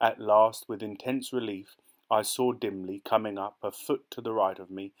 At last, with intense relief, I saw dimly, coming up, a foot to the right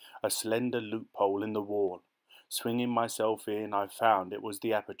of me, a slender loophole in the wall. Swinging myself in, I found it was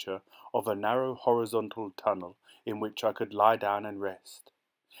the aperture of a narrow horizontal tunnel in which I could lie down and rest.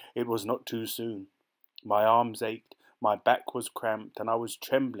 It was not too soon. My arms ached, my back was cramped, and I was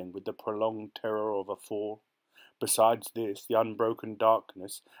trembling with the prolonged terror of a fall. Besides this, the unbroken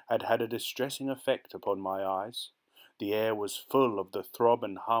darkness had had a distressing effect upon my eyes. The air was full of the throb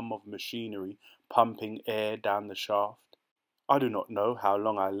and hum of machinery pumping air down the shaft. I do not know how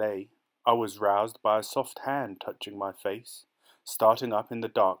long I lay. I was roused by a soft hand touching my face. Starting up in the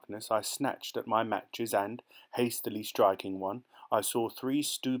darkness, I snatched at my matches and, hastily striking one, I saw three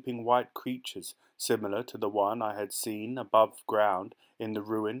stooping white creatures, similar to the one I had seen above ground in the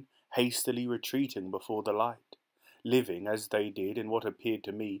ruin, hastily retreating before the light. Living, as they did, in what appeared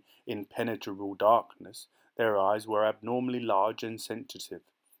to me impenetrable darkness, their eyes were abnormally large and sensitive,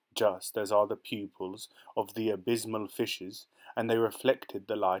 just as are the pupils of the abysmal fishes, and they reflected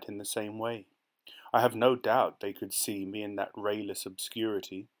the light in the same way. I have no doubt they could see me in that rayless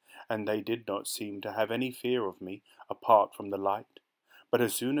obscurity, and they did not seem to have any fear of me apart from the light. But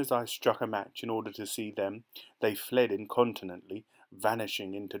as soon as I struck a match in order to see them, they fled incontinently,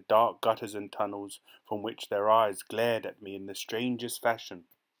 vanishing into dark gutters and tunnels from which their eyes glared at me in the strangest fashion.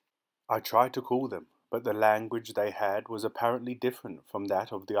 I tried to call them, but the language they had was apparently different from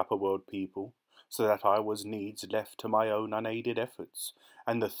that of the upper world people, so that I was needs left to my own unaided efforts,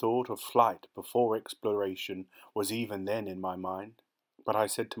 and the thought of flight before exploration was even then in my mind. But I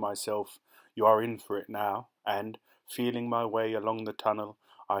said to myself, "You are in for it now," and, feeling my way along the tunnel,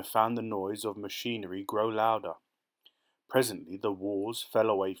 I found the noise of machinery grow louder. Presently the walls fell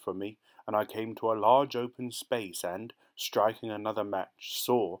away from me, and I came to a large open space and, striking another match,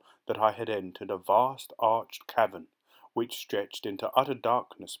 saw that I had entered a vast arched cavern, which stretched into utter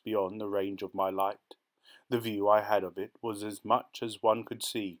darkness beyond the range of my light. The view I had of it was as much as one could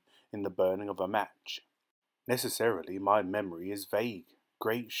see in the burning of a match. Necessarily my memory is vague.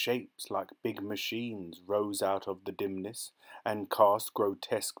 Great shapes like big machines rose out of the dimness, and cast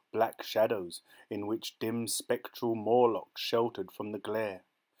grotesque black shadows in which dim spectral Morlocks sheltered from the glare.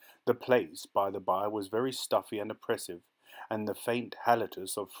 The place, by the by, was very stuffy and oppressive, and the faint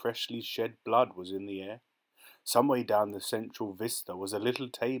halitus of freshly shed blood was in the air. Some way down the central vista was a little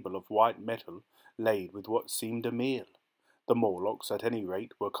table of white metal laid with what seemed a meal. The Morlocks, at any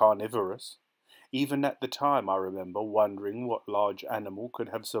rate, were carnivorous. Even at the time I remember wondering what large animal could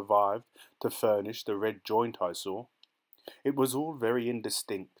have survived to furnish the red joint I saw. It was all very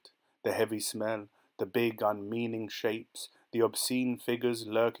indistinct, the heavy smell, the big unmeaning shapes, the obscene figures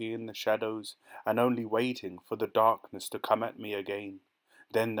lurking in the shadows, and only waiting for the darkness to come at me again.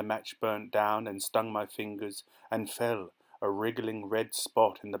 Then the match burnt down and stung my fingers, and fell, a wriggling red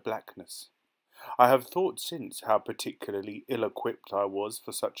spot in the blackness. I have thought since how particularly ill-equipped I was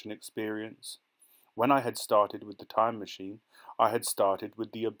for such an experience. When I had started with the time machine, I had started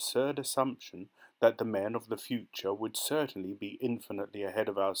with the absurd assumption that the men of the future would certainly be infinitely ahead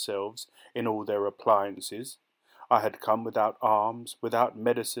of ourselves in all their appliances. I had come without arms, without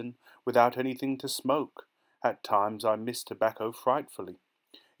medicine, without anything to smoke. At times I missed tobacco frightfully,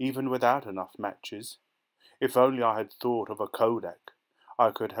 even without enough matches. If only I had thought of a kodak,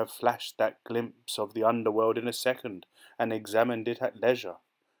 I could have flashed that glimpse of the underworld in a second, and examined it at leisure.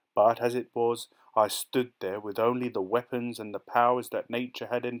 But as it was, I stood there with only the weapons and the powers that nature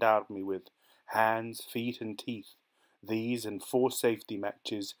had endowed me with, hands, feet, and teeth, these and 4 safety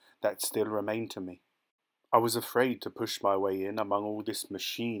matches that still remained to me. I was afraid to push my way in among all this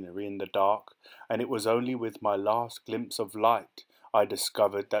machinery in the dark, and it was only with my last glimpse of light I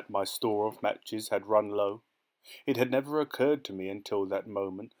discovered that my store of matches had run low. It had never occurred to me until that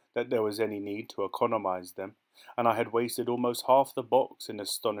moment that there was any need to economize them, and I had wasted almost half the box in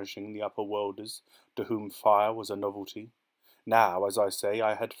astonishing the upper worlders, to whom fire was a novelty. Now, as I say,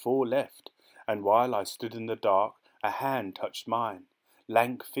 I had 4 left, and while I stood in the dark, a hand touched mine.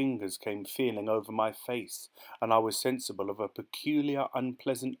 Lank fingers came feeling over my face, and I was sensible of a peculiar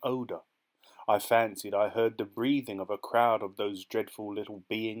unpleasant odour. I fancied I heard the breathing of a crowd of those dreadful little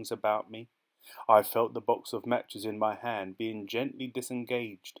beings about me. I felt the box of matches in my hand being gently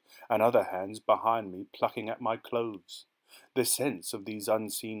disengaged, and other hands behind me plucking at my clothes. The sense of these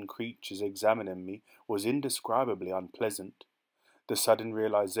unseen creatures examining me was indescribably unpleasant. The sudden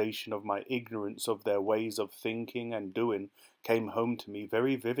realization of my ignorance of their ways of thinking and doing came home to me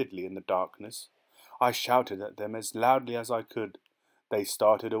very vividly in the darkness. I shouted at them as loudly as I could. They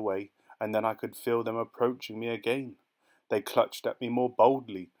started away, and then I could feel them approaching me again. They clutched at me more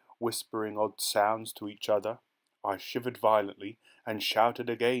boldly, whispering odd sounds to each other. I shivered violently and shouted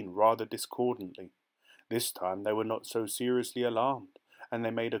again rather discordantly. This time they were not so seriously alarmed, and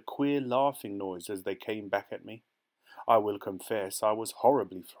they made a queer laughing noise as they came back at me. I will confess I was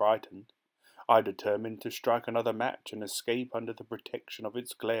horribly frightened. I determined to strike another match and escape under the protection of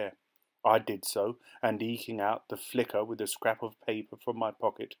its glare. I did so, and eking out the flicker with a scrap of paper from my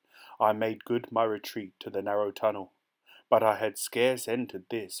pocket, I made good my retreat to the narrow tunnel. But I had scarce entered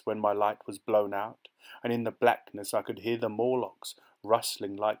this when my light was blown out, and in the blackness I could hear the Morlocks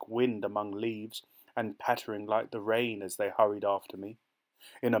rustling like wind among leaves, and pattering like the rain as they hurried after me.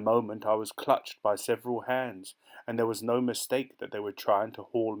 In a moment I was clutched by several hands, and there was no mistake that they were trying to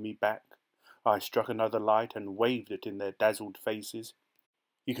haul me back. I struck another light and waved it in their dazzled faces.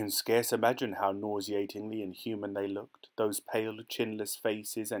 You can scarce imagine how nauseatingly inhuman they looked, those pale, chinless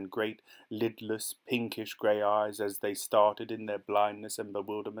faces and great, lidless, pinkish grey eyes as they started in their blindness and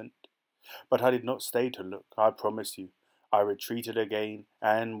bewilderment. But I did not stay to look, I promise you. I retreated again,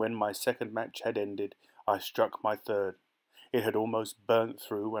 and when my second match had ended, I struck my third. It had almost burnt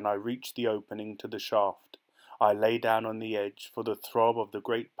through when I reached the opening to the shaft. I lay down on the edge, for the throb of the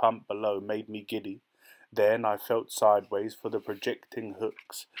great pump below made me giddy. Then I felt sideways for the projecting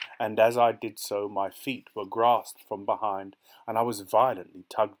hooks, and as I did so my feet were grasped from behind, and I was violently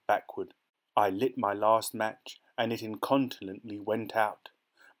tugged backward. I lit my last match, and it incontinently went out.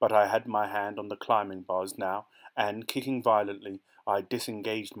 But I had my hand on the climbing bars now, and, kicking violently, I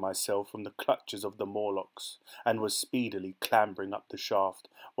disengaged myself from the clutches of the Morlocks, and was speedily clambering up the shaft,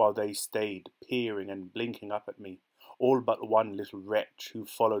 while they stayed, peering and blinking up at me, all but one little wretch who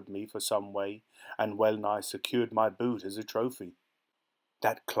followed me for some way, and well-nigh secured my boot as a trophy.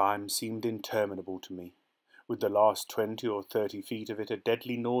 That climb seemed interminable to me. With the last 20 or 30 feet of it a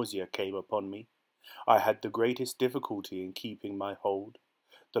deadly nausea came upon me. I had the greatest difficulty in keeping my hold.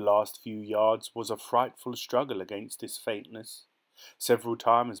 The last few yards was a frightful struggle against this faintness. Several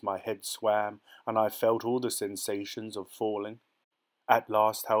times my head swam, and I felt all the sensations of falling. At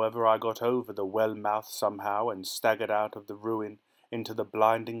last, however, I got over the well mouth somehow and staggered out of the ruin into the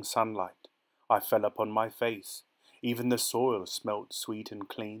blinding sunlight. I fell upon my face. Even the soil smelt sweet and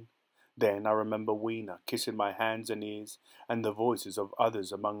clean. Then I remember Weena kissing my hands and ears, and the voices of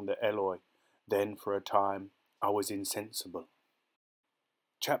others among the Eloi. Then, for a time, I was insensible.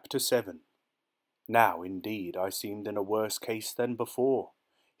 Chapter 7. Now, indeed, I seemed in a worse case than before.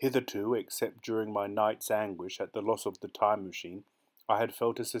 Hitherto, except during my night's anguish at the loss of the time machine, I had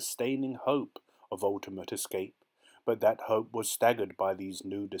felt a sustaining hope of ultimate escape, but that hope was staggered by these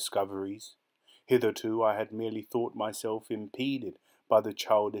new discoveries. Hitherto I had merely thought myself impeded by the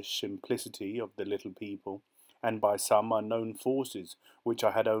childish simplicity of the little people, and by some unknown forces which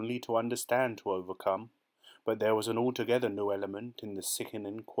I had only to understand to overcome. But there was an altogether new element in the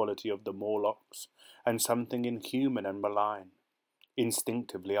sickening quality of the Morlocks, and something inhuman and malign.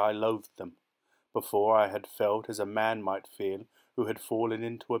 Instinctively I loathed them. Before I had felt as a man might feel who had fallen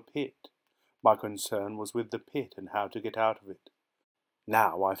into a pit. My concern was with the pit and how to get out of it.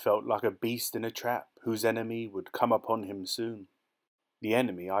 Now I felt like a beast in a trap, whose enemy would come upon him soon. The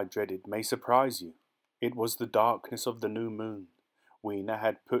enemy I dreaded may surprise you. It was the darkness of the new moon. Weena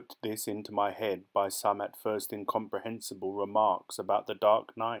had put this into my head by some at first incomprehensible remarks about the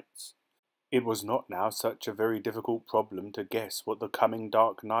dark nights. It was not now such a very difficult problem to guess what the coming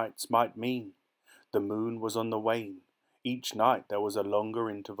dark nights might mean. The moon was on the wane. Each night there was a longer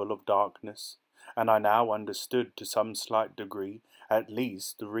interval of darkness, and I now understood to some slight degree, at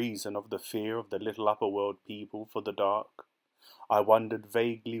least, the reason of the fear of the little upper-world people for the dark. I wondered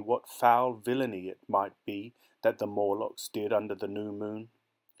vaguely what foul villainy it might be that the Morlocks did under the new moon.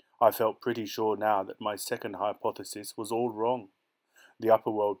 I felt pretty sure now that my second hypothesis was all wrong. The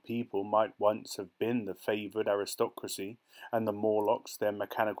upper-world people might once have been the favoured aristocracy, and the Morlocks their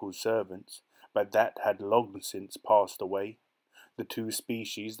mechanical servants, but that had long since passed away. The two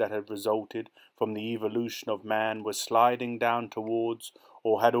species that had resulted from the evolution of man were sliding down towards,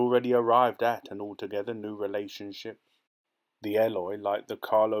 or had already arrived at, an altogether new relationship. The Eloi, like the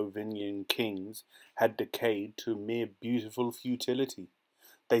Carlovingian kings, had decayed to mere beautiful futility.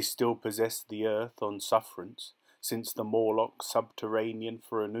 They still possessed the earth on sufferance, since the Morlock, subterranean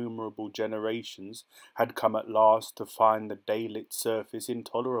for innumerable generations, had come at last to find the daylit surface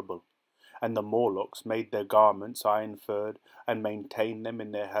intolerable, and the Morlocks made their garments, I inferred, and maintained them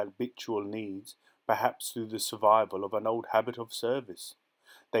in their habitual needs, perhaps through the survival of an old habit of service.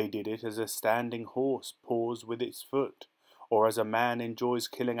 They did it as a standing horse paws with its foot, or as a man enjoys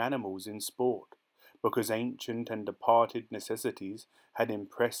killing animals in sport, because ancient and departed necessities had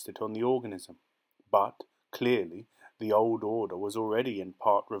impressed it on the organism. But, clearly, the old order was already in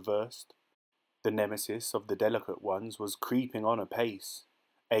part reversed. The nemesis of the delicate ones was creeping on apace.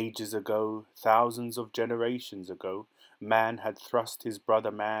 Ages ago, thousands of generations ago, man had thrust his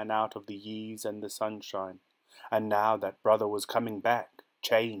brother man out of the yeas and the sunshine, and now that brother was coming back,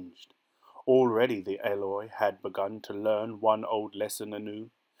 changed. Already the Eloi had begun to learn one old lesson anew.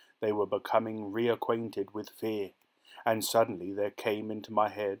 They were becoming reacquainted with fear, and suddenly there came into my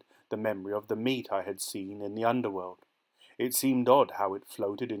head the memory of the meat I had seen in the underworld. It seemed odd how it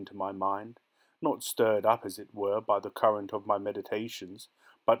floated into my mind, not stirred up as it were by the current of my meditations,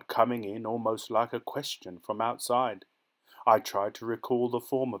 but coming in almost like a question from outside. I tried to recall the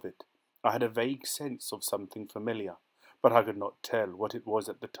form of it. I had a vague sense of something familiar, but I could not tell what it was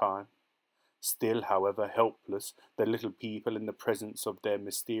at the time. Still, however helpless the little people in the presence of their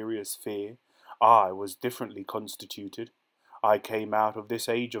mysterious fear, I was differently constituted. I came out of this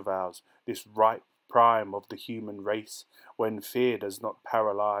age of ours, this ripe prime of the human race, when fear does not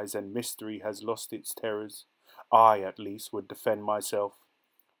paralyze and mystery has lost its terrors. I, at least, would defend myself.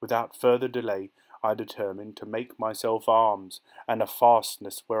 Without further delay, I determined to make myself arms and a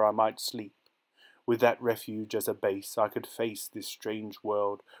fastness where I might sleep. With that refuge as a base, I could face this strange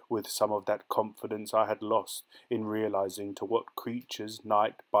world with some of that confidence I had lost in realizing to what creatures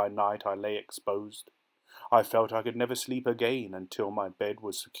night by night I lay exposed. I felt I could never sleep again until my bed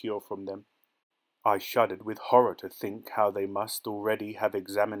was secure from them. I shuddered with horror to think how they must already have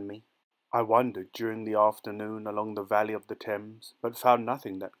examined me. I wandered during the afternoon along the valley of the Thames, but found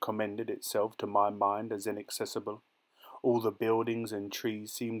nothing that commended itself to my mind as inaccessible. All the buildings and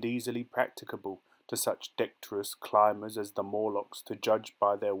trees seemed easily practicable to such dexterous climbers as the Morlocks, to judge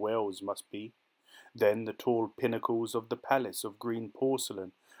by their wells, must be. Then the tall pinnacles of the palace of green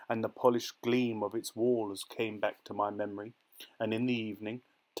porcelain and the polished gleam of its walls came back to my memory, and in the evening,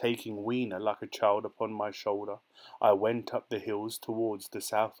 taking Weena like a child upon my shoulder, I went up the hills towards the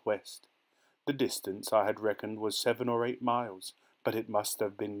southwest. The distance I had reckoned was 7 or 8 miles, but it must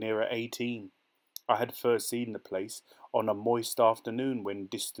have been nearer 18. I had first seen the place on a moist afternoon when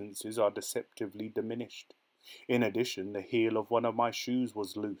distances are deceptively diminished. In addition, the heel of one of my shoes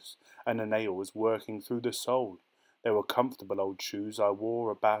was loose, and a nail was working through the sole. They were comfortable old shoes I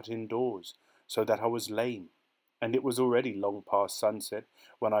wore about indoors, so that I was lame, and it was already long past sunset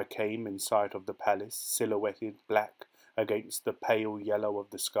when I came in sight of the palace, silhouetted black against the pale yellow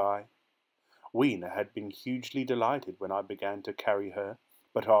of the sky. Weena had been hugely delighted when I began to carry her,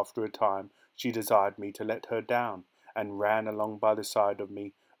 but after a time she desired me to let her down, and ran along by the side of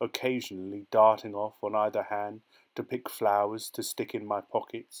me, occasionally darting off on either hand to pick flowers to stick in my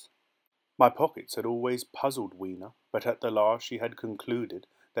pockets. My pockets had always puzzled Weena, but at the last she had concluded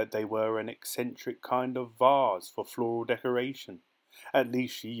that they were an eccentric kind of vase for floral decoration. At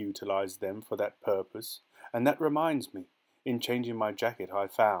least she utilized them for that purpose, and that reminds me, in changing my jacket I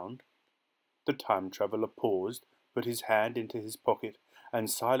found— The time-traveller paused, put his hand into his pocket, and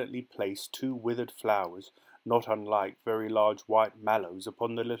silently placed 2 withered flowers, not unlike very large white mallows,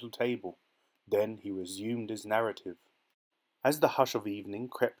 upon the little table. Then he resumed his narrative. As the hush of evening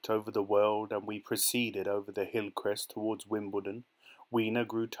crept over the world and we proceeded over the hill crest towards Wimbledon, Weena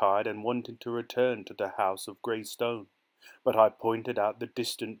grew tired and wanted to return to the house of grey stone, but I pointed out the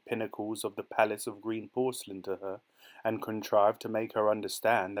distant pinnacles of the palace of green porcelain to her, and contrived to make her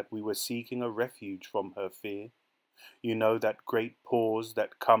understand that we were seeking a refuge from her fear. You know that great pause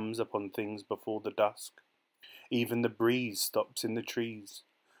that comes upon things before the dusk. Even the breeze stops in the trees.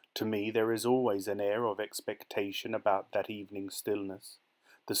 To me there is always an air of expectation about that evening stillness.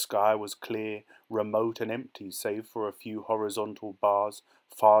 The sky was clear, remote and empty save for a few horizontal bars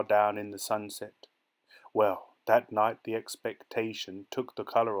far down in the sunset. Well, that night the expectation took the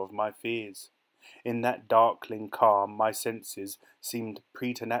colour of my fears. In that darkling calm my senses seemed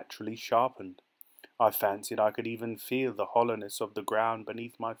preternaturally sharpened. I fancied I could even feel the hollowness of the ground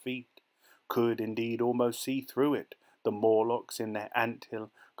beneath my feet, could indeed almost see through it, the Morlocks in their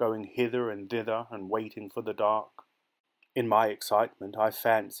ant-hill going hither and thither and waiting for the dark. In my excitement I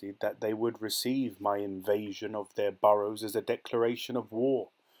fancied that they would receive my invasion of their burrows as a declaration of war,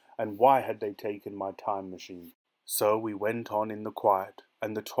 and why had they taken my time machine? So we went on in the quiet,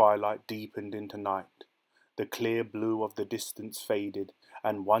 and the twilight deepened into night. The clear blue of the distance faded,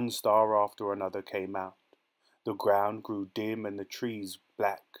 and one star after another came out. The ground grew dim and the trees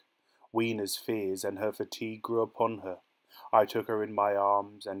black. Weena's fears and her fatigue grew upon her. I took her in my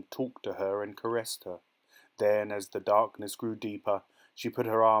arms and talked to her and caressed her. Then, as the darkness grew deeper, she put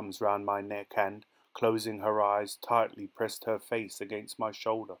her arms round my neck and, closing her eyes, tightly pressed her face against my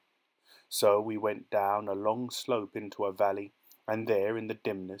shoulder. So we went down a long slope into a valley, and there, in the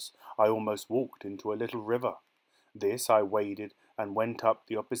dimness, I almost walked into a little river. This I waded and went up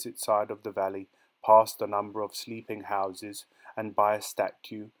the opposite side of the valley, past a number of sleeping houses, and by a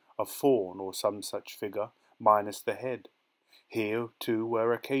statue, a faun or some such figure, minus the head. Here, too,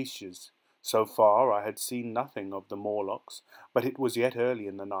 were acacias. So far I had seen nothing of the Morlocks, but it was yet early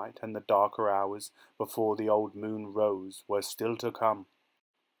in the night, and the darker hours, before the old moon rose, were still to come.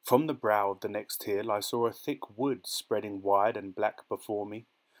 From the brow of the next hill I saw a thick wood spreading wide and black before me.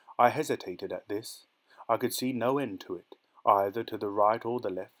 I hesitated at this. I could see no end to it, either to the right or the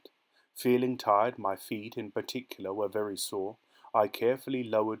left. Feeling tired, my feet in particular were very sore. I carefully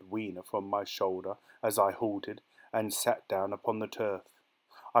lowered Weena from my shoulder as I halted, and sat down upon the turf.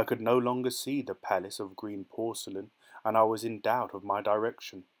 I could no longer see the palace of green porcelain, and I was in doubt of my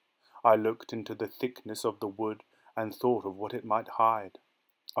direction. I looked into the thickness of the wood, and thought of what it might hide.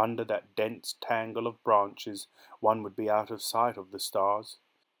 Under that dense tangle of branches one would be out of sight of the stars.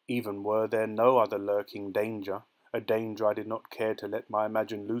 Even were there no other lurking danger, a danger I did not care to let my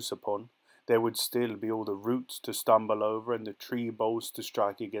imagination loose upon, there would still be all the roots to stumble over and the tree boles to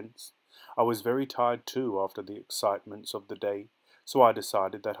strike against. I was very tired too after the excitements of the day, so I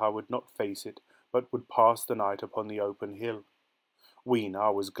decided that I would not face it, but would pass the night upon the open hill. Weena, I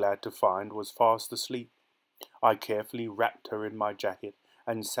was glad to find, was fast asleep. I carefully wrapped her in my jacket,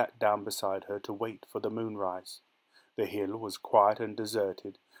 and sat down beside her to wait for the moonrise. The hill was quiet and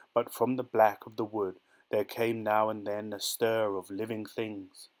deserted, but from the black of the wood there came now and then a stir of living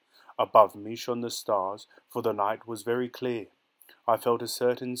things. Above me shone the stars, for the night was very clear. I felt a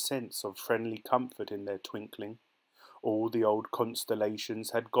certain sense of friendly comfort in their twinkling. All the old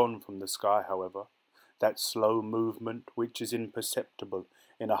constellations had gone from the sky, however. That slow movement which is imperceptible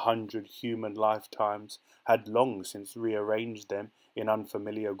in 100 human lifetimes had long since rearranged them in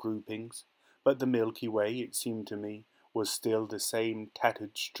unfamiliar groupings, but the Milky Way, it seemed to me, was still the same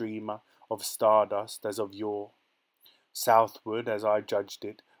tattered streamer of stardust as of yore. Southward, as I judged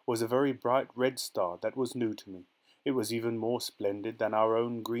it, was a very bright red star that was new to me. It was even more splendid than our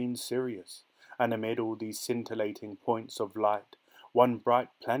own green Sirius, and amid all these scintillating points of light, one bright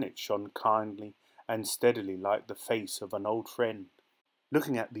planet shone kindly and steadily like the face of an old friend.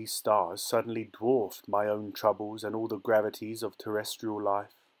 Looking at these stars suddenly dwarfed my own troubles and all the gravities of terrestrial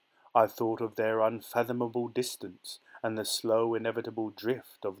life. I thought of their unfathomable distance and the slow inevitable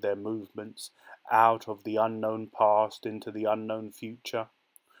drift of their movements out of the unknown past into the unknown future.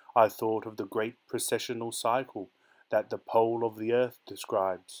 I thought of the great processional cycle that the pole of the earth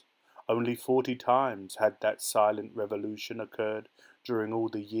describes. Only 40 times had that silent revolution occurred during all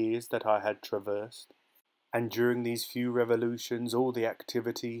the years that I had traversed. And during these few revolutions, all the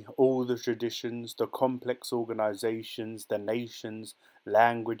activity, all the traditions, the complex organizations, the nations,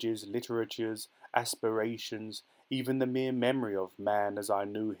 languages, literatures, aspirations, even the mere memory of man as I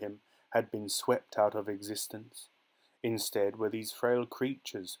knew him, had been swept out of existence. Instead were these frail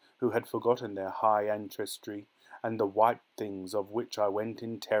creatures who had forgotten their high ancestry and the white things of which I went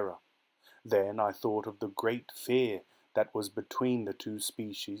in terror. Then I thought of the great fear that was between the two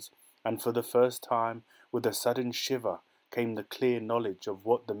species, and for the first time, with a sudden shiver, came the clear knowledge of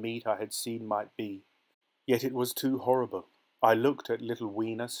what the meat I had seen might be. Yet it was too horrible. I looked at little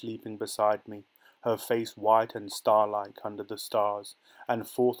Weena sleeping beside me, her face white and star-like under the stars, and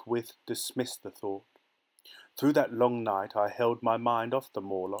forthwith dismissed the thought. Through that long night I held my mind off the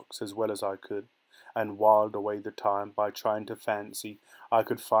Morlocks as well as I could, and whiled away the time by trying to fancy I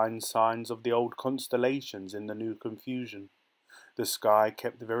could find signs of the old constellations in the new confusion. The sky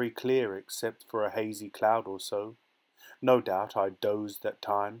kept very clear except for a hazy cloud or so. No doubt I dozed at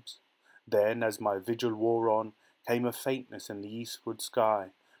times. Then, as my vigil wore on, came a faintness in the eastward sky,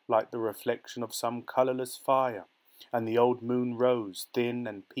 like the reflection of some colourless fire, and the old moon rose, thin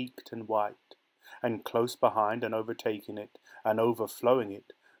and peaked and white. and close behind and overtaking it, and overflowing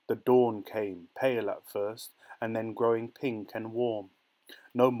it, the dawn came, pale at first, and then growing pink and warm.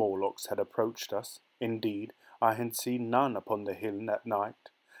 No Morlocks had approached us. Indeed, I had seen none upon the hill that night,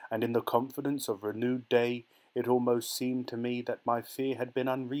 and in the confidence of renewed day, it almost seemed to me that my fear had been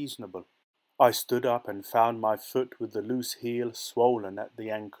unreasonable. I stood up and found my foot with the loose heel swollen at the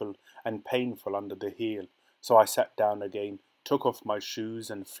ankle and painful under the heel, so I sat down again, took off my shoes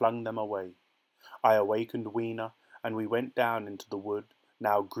and flung them away. I awakened Weena, and we went down into the wood,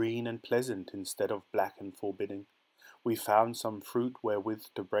 now green and pleasant instead of black and forbidding. We found some fruit wherewith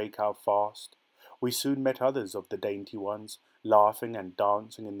to break our fast. We soon met others of the dainty ones, laughing and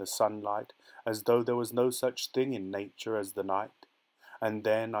dancing in the sunlight, as though there was no such thing in nature as the night. And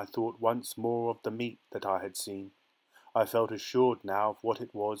then I thought once more of the meat that I had seen. I felt assured now of what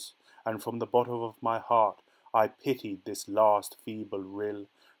it was, and from the bottom of my heart I pitied this last feeble rill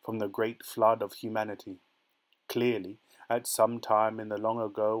from the great flood of humanity. Clearly, at some time in the long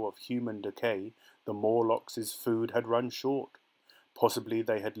ago of human decay, the Morlocks' food had run short. Possibly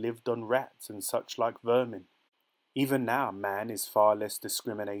they had lived on rats and such like vermin. Even now man is far less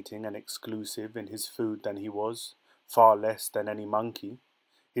discriminating and exclusive in his food than he was, far less than any monkey.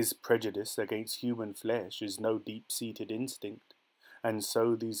 His prejudice against human flesh is no deep-seated instinct, and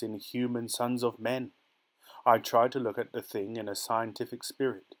so these inhuman sons of men. I tried to look at the thing in a scientific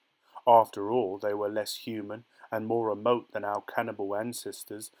spirit. After all, they were less human and more remote than our cannibal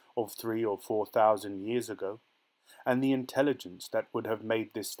ancestors of 3,000 or 4,000 years ago, and the intelligence that would have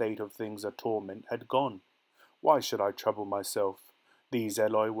made this state of things a torment had gone. Why should I trouble myself? These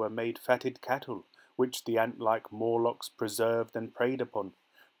Eloi were made fatted cattle, which the ant-like Morlocks preserved and preyed upon,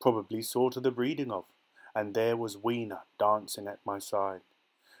 probably saw to the breeding of, and there was Weena dancing at my side.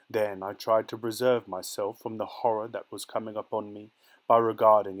 Then I tried to preserve myself from the horror that was coming upon me by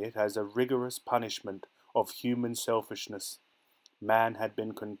regarding it as a rigorous punishment of human selfishness. Man had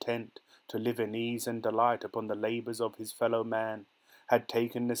been content to live in ease and delight upon the labours of his fellow man, had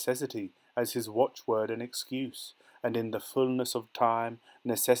taken necessity as his watchword and excuse, and in the fullness of time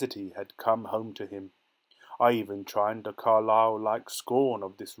necessity had come home to him. I even tried a Carlyle-like scorn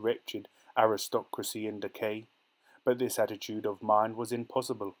of this wretched aristocracy in decay, but this attitude of mind was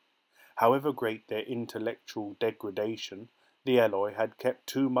impossible. However great their intellectual degradation, the Eloi had kept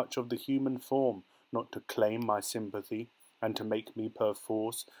too much of the human form not to claim my sympathy, and to make me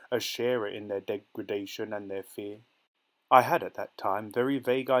perforce a sharer in their degradation and their fear. I had at that time very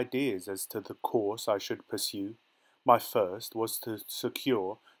vague ideas as to the course I should pursue. My first was to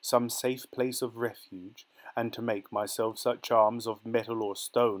secure some safe place of refuge, and to make myself such arms of metal or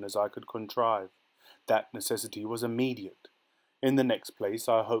stone as I could contrive. That necessity was immediate. In the next place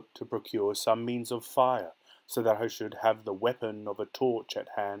I hoped to procure some means of fire, so that I should have the weapon of a torch at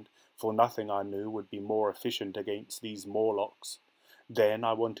hand, for nothing I knew would be more efficient against these Morlocks. Then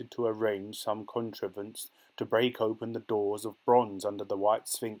I wanted to arrange some contrivance to break open the doors of bronze under the White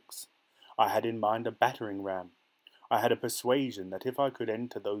Sphinx. I had in mind a battering ram. I had a persuasion that if I could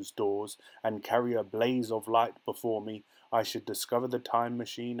enter those doors and carry a blaze of light before me, I should discover the time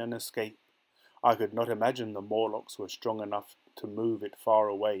machine and escape. I could not imagine the Morlocks were strong enough to move it far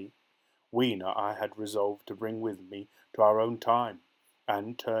away. Weena I had resolved to bring with me to our own time,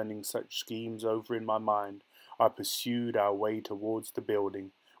 and turning such schemes over in my mind, I pursued our way towards the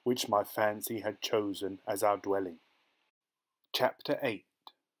building which my fancy had chosen as our dwelling. Chapter 8.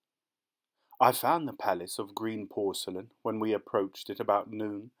 I found the palace of green porcelain, when we approached it about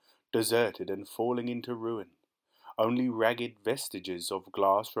noon, deserted and falling into ruin. Only ragged vestiges of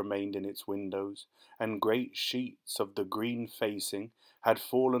glass remained in its windows, and great sheets of the green facing had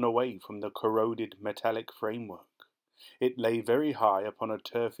fallen away from the corroded metallic framework. It lay very high upon a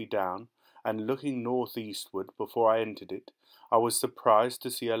turfy down, and looking northeastward before I entered it, I was surprised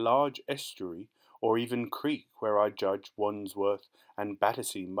to see a large estuary or even creek where I judged Wandsworth and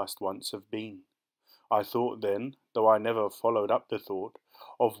Battersea must once have been. I thought then, though I never followed up the thought,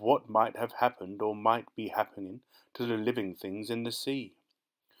 of what might have happened or might be happening to the living things in the sea.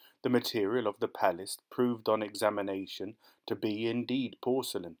 The material of the palace proved on examination to be indeed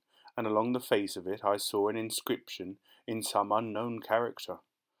porcelain, and along the face of it I saw an inscription in some unknown character.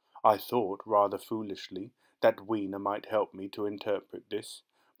 I thought, rather foolishly, that Weena might help me to interpret this,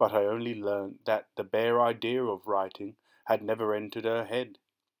 but I only learnt that the bare idea of writing had never entered her head.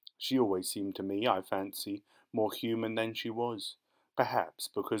 She always seemed to me, I fancy, more human than she was, perhaps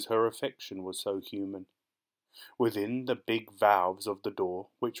because her affection was so human. Within the big valves of the door,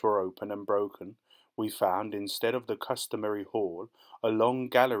 which were open and broken, we found, instead of the customary hall, a long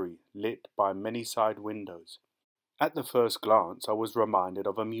gallery lit by many side windows. At the first glance I was reminded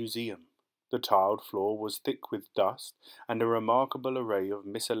of a museum. The tiled floor was thick with dust, and a remarkable array of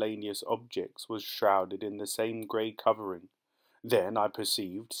miscellaneous objects was shrouded in the same grey covering. Then I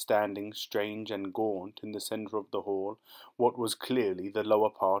perceived, standing strange and gaunt in the centre of the hall, what was clearly the lower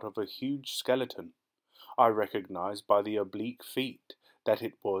part of a huge skeleton. I recognized by the oblique feet that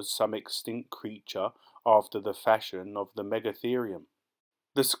it was some extinct creature after the fashion of the megatherium.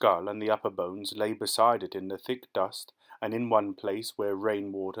 The skull and the upper bones lay beside it in the thick dust, and in one place where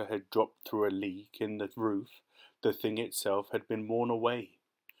rainwater had dropped through a leak in the roof, the thing itself had been worn away.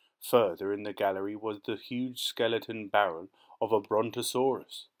 Further in the gallery was the huge skeleton barrel of a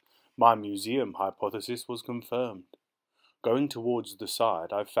brontosaurus. My museum hypothesis was confirmed. Going towards the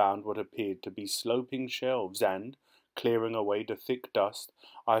side, I found what appeared to be sloping shelves, and, clearing away the thick dust,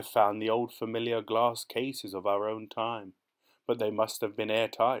 I found the old familiar glass cases of our own time. But they must have been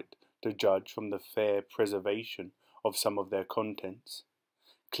airtight, to judge from the fair preservation of some of their contents.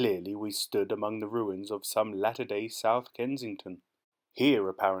 Clearly we stood among the ruins of some latter-day South Kensington. Here,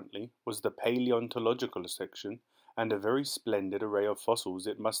 apparently, was the paleontological section, and a very splendid array of fossils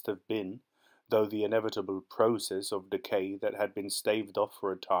it must have been, though the inevitable process of decay that had been staved off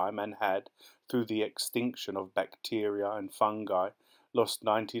for a time and had, through the extinction of bacteria and fungi, lost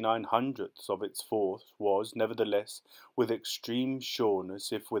 99/100ths of its force, was, nevertheless, with extreme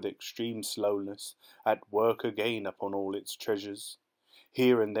sureness, if with extreme slowness, at work again upon all its treasures.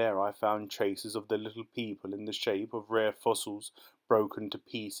 Here and there I found traces of the little people in the shape of rare fossils broken to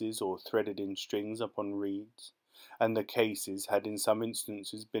pieces or threaded in strings upon reeds, and the cases had in some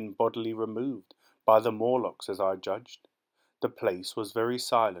instances been bodily removed, by the Morlocks as I judged. The place was very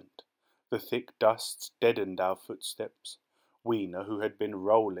silent. The thick dust deadened our footsteps. Weena, who had been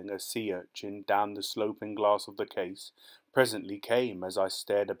rolling a sea urchin down the sloping glass of the case, presently came as I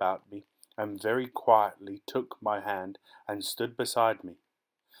stared about me, and very quietly took my hand and stood beside me.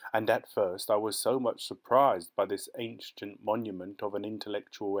 And at first I was so much surprised by this ancient monument of an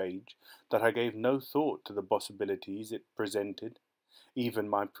intellectual age that I gave no thought to the possibilities it presented. Even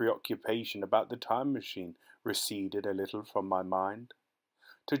my preoccupation about the time machine receded a little from my mind.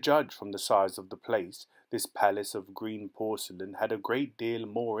 To judge from the size of the place, this palace of green porcelain had a great deal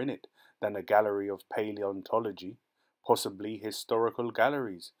more in it than a gallery of paleontology, possibly historical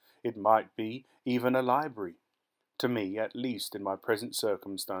galleries, it might be even a library. To me, at least in my present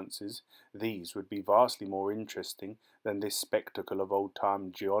circumstances, these would be vastly more interesting than this spectacle of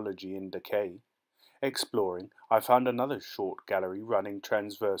old-time geology in decay. Exploring, I found another short gallery running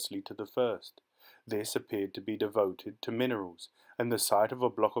transversely to the first. This appeared to be devoted to minerals, and the sight of a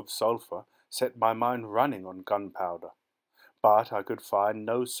block of sulphur set my mind running on gunpowder. But I could find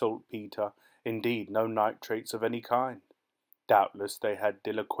no saltpetre, indeed no nitrates of any kind. Doubtless they had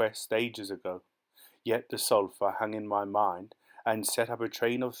deliquesced ages ago. Yet the sulphur hung in my mind, and set up a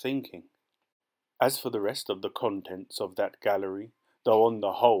train of thinking. As for the rest of the contents of that gallery, though on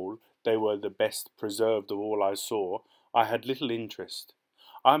the whole they were the best preserved of all I saw, I had little interest.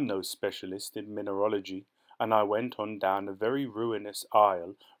 I am no specialist in mineralogy, and I went on down a very ruinous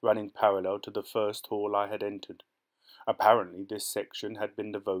aisle running parallel to the first hall I had entered. Apparently this section had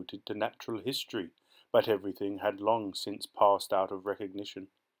been devoted to natural history, but everything had long since passed out of recognition.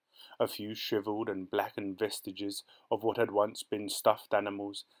 A few shriveled and blackened vestiges of what had once been stuffed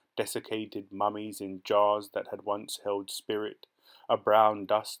animals, desiccated mummies in jars that had once held spirit, a brown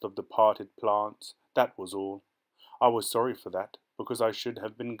dust of departed plants, that was all. I was sorry for that, because I should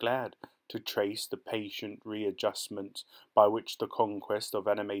have been glad to trace the patient readjustments by which the conquest of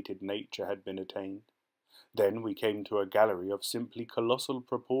animated nature had been attained. Then we came to a gallery of simply colossal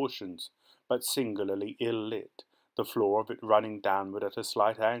proportions, but singularly ill-lit, the floor of it running downward at a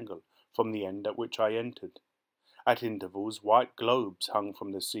slight angle from the end at which I entered. At intervals white globes hung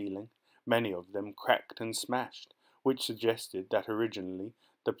from the ceiling, many of them cracked and smashed, which suggested that originally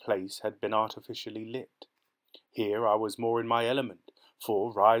the place had been artificially lit. Here I was more in my element,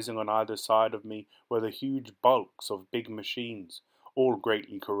 for rising on either side of me were the huge bulks of big machines, all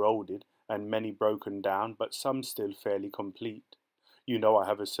greatly corroded and many broken down, but some still fairly complete. You know I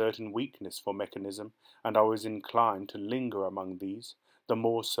have a certain weakness for mechanism, and I was inclined to linger among these, the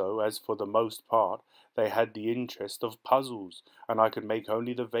more so as for the most part they had the interest of puzzles, and I could make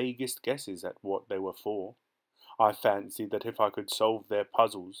only the vaguest guesses at what they were for. I fancied that if I could solve their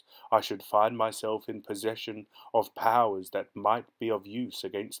puzzles, I should find myself in possession of powers that might be of use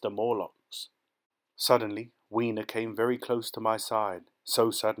against the Morlocks. Suddenly, Weena came very close to my side,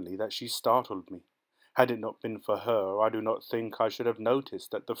 so suddenly that she startled me. Had it not been for her, I do not think I should have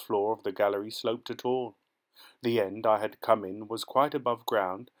noticed that the floor of the gallery sloped at all. The end I had come in was quite above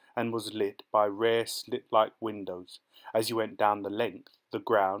ground, and was lit by rare slit-like windows. As you went down the length, the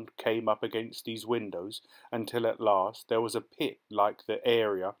ground came up against these windows until at last there was a pit like the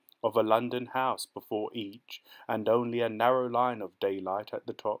area of a London house before each, and only a narrow line of daylight at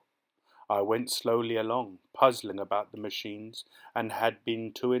the top. I went slowly along, puzzling about the machines, and had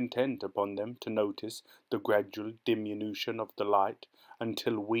been too intent upon them to notice the gradual diminution of the light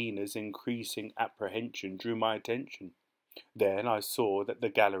until Wiener's increasing apprehension drew my attention. Then I saw that the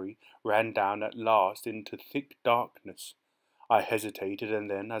gallery ran down at last into thick darkness. I hesitated, and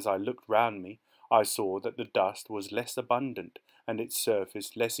then, as I looked round me, I saw that the dust was less abundant and its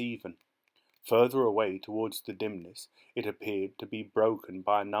surface less even. Further away towards the dimness, it appeared to be broken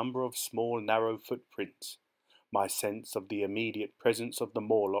by a number of small narrow footprints. My sense of the immediate presence of the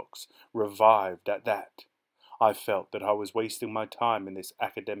Morlocks revived at that. I felt that I was wasting my time in this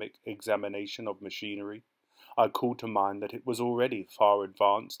academic examination of machinery. I called to mind that it was already far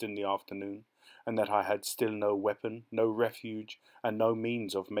advanced in the afternoon, and that I had still no weapon, no refuge, and no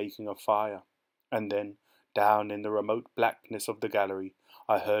means of making a fire. And then, down in the remote blackness of the gallery,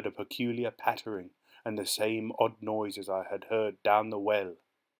 I heard a peculiar pattering, and the same odd noises I had heard down the well.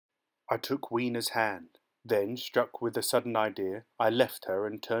 I took Wiener's hand. Then, struck with a sudden idea, I left her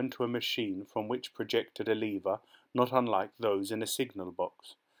and turned to a machine from which projected a lever not unlike those in a signal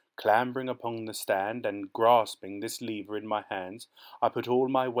box. Clambering upon the stand and grasping this lever in my hands, I put all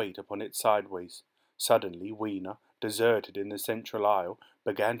my weight upon it sideways. Suddenly Wiener, deserted in the central aisle,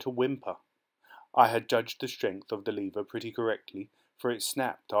 began to whimper. I had judged the strength of the lever pretty correctly, for it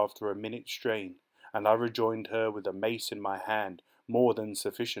snapped after a minute's strain, and I rejoined her with a mace in my hand, more than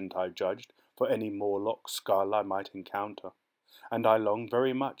sufficient, I judged, for any Morlock skull I might encounter. And I longed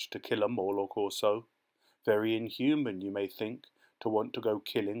very much to kill a Morlock or so. Very inhuman, you may think, to want to go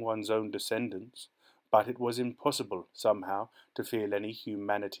killing one's own descendants, but it was impossible, somehow, to feel any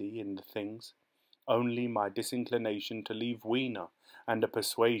humanity in the things. Only my disinclination to leave Wiener, and a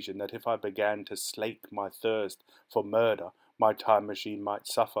persuasion that if I began to slake my thirst for murder, my time machine might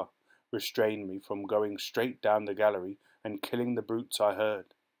suffer, restrained me from going straight down the gallery and killing the brutes I heard.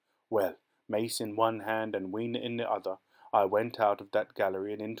 Well, mace in one hand and Wiener in the other, I went out of that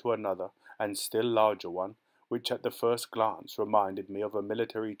gallery and into another, and still larger one, which at the first glance reminded me of a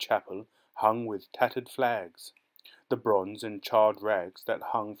military chapel hung with tattered flags. The bronze and charred rags that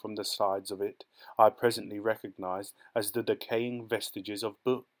hung from the sides of it I presently recognized as the decaying vestiges of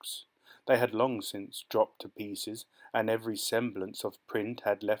books. They had long since dropped to pieces, and every semblance of print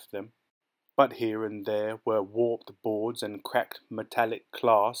had left them. But here and there were warped boards and cracked metallic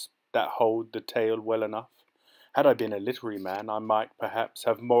clasps that hold the tale well enough. Had I been a literary man, I might perhaps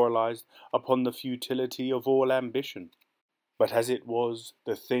have moralized upon the futility of all ambition. But as it was,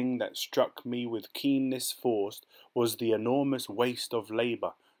 the thing that struck me with keenness forced was the enormous waste of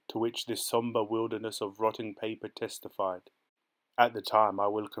labour to which this sombre wilderness of rotting paper testified. At the time I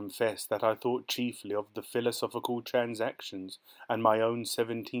will confess that I thought chiefly of the philosophical transactions and my own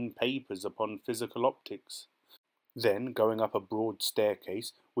 17 papers upon physical optics. Then, going up a broad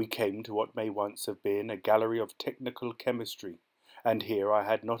staircase, we came to what may once have been a gallery of technical chemistry, and here I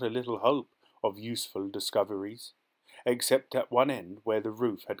had not a little hope of useful discoveries. Except at one end, where the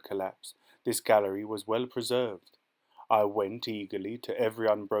roof had collapsed, this gallery was well preserved. I went eagerly to every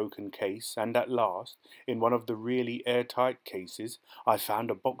unbroken case, and at last, in one of the really airtight cases, I found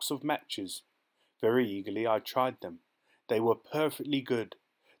a box of matches. Very eagerly I tried them. They were perfectly good.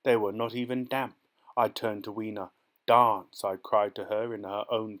 They were not even damp. I turned to Wiener. "Dance," I cried to her in her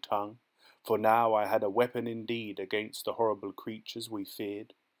own tongue, for now I had a weapon indeed against the horrible creatures we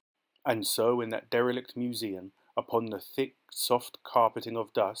feared. And so in that derelict museum, upon the thick, soft carpeting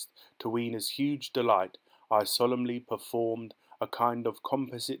of dust, to Wiener's huge delight, I solemnly performed a kind of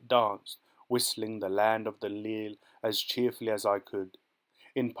composite dance, whistling the Land of the Leal as cheerfully as I could.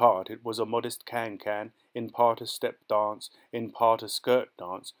 In part it was a modest can-can, in part a step dance, in part a skirt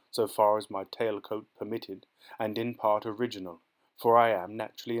dance, so far as my tailcoat permitted, and in part original, for I am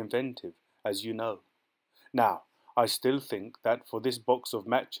naturally inventive, as you know. Now, I still think that for this box of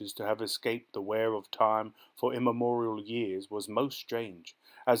matches to have escaped the wear of time for immemorial years was most strange.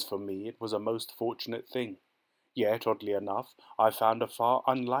 As for me, it was a most fortunate thing. Yet, oddly enough, I found a far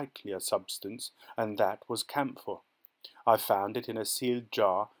unlikelier substance, and that was camphor. I found it in a sealed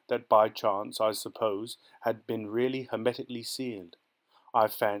jar that by chance, I suppose, had been really hermetically sealed. I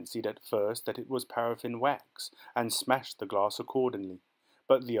fancied at first that it was paraffin wax, and smashed the glass accordingly,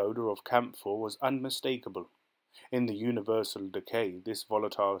 but the odour of camphor was unmistakable. In the universal decay this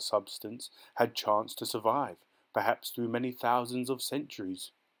volatile substance had chanced to survive, perhaps through many thousands of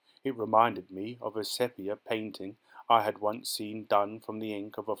centuries. It reminded me of a sepia painting I had once seen done from the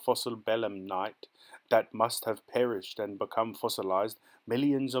ink of a fossil belemnite that must have perished and become fossilized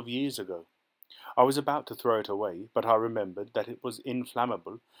millions of years ago. I was about to throw it away, but I remembered that it was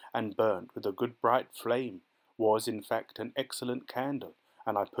inflammable and burnt with a good bright flame, was in fact an excellent candle,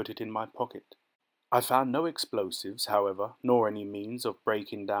 and I put it in my pocket. I found no explosives, however, nor any means of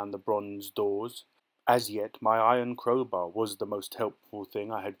breaking down the bronze doors. As yet my iron crowbar was the most helpful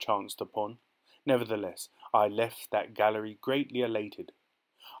thing I had chanced upon. Nevertheless, I left that gallery greatly elated.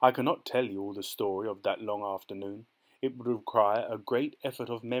 I cannot tell you all the story of that long afternoon. It would require a great effort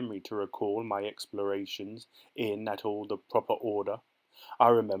of memory to recall my explorations in at all the proper order. I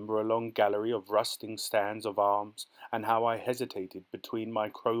remember a long gallery of rusting stands of arms, and how I hesitated between my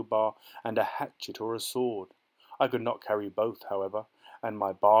crowbar and a hatchet or a sword. I could not carry both, however, and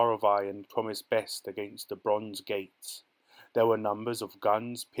my bar of iron promised best against the bronze gates. There were numbers of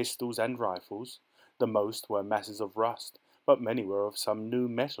guns, pistols, and rifles. The most were masses of rust, but many were of some new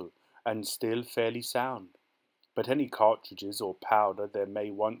metal, and still fairly sound. But any cartridges or powder there may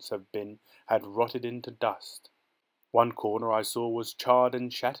once have been had rotted into dust. One corner I saw was charred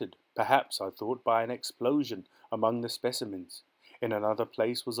and shattered, perhaps, I thought, by an explosion among the specimens. In another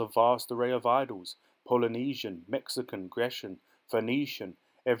place was a vast array of idols, Polynesian, Mexican, Grecian, Phoenician,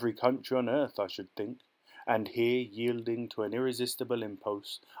 every country on earth, I should think. And here, yielding to an irresistible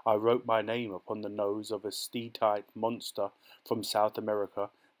impulse, I wrote my name upon the nose of a steatite monster from South America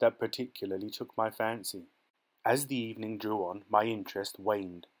that particularly took my fancy. As the evening drew on, my interest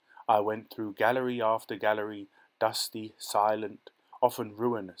waned. I went through gallery after gallery, dusty, silent, often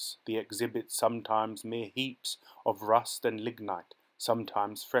ruinous, the exhibits sometimes mere heaps of rust and lignite,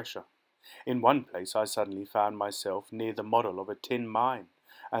 sometimes fresher. In one place I suddenly found myself near the model of a tin mine,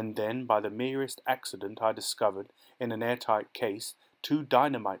 and then by the merest accident I discovered, in an airtight case, 2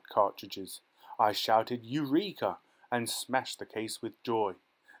 dynamite cartridges. I shouted "Eureka!" and smashed the case with joy.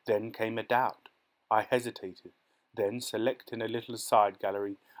 Then came a doubt. I hesitated. Then, selecting a little side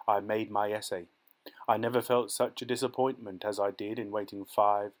gallery, I made my essay. I never felt such a disappointment as I did in waiting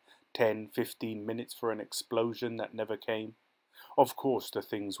 5, 10, 15 minutes for an explosion that never came. Of course the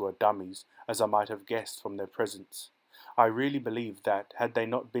things were dummies, as I might have guessed from their presence. I really believe that, had they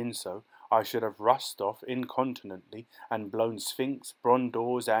not been so, I should have rushed off incontinently and blown Sphinx, bronze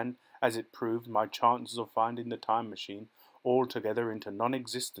doors, and, as it proved, my chances of finding the time machine altogether into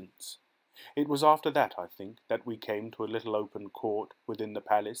non-existence. It was after that, I think, that we came to a little open court within the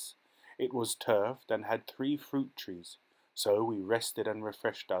palace. It was turfed and had 3 fruit trees, so we rested and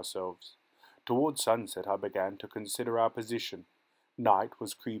refreshed ourselves. Towards sunset I began to consider our position. Night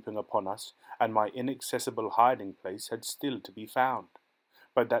was creeping upon us, and my inaccessible hiding place had still to be found.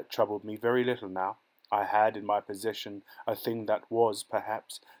 But that troubled me very little now. I had in my possession a thing that was,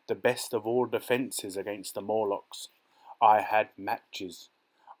 perhaps, the best of all defences against the Morlocks. I had matches.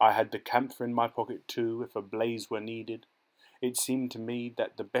 I had the camphor in my pocket too, if a blaze were needed. It seemed to me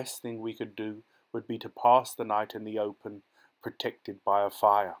that the best thing we could do would be to pass the night in the open, protected by a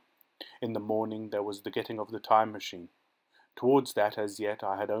fire. In the morning there was the getting of the time machine. Towards that, as yet,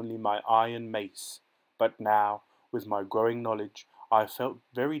 I had only my iron mace, but now, with my growing knowledge, I felt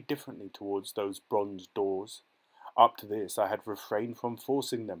very differently towards those bronze doors. Up to this I had refrained from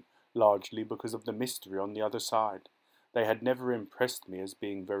forcing them, largely because of the mystery on the other side. They had never impressed me as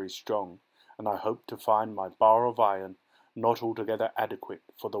being very strong, and I hoped to find my bar of iron not altogether adequate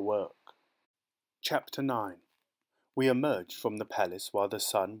for the work. Chapter 9. We emerged from the palace while the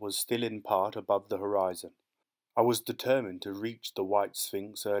sun was still in part above the horizon. I was determined to reach the White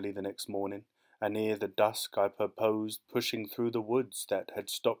Sphinx early the next morning, and ere the dusk I purposed pushing through the woods that had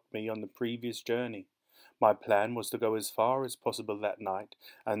stopped me on the previous journey. My plan was to go as far as possible that night,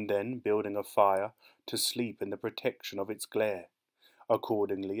 and then, building a fire, to sleep in the protection of its glare.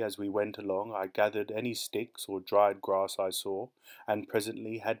 Accordingly, as we went along, I gathered any sticks or dried grass I saw, and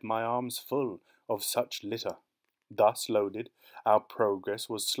presently had my arms full of such litter. Thus loaded, our progress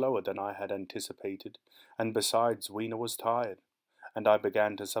was slower than I had anticipated, and besides Weena was tired, and I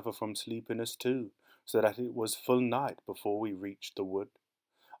began to suffer from sleepiness too, so that it was full night before we reached the wood.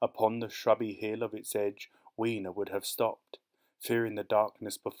 Upon the shrubby hill of its edge Weena would have stopped, fearing the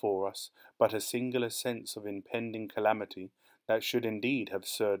darkness before us, but a singular sense of impending calamity, that should indeed have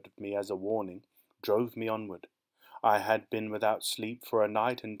served me as a warning, drove me onward. I had been without sleep for a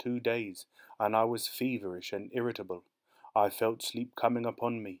night and 2 days, and I was feverish and irritable. I felt sleep coming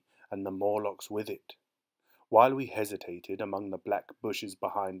upon me, and the Morlocks with it. While we hesitated among the black bushes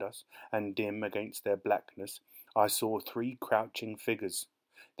behind us, and dim against their blackness, I saw 3 crouching figures.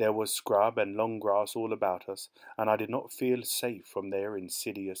 There was scrub and long grass all about us, and I did not feel safe from their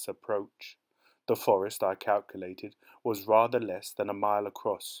insidious approach. The forest, I calculated, was rather less than a mile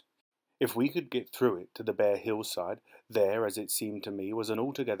across. If we could get through it to the bare hillside, there, as it seemed to me, was an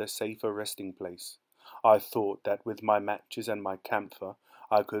altogether safer resting place. I thought that with my matches and my camphor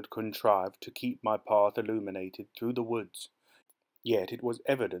I could contrive to keep my path illuminated through the woods. Yet it was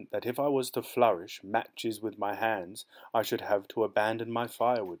evident that if I was to flourish matches with my hands, I should have to abandon my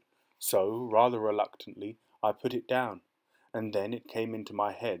firewood. So, rather reluctantly, I put it down, and then it came into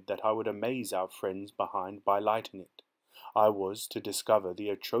my head that I would amaze our friends behind by lighting it. I was to discover the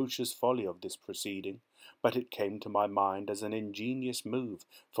atrocious folly of this proceeding, but it came to my mind as an ingenious move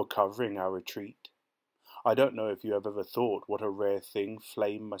for covering our retreat. I don't know if you have ever thought what a rare thing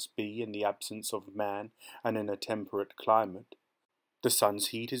flame must be in the absence of man and in a temperate climate. The sun's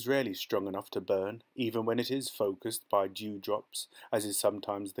heat is rarely strong enough to burn, even when it is focused by dewdrops, as is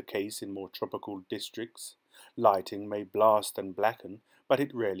sometimes the case in more tropical districts. Lighting may blast and blacken, but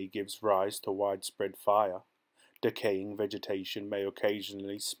it rarely gives rise to widespread fire. Decaying vegetation may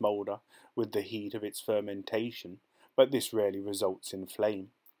occasionally smoulder with the heat of its fermentation, but this rarely results in flame.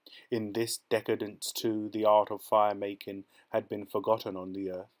 In this decadence, too, the art of fire-making had been forgotten on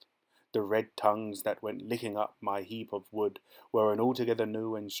the earth. The red tongues that went licking up my heap of wood were an altogether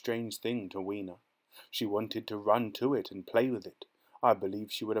new and strange thing to Weena. She wanted to run to it and play with it. I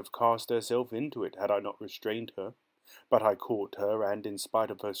believe she would have cast herself into it had I not restrained her. But I caught her and, in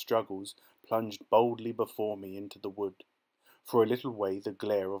spite of her struggles, plunged boldly before me into the wood. For a little way the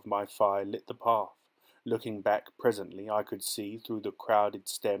glare of my fire lit the path. Looking back presently, I could see through the crowded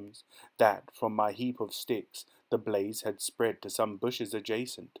stems that, from my heap of sticks, the blaze had spread to some bushes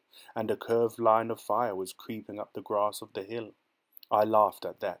adjacent, and a curved line of fire was creeping up the grass of the hill. I laughed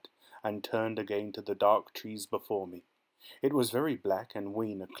at that, and turned again to the dark trees before me. It was very black, and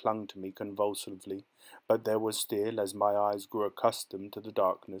Weena clung to me convulsively, but there was still, as my eyes grew accustomed to the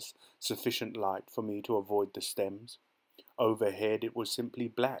darkness, sufficient light for me to avoid the stems. Overhead it was simply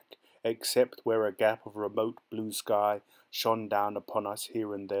black, except where a gap of remote blue sky shone down upon us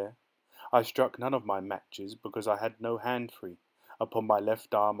here and there. I struck none of my matches because I had no hand free. Upon my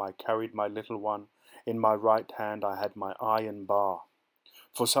left arm I carried my little one, in my right hand I had my iron bar.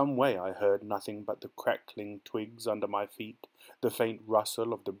 For some way I heard nothing but the crackling twigs under my feet, the faint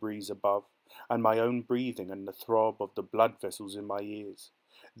rustle of the breeze above, and my own breathing and the throb of the blood vessels in my ears.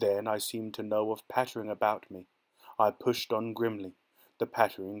 Then I seemed to know of pattering about me. I pushed on grimly. The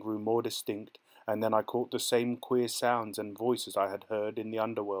pattering grew more distinct, and then I caught the same queer sounds and voices I had heard in the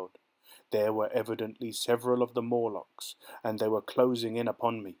underworld. There were evidently several of the Morlocks, and they were closing in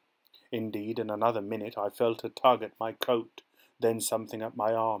upon me. Indeed, in another minute I felt a tug at my coat, then something at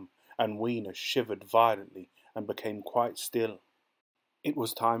my arm, and Weena shivered violently and became quite still. It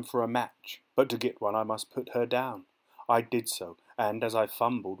was time for a match, but to get one I must put her down. I did so, and as I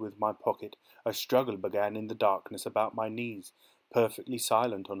fumbled with my pocket, a struggle began in the darkness about my knees, perfectly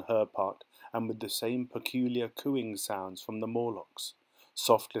silent on her part, and with the same peculiar cooing sounds from the Morlocks.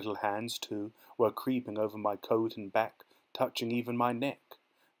 Soft little hands, too, were creeping over my coat and back, touching even my neck.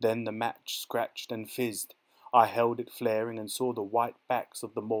 Then the match scratched and fizzed. I held it flaring and saw the white backs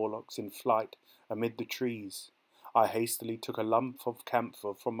of the Morlocks in flight amid the trees. I hastily took a lump of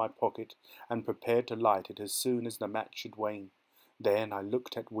camphor from my pocket and prepared to light it as soon as the match should wane. Then I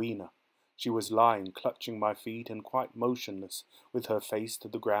looked at Weena. She was lying clutching my feet and quite motionless, with her face to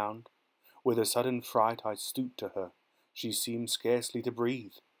the ground. With a sudden fright I stooped to her. She seemed scarcely to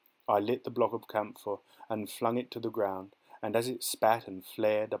breathe. I lit the block of camphor and flung it to the ground, and as it spat and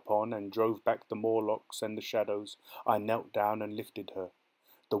flared upon and drove back the Morlocks and the shadows, I knelt down and lifted her.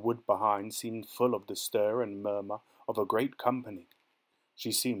 The wood behind seemed full of the stir and murmur of a great company.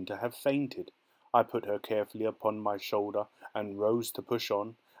 She seemed to have fainted. I put her carefully upon my shoulder and rose to push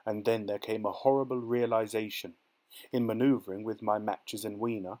on, and then there came a horrible realization. In manoeuvring with my matches and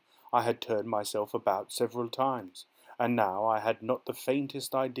Weena, I had turned myself about several times, and now I had not the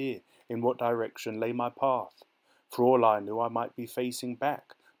faintest idea in what direction lay my path. For all I knew I might be facing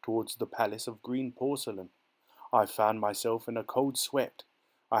back towards the palace of green porcelain. I found myself in a cold sweat.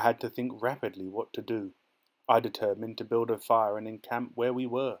 I had to think rapidly what to do. I determined to build a fire and encamp where we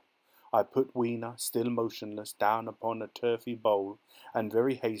were. I put Weena, still motionless, down upon a turfy bowl, and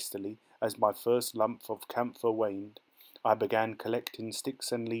very hastily, as my first lump of camphor waned, I began collecting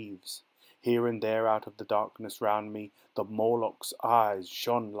sticks and leaves. Here and there out of the darkness round me the Morlock's eyes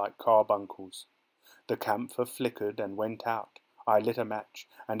shone like carbuncles. The camphor flickered and went out. I lit a match,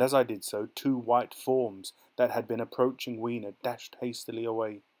 and as I did so, two white forms that had been approaching Weena dashed hastily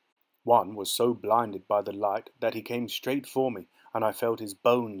away. One was so blinded by the light that he came straight for me, and I felt his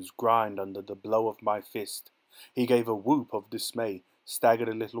bones grind under the blow of my fist. He gave a whoop of dismay, staggered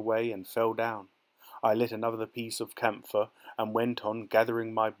a little way, and fell down. I lit another piece of camphor and went on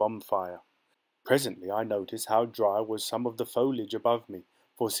gathering my bonfire. Presently I noticed how dry was some of the foliage above me,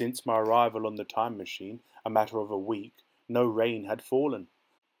 for since my arrival on the time machine, a matter of a week, no rain had fallen.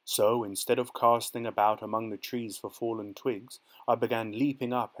 So, instead of casting about among the trees for fallen twigs, I began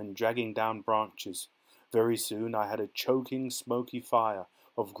leaping up and dragging down branches. Very soon I had a choking, smoky fire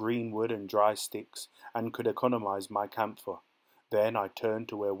of green wood and dry sticks, and could economize my camphor. Then I turned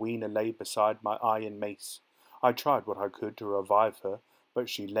to where Weena lay beside my iron mace. I tried what I could to revive her, but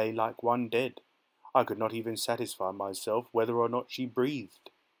she lay like one dead. I could not even satisfy myself whether or not she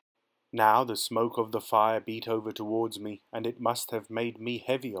breathed. Now the smoke of the fire beat over towards me, and it must have made me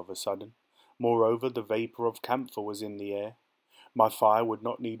heavy of a sudden. Moreover, the vapour of camphor was in the air. My fire would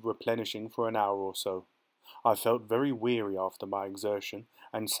not need replenishing for an hour or so. I felt very weary after my exertion,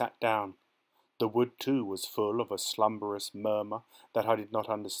 and sat down. The wood, too, was full of a slumberous murmur that I did not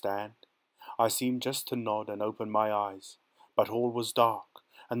understand. I seemed just to nod and open my eyes, but all was dark,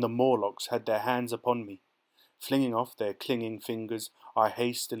 and the Morlocks had their hands upon me. Flinging off their clinging fingers, I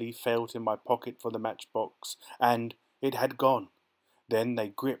hastily felt in my pocket for the matchbox, and it had gone. Then they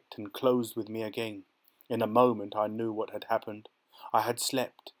gripped and closed with me again. In a moment I knew what had happened. I had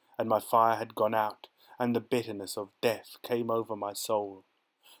slept, and my fire had gone out, and the bitterness of death came over my soul.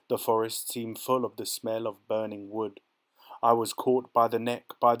 The forest seemed full of the smell of burning wood. I was caught by the neck,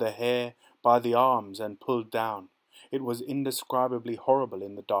 by the hair, by the arms, and pulled down. It was indescribably horrible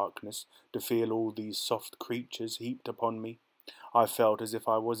in the darkness to feel all these soft creatures heaped upon me. I felt as if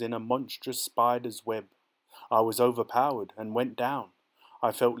I was in a monstrous spider's web. I was overpowered and went down.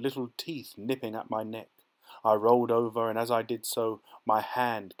 I felt little teeth nipping at my neck. I rolled over, and as I did so, my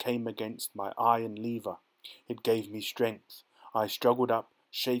hand came against my iron lever. It gave me strength. I struggled up,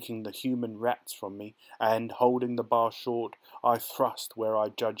 shaking the human rats from me, and, holding the bar short, I thrust where I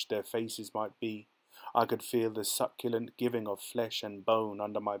judged their faces might be. I could feel the succulent giving of flesh and bone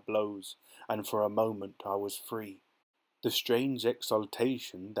under my blows, and for a moment I was free. The strange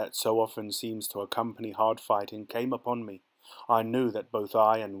exultation that so often seems to accompany hard fighting came upon me. I knew that both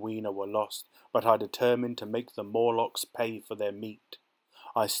I and Weena were lost, but I determined to make the Morlocks pay for their meat.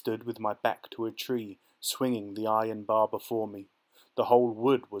 I stood with my back to a tree, swinging the iron bar before me. The whole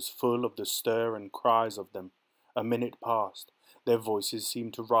wood was full of the stir and cries of them. A minute passed. Their voices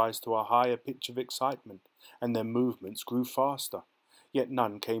seemed to rise to a higher pitch of excitement, and their movements grew faster. Yet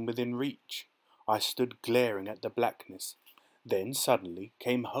none came within reach. I stood glaring at the blackness. Then suddenly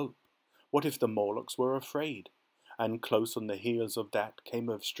came hope. What if the Morlocks were afraid? And close on the heels of that came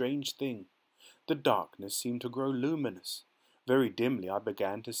a strange thing. The darkness seemed to grow luminous. Very dimly I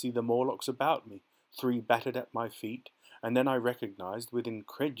began to see the Morlocks about me, 3 battered at my feet, and then I recognized with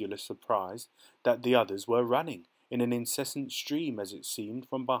incredulous surprise that the others were running, in an incessant stream as it seemed,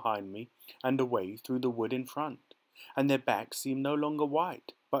 from behind me and away through the wood in front, and their backs seemed no longer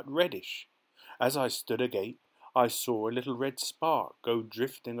white, but reddish. As I stood agape, I saw a little red spark go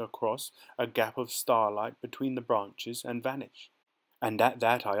drifting across a gap of starlight between the branches and vanish. And at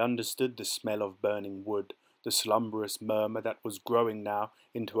that I understood the smell of burning wood, the slumberous murmur that was growing now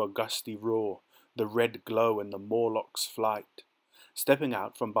into a gusty roar, the red glow and the Morlock's flight. Stepping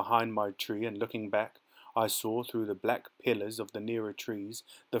out from behind my tree and looking back, I saw through the black pillars of the nearer trees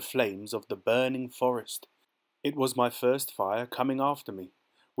the flames of the burning forest. It was my first fire coming after me.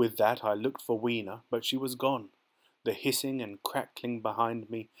 With that I looked for Weena, but she was gone. The hissing and crackling behind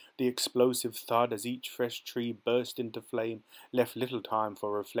me, the explosive thud as each fresh tree burst into flame, left little time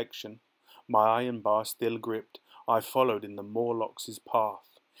for reflection. My iron bar still gripped, I followed in the Morlocks'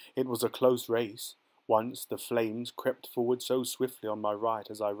 path. It was a close race. Once the flames crept forward so swiftly on my right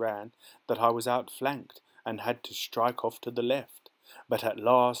as I ran that I was outflanked and had to strike off to the left. But at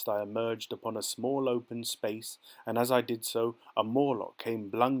last I emerged upon a small open space, and as I did so, a Morlock came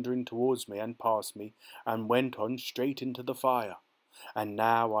blundering towards me and past me, and went on straight into the fire. And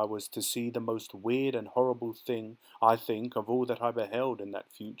now I was to see the most weird and horrible thing, I think, of all that I beheld in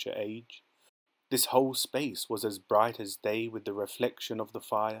that future age. This whole space was as bright as day with the reflection of the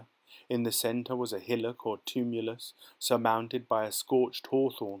fire. In the centre was a hillock or tumulus, surmounted by a scorched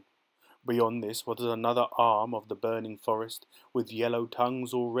hawthorn. Beyond this was another arm of the burning forest, with yellow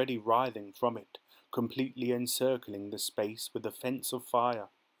tongues already writhing from it, completely encircling the space with a fence of fire.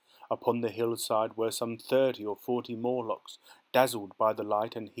 Upon the hillside were some 30 or 40 Morlocks, dazzled by the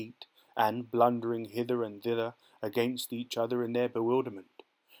light and heat, and blundering hither and thither against each other in their bewilderment.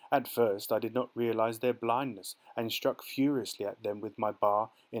 At first I did not realize their blindness, and struck furiously at them with my bar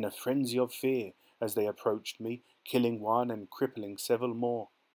in a frenzy of fear as they approached me, killing one and crippling several more.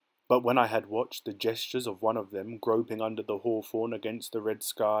 But when I had watched the gestures of one of them groping under the hawthorn against the red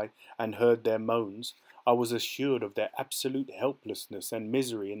sky, and heard their moans, I was assured of their absolute helplessness and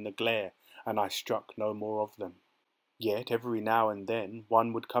misery in the glare, and I struck no more of them. Yet every now and then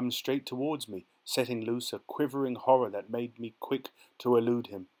one would come straight towards me, setting loose a quivering horror that made me quick to elude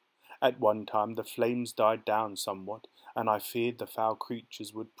him. At one time the flames died down somewhat, and I feared the foul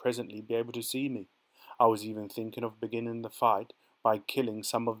creatures would presently be able to see me. I was even thinking of beginning the fight by killing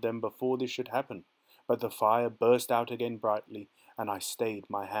some of them before this should happen, but the fire burst out again brightly, and I stayed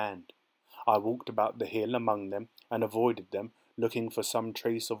my hand. I walked about the hill among them, and avoided them, looking for some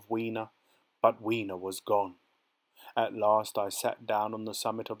trace of Weena, but Weena was gone. At last I sat down on the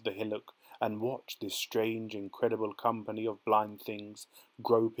summit of the hillock, and watched this strange, incredible company of blind things,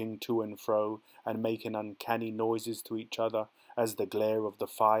 groping to and fro, and making uncanny noises to each other as the glare of the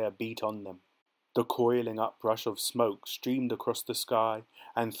fire beat on them. The coiling uprush of smoke streamed across the sky,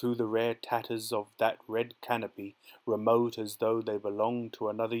 and through the rare tatters of that red canopy, remote as though they belonged to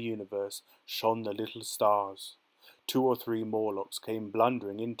another universe, shone the little stars. 2 or 3 Morlocks came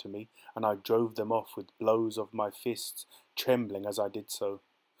blundering into me, and I drove them off with blows of my fists, trembling as I did so.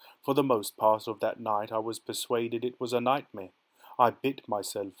 For the most part of that night I was persuaded it was a nightmare. I bit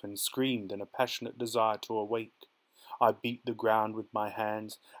myself and screamed in a passionate desire to awake. I beat the ground with my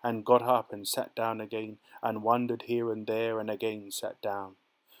hands, and got up and sat down again, and wandered here and there, and again sat down.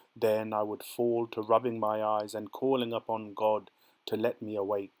 Then I would fall to rubbing my eyes and calling upon God to let me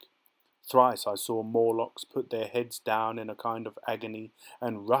awake. Thrice I saw Morlocks put their heads down in a kind of agony,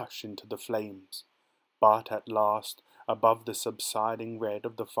 and rush into the flames. But at last, above the subsiding red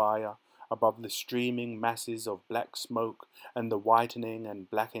of the fire, above the streaming masses of black smoke, and the whitening and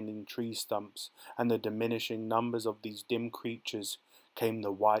blackening tree stumps, and the diminishing numbers of these dim creatures, came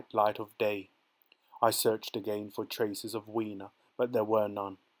the white light of day. I searched again for traces of Weena, but there were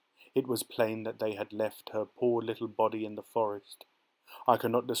none. It was plain that they had left her poor little body in the forest. I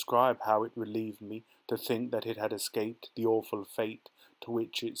cannot describe how it relieved me to think that it had escaped the awful fate to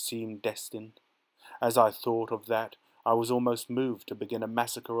which it seemed destined. As I thought of that, I was almost moved to begin a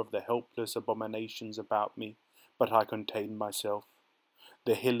massacre of the helpless abominations about me, but I contained myself.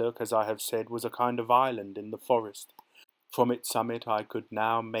 The hillock, as I have said, was a kind of island in the forest. From its summit I could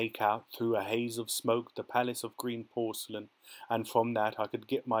now make out through a haze of smoke the palace of green porcelain, and from that I could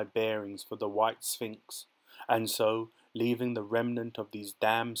get my bearings for the white sphinx. And so, leaving the remnant of these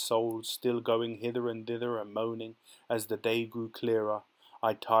damned souls still going hither and thither and moaning, as the day grew clearer,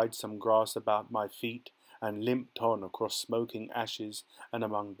 I tied some grass about my feet, and limped on across smoking ashes and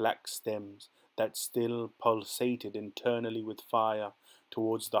among black stems that still pulsated internally with fire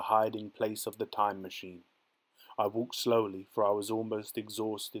towards the hiding place of the time machine. I walked slowly, for I was almost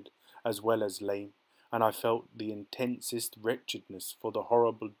exhausted as well as lame, and I felt the intensest wretchedness for the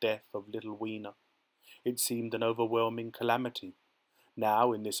horrible death of little Weena. It seemed an overwhelming calamity.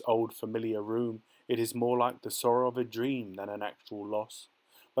 Now, in this old familiar room, it is more like the sorrow of a dream than an actual loss.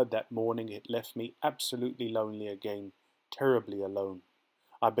 But that morning it left me absolutely lonely again, terribly alone.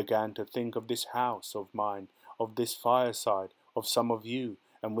 I began to think of this house of mine, of this fireside, of some of you,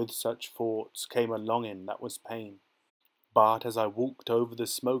 and with such thoughts came a longing that was pain. But as I walked over the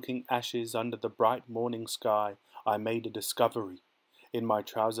smoking ashes under the bright morning sky, I made a discovery. In my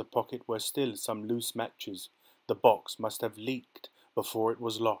trouser pocket were still some loose matches. The box must have leaked before it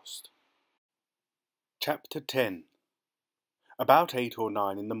was lost. Chapter 10. About 8 or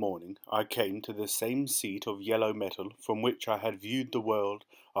 9 in the morning I came to the same seat of yellow metal from which I had viewed the world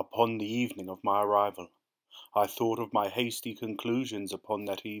upon the evening of my arrival. I thought of my hasty conclusions upon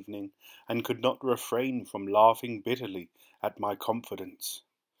that evening, and could not refrain from laughing bitterly at my confidence.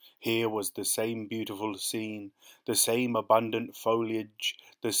 Here was the same beautiful scene, the same abundant foliage,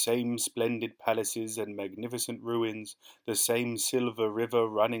 the same splendid palaces and magnificent ruins, the same silver river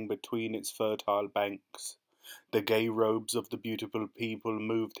running between its fertile banks. The gay robes of the beautiful people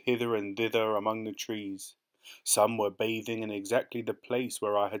moved hither and thither among the trees. Some were bathing in exactly the place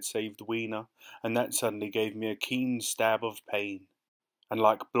where I had saved Weena, and that suddenly gave me a keen stab of pain. And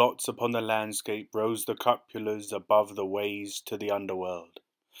like blots upon the landscape rose the cupolas above the ways to the underworld.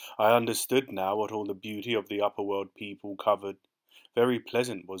 I understood now what all the beauty of the upper-world people covered. Very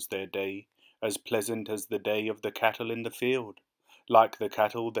pleasant was their day, as pleasant as the day of the cattle in the field. Like the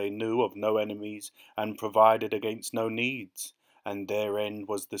cattle, they knew of no enemies, and provided against no needs, and their end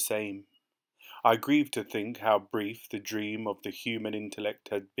was the same. I grieved to think how brief the dream of the human intellect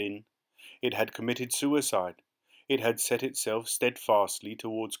had been. It had committed suicide. It had set itself steadfastly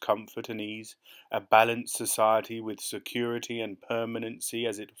towards comfort and ease, a balanced society with security and permanency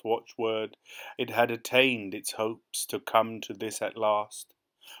as its watchword. It had attained its hopes to come to this at last.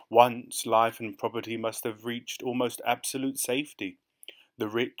 Once life and property must have reached almost absolute safety. The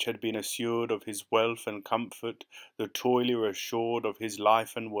rich had been assured of his wealth and comfort, the toiler assured of his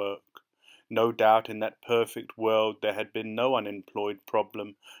life and work. No doubt in that perfect world there had been no unemployed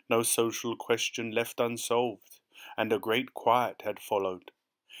problem, no social question left unsolved, and a great quiet had followed.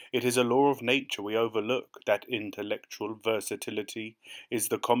 It is a law of nature we overlook that intellectual versatility is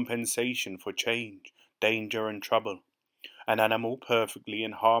the compensation for change, danger, and trouble. An animal perfectly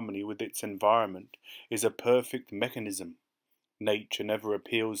in harmony with its environment is a perfect mechanism. Nature never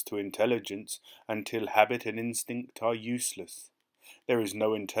appeals to intelligence until habit and instinct are useless. There is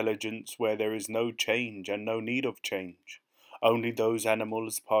no intelligence where there is no change and no need of change. Only those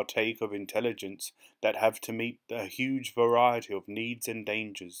animals partake of intelligence that have to meet a huge variety of needs and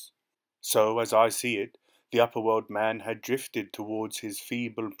dangers. So, as I see it, the upper-world man had drifted towards his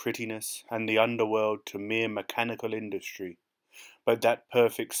feeble prettiness and the underworld to mere mechanical industry. But that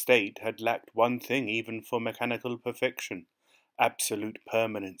perfect state had lacked one thing even for mechanical perfection: absolute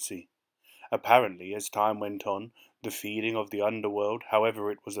permanency. Apparently, as time went on, the feeding of the underworld,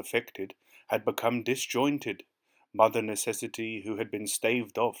 however it was affected, had become disjointed. Mother Necessity, who had been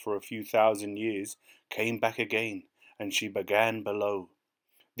staved off for a few thousand years, came back again, and she began below.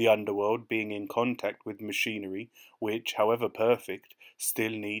 The underworld, being in contact with machinery, which, however perfect,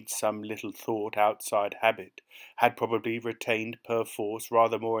 still needs some little thought outside habit, had probably retained perforce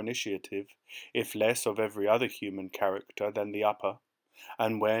rather more initiative, if less of every other human character than the upper,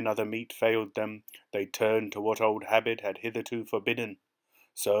 and when other meat failed them, they turned to what old habit had hitherto forbidden.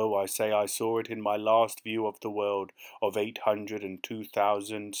 So I say I saw it in my last view of the world of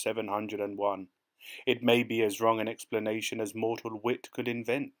 802,701. It may be as wrong an explanation as mortal wit could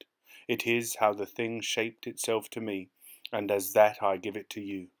invent. It is how the thing shaped itself to me, and as that I give it to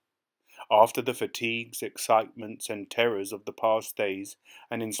you. After the fatigues, excitements, and terrors of the past days,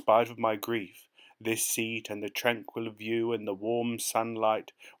 and in spite of my grief, this seat and the tranquil view and the warm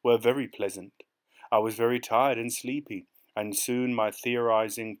sunlight were very pleasant. I was very tired and sleepy, and soon my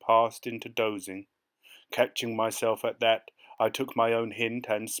theorizing passed into dozing. Catching myself at that, I took my own hint,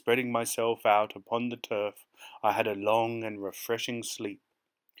 and spreading myself out upon the turf, I had a long and refreshing sleep.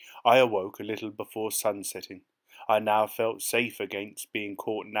 I awoke a little before sunsetting. I now felt safe against being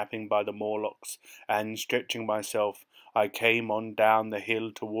caught napping by the Morlocks, and, stretching myself, I came on down the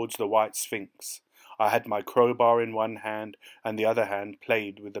hill towards the White Sphinx. I had my crowbar in one hand, and the other hand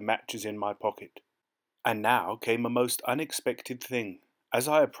played with the matches in my pocket. And now came a most unexpected thing. As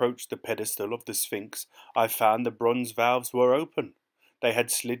I approached the pedestal of the Sphinx, I found the bronze valves were open. They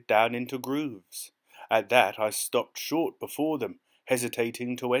had slid down into grooves. At that I stopped short before them,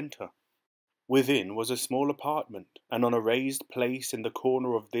 hesitating to enter. Within was a small apartment, and on a raised place in the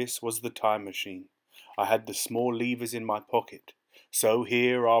corner of this was the time machine. I had the small levers in my pocket. So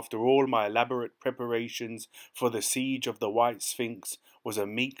here, after all my elaborate preparations for the siege of the White Sphinx, was a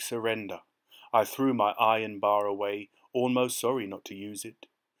meek surrender. I threw my iron bar away, almost sorry not to use it.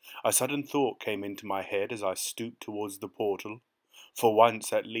 A sudden thought came into my head as I stooped towards the portal. For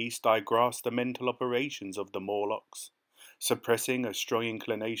once at least I grasped the mental operations of the Morlocks. Suppressing a strong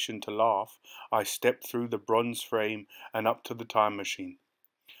inclination to laugh, I stepped through the bronze frame and up to the time machine.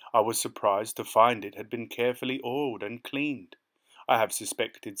 I was surprised to find it had been carefully oiled and cleaned. I have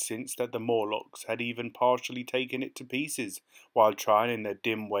suspected since that the Morlocks had even partially taken it to pieces while trying in their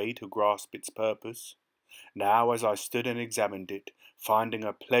dim way to grasp its purpose. Now, as I stood and examined it, finding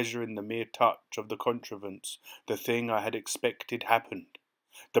a pleasure in the mere touch of the contrivance, the thing I had expected happened.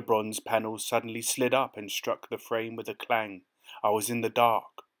 The bronze panels suddenly slid up and struck the frame with a clang. I was in the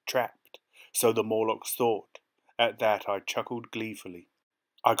dark, trapped, so the Morlocks thought. At that I chuckled gleefully.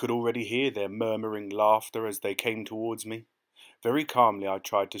 I could already hear their murmuring laughter as they came towards me. Very calmly I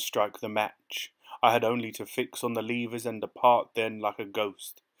tried to strike the match. I had only to fix on the levers and depart then like a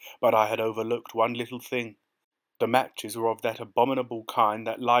ghost. But I had overlooked one little thing. The matches were of that abominable kind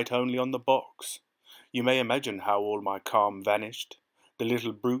that light only on the box. You may imagine how all my calm vanished. The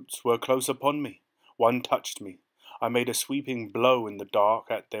little brutes were close upon me. One touched me. I made a sweeping blow in the dark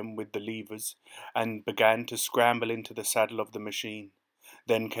at them with the levers, and began to scramble into the saddle of the machine.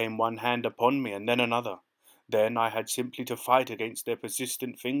 Then came one hand upon me, and then another. Then I had simply to fight against their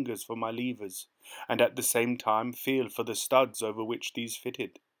persistent fingers for my levers, and at the same time feel for the studs over which these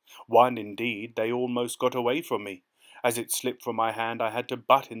fitted. One, indeed, they almost got away from me. As it slipped from my hand, I had to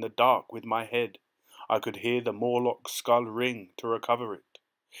butt in the dark with my head. I could hear the Morlock's skull ring to recover it.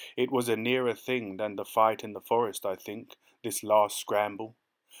 It was a nearer thing than the fight in the forest, I think, this last scramble.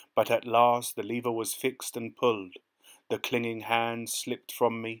 But at last the lever was fixed and pulled. The clinging hand slipped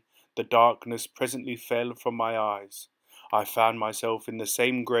from me. The darkness presently fell from my eyes. I found myself in the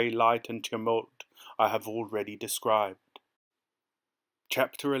same grey light and tumult I have already described.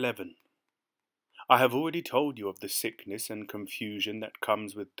 Chapter 11. I have already told you of the sickness and confusion that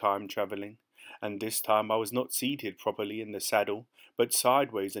comes with time travelling, and this time I was not seated properly in the saddle, but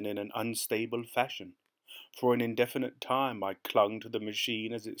sideways and in an unstable fashion. For an indefinite time I clung to the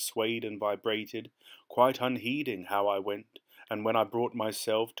machine as it swayed and vibrated, quite unheeding how I went, and when I brought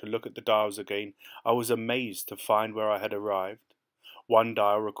myself to look at the dials again, I was amazed to find where I had arrived. One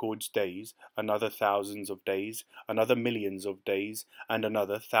dial records days, another thousands of days, another millions of days, and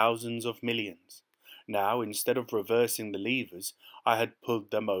another thousands of millions. Now, instead of reversing the levers, I had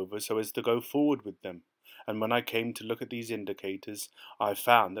pulled them over so as to go forward with them, and when I came to look at these indicators, I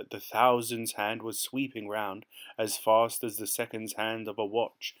found that the thousands hand was sweeping round as fast as the seconds hand of a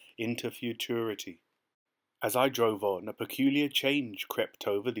watch into futurity. As I drove on, a peculiar change crept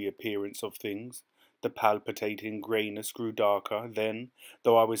over the appearance of things. The palpitating greyness grew darker, then,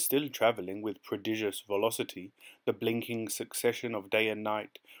 though I was still travelling with prodigious velocity, the blinking succession of day and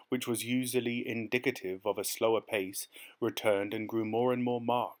night, which was usually indicative of a slower pace, returned and grew more and more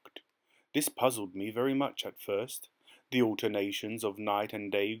marked. This puzzled me very much at first. The alternations of night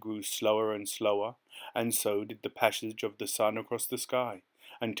and day grew slower and slower, and so did the passage of the sun across the sky,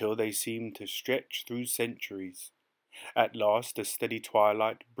 until they seemed to stretch through centuries. At last a steady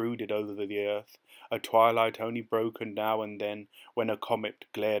twilight brooded over the earth, a twilight only broken now and then when a comet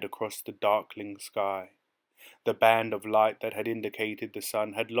glared across the darkling sky. The band of light that had indicated the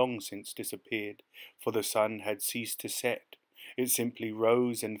sun had long since disappeared, for the sun had ceased to set. It simply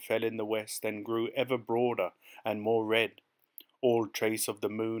rose and fell in the west and grew ever broader and more red. All trace of the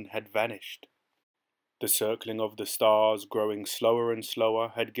moon had vanished. The circling of the stars, growing slower and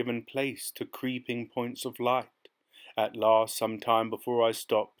slower, had given place to creeping points of light. At last, some time before I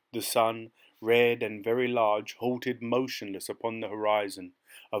stopped, the sun, red and very large, halted motionless upon the horizon,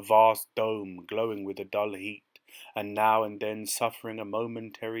 a vast dome glowing with a dull heat, and now and then suffering a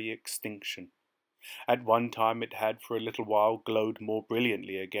momentary extinction. At one time it had for a little while glowed more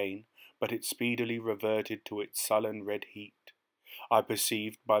brilliantly again, but it speedily reverted to its sullen red heat. I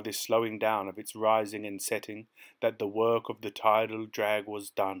perceived by this slowing down of its rising and setting that the work of the tidal drag was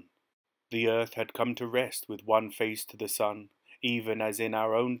done. The earth had come to rest with one face to the sun, even as in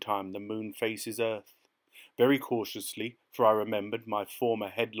our own time the moon faces earth. Very cautiously, for I remembered my former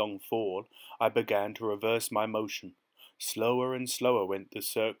headlong fall, I began to reverse my motion. Slower and slower went the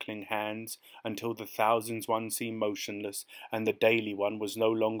circling hands, until the thousands one seemed motionless, and the daily one was no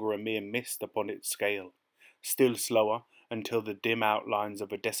longer a mere mist upon its scale. Still slower, until the dim outlines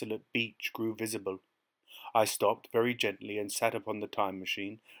of a desolate beach grew visible. I stopped very gently and sat upon the time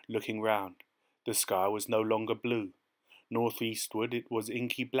machine, looking round. The sky was no longer blue. Northeastward it was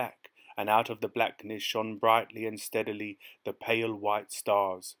inky black, and out of the blackness shone brightly and steadily the pale white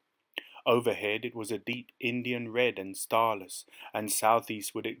stars. Overhead it was a deep Indian red and starless, and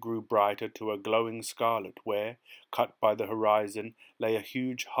southeastward it grew brighter to a glowing scarlet, where, cut by the horizon, lay a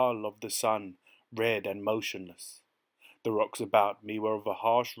huge hull of the sun, red and motionless. The rocks about me were of a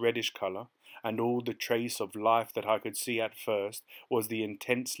harsh reddish colour, and all the trace of life that I could see at first was the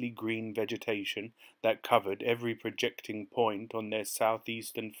intensely green vegetation that covered every projecting point on their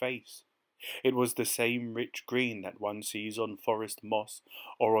southeastern face. It was the same rich green that one sees on forest moss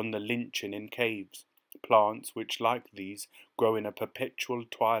or on the lichen in caves, plants which, like these, grow in a perpetual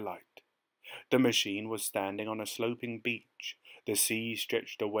twilight. The machine was standing on a sloping beach. The sea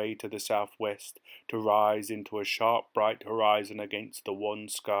stretched away to the southwest, to rise into a sharp bright horizon against the wan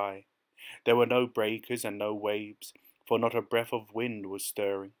sky. There were no breakers and no waves, for not a breath of wind was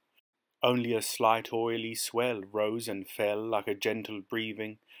stirring. Only a slight oily swell rose and fell like a gentle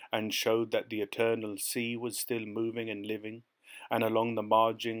breathing, and showed that the eternal sea was still moving and living, and along the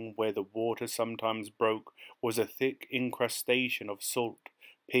margin where the water sometimes broke was a thick incrustation of salt,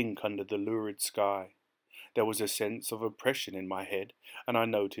 pink under the lurid sky. There was a sense of oppression in my head, and I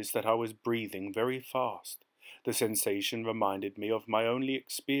noticed that I was breathing very fast. The sensation reminded me of my only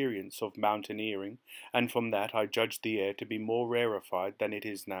experience of mountaineering, and from that I judged the air to be more rarefied than it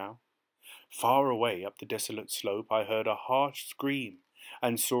is now. Far away up the desolate slope I heard a harsh scream,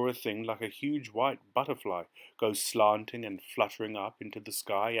 and saw a thing like a huge white butterfly go slanting and fluttering up into the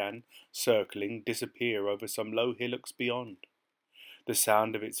sky and, circling, disappear over some low hillocks beyond. The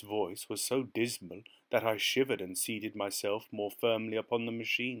sound of its voice was so dismal that I shivered and seated myself more firmly upon the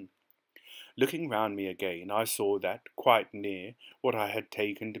machine. Looking round me again, I saw that, quite near, what I had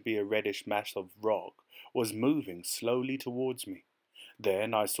taken to be a reddish mass of rock was moving slowly towards me.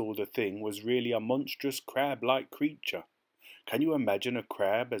 Then I saw the thing was really a monstrous crab-like creature. Can you imagine a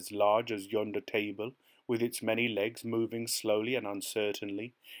crab as large as yonder table, with its many legs moving slowly and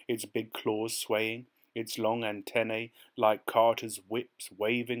uncertainly, its big claws swaying, its long antennae like carters' whips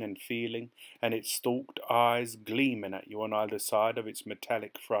waving and feeling, and its stalked eyes gleaming at you on either side of its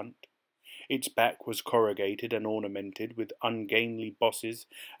metallic front. Its back was corrugated and ornamented with ungainly bosses,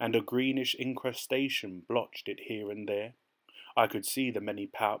 and a greenish incrustation blotched it here and there. I could see the many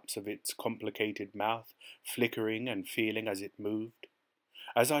palps of its complicated mouth flickering and feeling as it moved.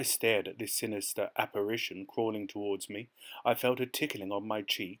 As I stared at this sinister apparition crawling towards me, I felt a tickling on my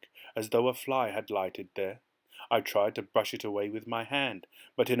cheek as though a fly had lighted there. I tried to brush it away with my hand,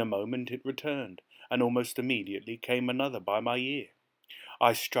 but in a moment it returned, and almost immediately came another by my ear.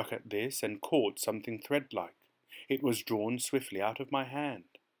 I struck at this and caught something thread-like. It was drawn swiftly out of my hand.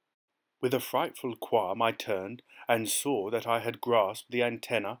 With a frightful qualm I turned and saw that I had grasped the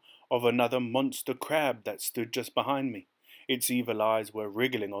antenna of another monster crab that stood just behind me. Its evil eyes were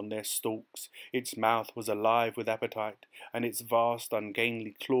wriggling on their stalks, its mouth was alive with appetite, and its vast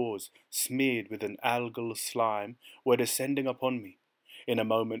ungainly claws, smeared with an algal slime, were descending upon me. In a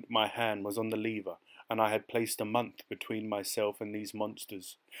moment my hand was on the lever, and I had placed a month between myself and these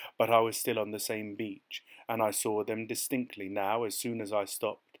monsters. But I was still on the same beach, and I saw them distinctly now as soon as I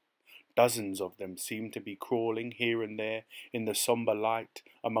stopped. Dozens of them seemed to be crawling here and there in the sombre light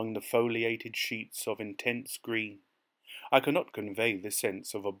among the foliated sheets of intense green. I cannot convey the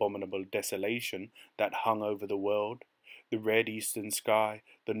sense of abominable desolation that hung over the world. The red eastern sky,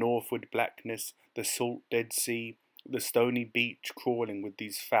 the northward blackness, the salt Dead Sea, the stony beach crawling with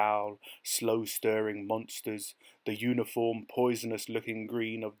these foul, slow-stirring monsters, the uniform poisonous-looking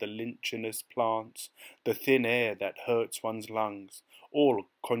green of the lichenous plants, the thin air that hurts one's lungs, all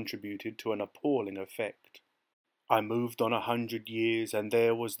contributed to an appalling effect. I moved on 100 years, and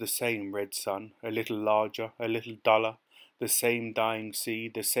there was the same red sun, a little larger, a little duller, the same dying sea,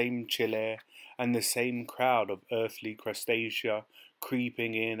 the same chill air, and the same crowd of earthly crustacea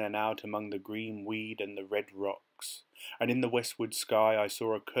creeping in and out among the green weed and the red rocks. And in the westward sky I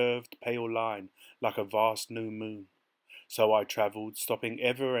saw a curved pale line like a vast new moon. So I travelled, stopping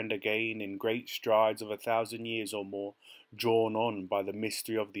ever and again in great strides of 1,000 years or more, drawn on by the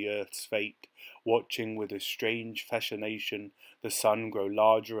mystery of the earth's fate, watching with a strange fascination the sun grow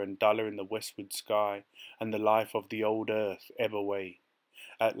larger and duller in the westward sky, and the life of the old earth ebb away.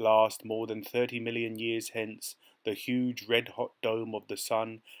 At last, more than 30 million years hence, the huge red-hot dome of the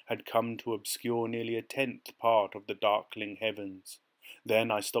sun had come to obscure nearly a tenth part of the darkling heavens.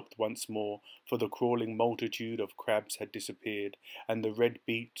 Then I stopped once more, for the crawling multitude of crabs had disappeared, and the red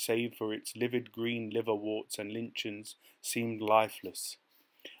beach, save for its livid green liverworts and lichens, seemed lifeless.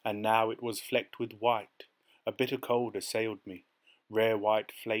 And now it was flecked with white. A bitter cold assailed me. Rare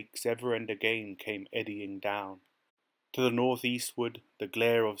white flakes ever and again came eddying down. To the northeastward, the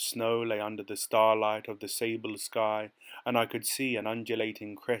glare of snow lay under the starlight of the sable sky, and I could see an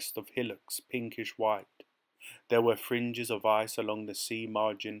undulating crest of hillocks, pinkish white. There were fringes of ice along the sea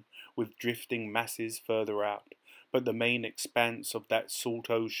margin, with drifting masses further out, but the main expanse of that salt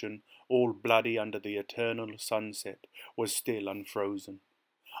ocean, all bloody under the eternal sunset, was still unfrozen.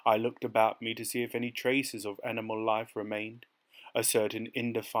 I looked about me to see if any traces of animal life remained. A certain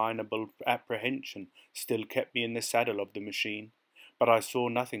indefinable apprehension still kept me in the saddle of the machine, but I saw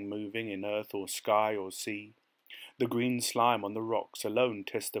nothing moving in earth or sky or sea. The green slime on the rocks alone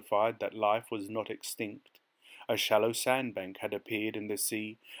testified that life was not extinct. A shallow sandbank had appeared in the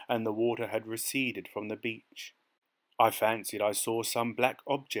sea, and the water had receded from the beach. I fancied I saw some black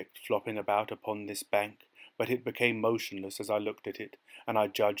object flopping about upon this bank, but it became motionless as I looked at it, and I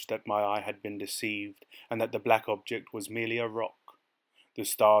judged that my eye had been deceived, and that the black object was merely a rock. The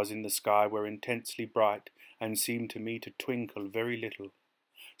stars in the sky were intensely bright, and seemed to me to twinkle very little.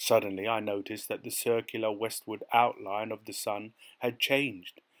 Suddenly I noticed that the circular westward outline of the sun had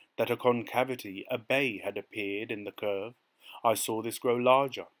changed, that a concavity, a bay, had appeared in the curve. I saw this grow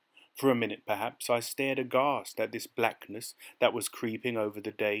larger. For a minute, perhaps, I stared aghast at this blackness that was creeping over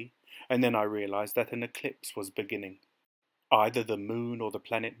the day, and then I realized that an eclipse was beginning. Either the moon or the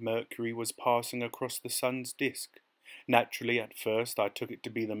planet Mercury was passing across the sun's disk. Naturally, at first I took it to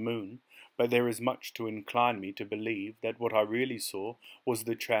be the moon, but there is much to incline me to believe that what I really saw was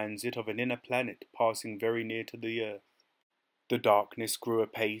the transit of an inner planet passing very near to the earth. The darkness grew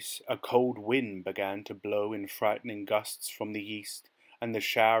apace, a cold wind began to blow in frightening gusts from the east, and the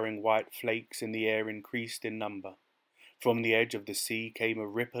showering white flakes in the air increased in number. From the edge of the sea came a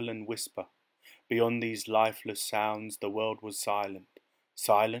ripple and whisper. Beyond these lifeless sounds the world was silent.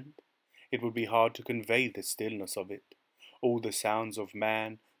 Silent? It would be hard to convey the stillness of it. All the sounds of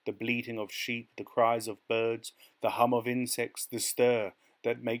man, the bleating of sheep, the cries of birds, the hum of insects, the stir,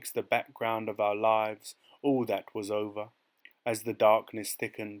 that makes the background of our lives all that was over. As the darkness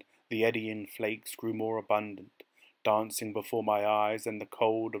thickened, the eddying flakes grew more abundant, dancing before my eyes, and the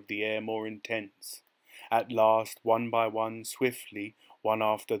cold of the air more intense. At last, one by one, swiftly, one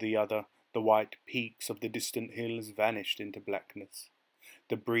after the other, the white peaks of the distant hills vanished into blackness.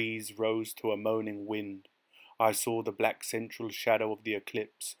 The breeze rose to a moaning wind. I saw the black central shadow of the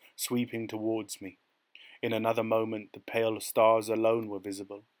eclipse sweeping towards me. In another moment the pale stars alone were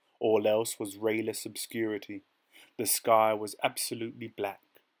visible. All else was rayless obscurity. The sky was absolutely black.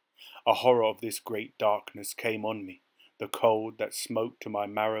 A horror of this great darkness came on me. The cold that smote to my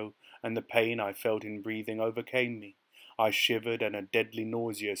marrow and the pain I felt in breathing overcame me. I shivered and a deadly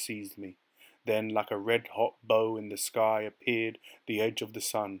nausea seized me. Then, like a red-hot bow in the sky, appeared the edge of the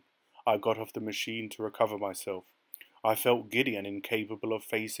sun. I got off the machine to recover myself. I felt giddy and incapable of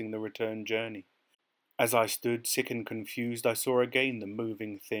facing the return journey. As I stood sick and confused, I saw again the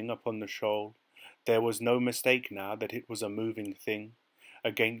moving thing upon the shoal. There was no mistake now that it was a moving thing,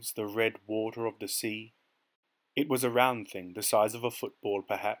 against the red water of the sea. It was a round thing, the size of a football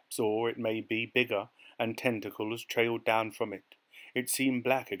perhaps, or it may be bigger, and tentacles trailed down from it. It seemed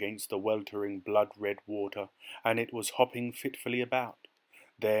black against the weltering blood-red water, and it was hopping fitfully about.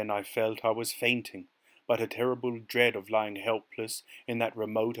 Then I felt I was fainting, but a terrible dread of lying helpless in that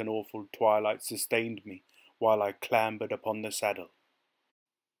remote and awful twilight sustained me, while I clambered upon the saddle.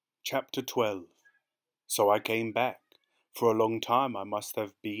 Chapter 12. So I came back. For a long time I must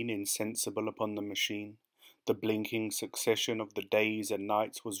have been insensible upon the machine. The blinking succession of the days and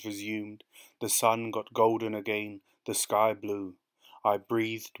nights was resumed. The sun got golden again, the sky blue. I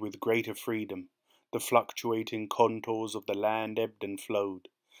breathed with greater freedom. The fluctuating contours of the land ebbed and flowed.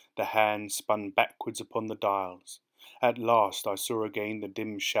 The hands spun backwards upon the dials. At last I saw again the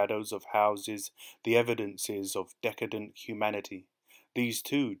dim shadows of houses, the evidences of decadent humanity. These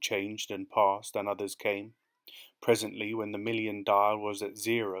too changed and passed, and others came. Presently, when the million dial was at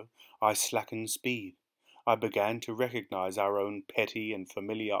 0, I slackened speed. I began to recognize our own petty and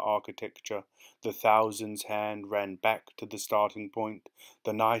familiar architecture. The thousands' hand ran back to the starting point.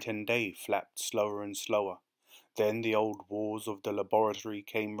 The night and day flapped slower and slower. Then the old walls of the laboratory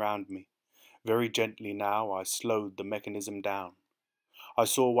came round me. Very gently now I slowed the mechanism down. I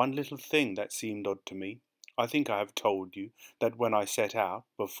saw one little thing that seemed odd to me. I think I have told you that when I set out,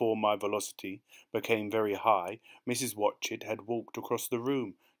 before my velocity became very high, Mrs. Watchett had walked across the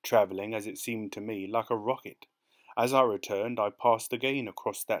room, travelling, as it seemed to me, like a rocket. As I returned, I passed again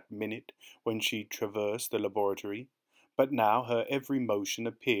across that minute when she traversed the laboratory, but now her every motion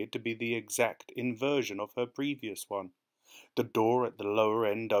appeared to be the exact inversion of her previous one. The door at the lower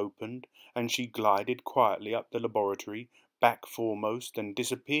end opened, and she glided quietly up the laboratory, back foremost, and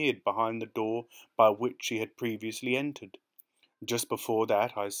disappeared behind the door by which she had previously entered. Just before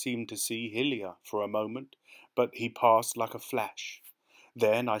that I seemed to see Hillier for a moment, but he passed like a flash.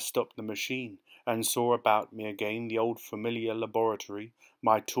 Then I stopped the machine, and saw about me again the old familiar laboratory,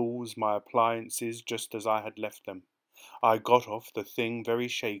 my tools, my appliances, just as I had left them. I got off the thing very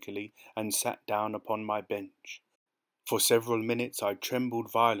shakily, and sat down upon my bench. For several minutes I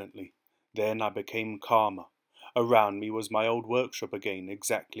trembled violently. Then I became calmer. Around me was my old workshop again,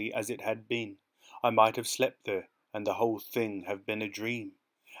 exactly as it had been. I might have slept there, and the whole thing have been a dream.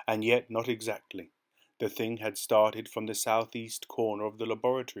 And yet not exactly. The thing had started from the southeast corner of the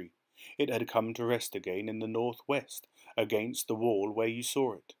laboratory. It had come to rest again in the northwest, against the wall where you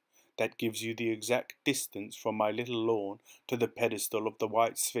saw it. That gives you the exact distance from my little lawn to the pedestal of the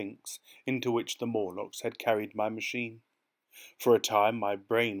White Sphinx into which the Morlocks had carried my machine. For a time my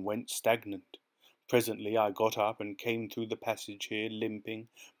brain went stagnant. Presently I got up and came through the passage here, limping,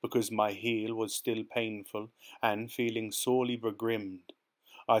 because my heel was still painful, and feeling sorely begrimed.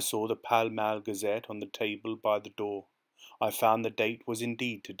 I saw the Pall Mall Gazette on the table by the door. I found the date was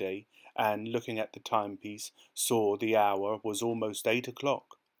indeed today, and, looking at the timepiece, saw the hour was almost 8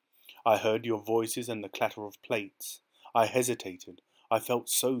 o'clock. I heard your voices and the clatter of plates. I hesitated. I felt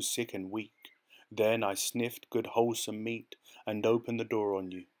so sick and weak. Then I sniffed good wholesome meat, and opened the door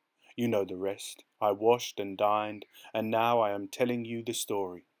on you. You know the rest. I washed and dined, and now I am telling you the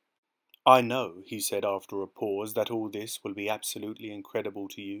story. I know, he said after a pause, that all this will be absolutely incredible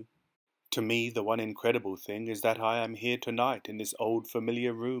to you. To me, the one incredible thing is that I am here tonight in this old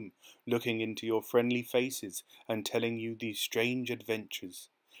familiar room, looking into your friendly faces and telling you these strange adventures.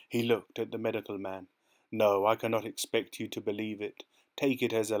 He looked at the medical man. No, I cannot expect you to believe it. Take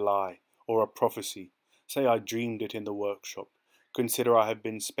it as a lie, or a prophecy. Say I dreamed it in the workshop. Consider I have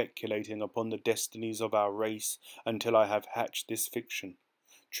been speculating upon the destinies of our race until I have hatched this fiction.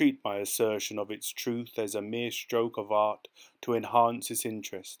 treat my assertion of its truth as a mere stroke of art to enhance its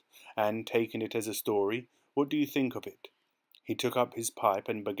interest, and, taking it as a story, what do you think of it?" He took up his pipe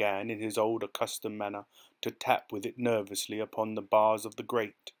and began, in his old accustomed manner, to tap with it nervously upon the bars of the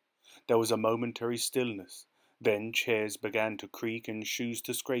grate. There was a momentary stillness. Then chairs began to creak and shoes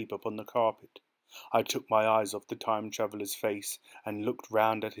to scrape upon the carpet. I took my eyes off the time-traveller's face and looked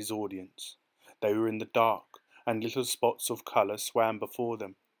round at his audience. They were in the dark, and little spots of colour swam before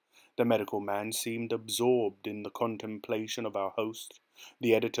them. The medical man seemed absorbed in the contemplation of our host.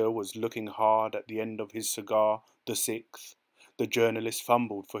 The editor was looking hard at the end of his cigar, the sixth. The journalist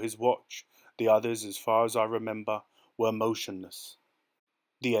fumbled for his watch. The others, as far as I remember, were motionless.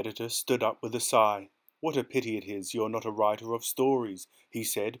 The editor stood up with a sigh. "What a pity it is you're not a writer of stories," he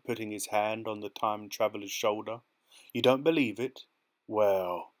said, putting his hand on the time-traveller's shoulder. "You don't believe it?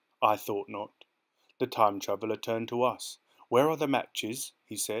 Well, I thought not." The time-traveller turned to us. "Where are the matches?"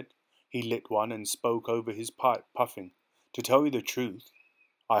 he said. He lit one and spoke over his pipe, puffing. "To tell you the truth,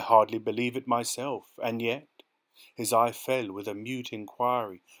 I hardly believe it myself, and yet—" His eye fell with a mute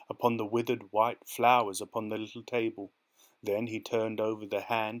inquiry upon the withered white flowers upon the little table. Then he turned over the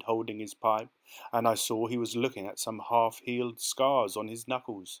hand holding his pipe, and I saw he was looking at some half-healed scars on his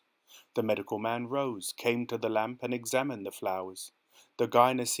knuckles. The medical man rose, came to the lamp, and examined the flowers. "The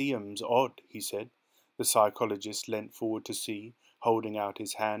gynoecium's odd," he said. The psychologist leant forward to see, holding out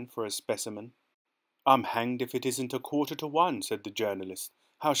his hand for a specimen. "I'm hanged if it isn't 1:15," said the journalist.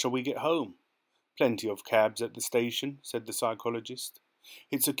 "How shall we get home?" "Plenty of cabs at the station," said the psychologist.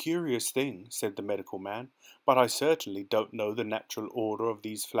 "It's a curious thing," said the medical man, "but I certainly don't know the natural order of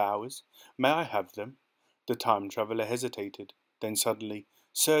these flowers. May I have them?" The time-traveller hesitated. Then suddenly,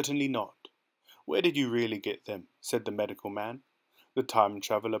 "Certainly not." "Where did you really get them?" said the medical man. The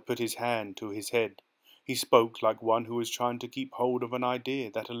time-traveller put his hand to his head. He spoke like one who was trying to keep hold of an idea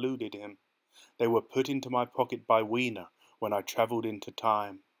that eluded him. "They were put into my pocket by Wiener when I travelled into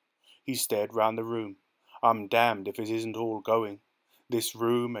time." He stared round the room. "I'm damned if it isn't all going. This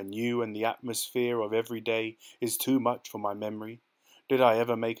room and you and the atmosphere of every day is too much for my memory. Did I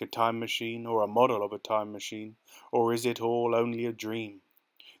ever make a time machine, or a model of a time machine, or is it all only a dream?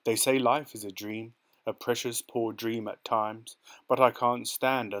 They say life is a dream, a precious poor dream at times, but I can't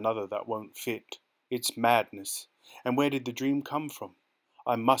stand another that won't fit. It's madness. And where did the dream come from?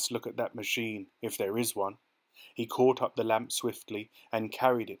 I must look at that machine, if there is one." He caught up the lamp swiftly and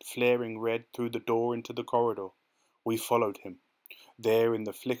carried it, flaring red, through the door into the corridor. We followed him. There, in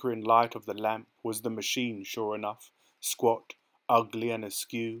the flickering light of the lamp, was the machine, sure enough, squat, ugly and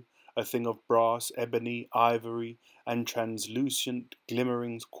askew, a thing of brass, ebony, ivory, and translucent,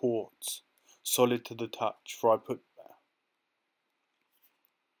 glimmering quartz, solid to the touch, for I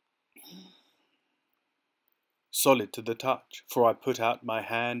put out my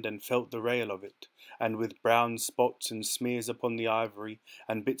hand and felt the rail of it, and with brown spots and smears upon the ivory,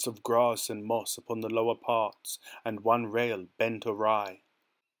 and bits of grass and moss upon the lower parts, and one rail bent awry.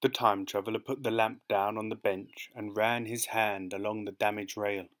 The time-traveller put the lamp down on the bench and ran his hand along the damaged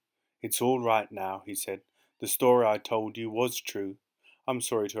rail. "It's all right now," he said. "The story I told you was true. I'm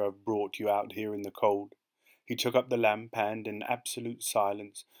sorry to have brought you out here in the cold." He took up the lamp and, in absolute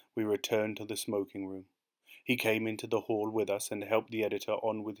silence, we returned to the smoking room. He came into the hall with us and helped the editor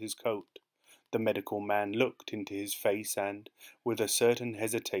on with his coat. The medical man looked into his face and, with a certain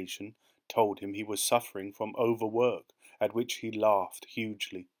hesitation, told him he was suffering from overwork, at which he laughed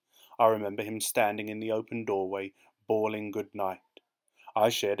hugely. I remember him standing in the open doorway, bawling good night. I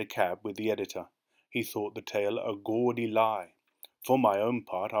shared a cab with the editor. He thought the tale a gaudy lie. For my own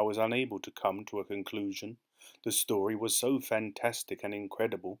part, I was unable to come to a conclusion. The story was so fantastic and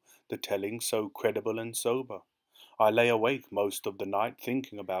incredible, the telling so credible and sober. I lay awake most of the night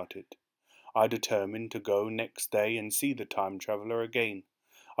thinking about it. I determined to go next day and see the time-traveller again.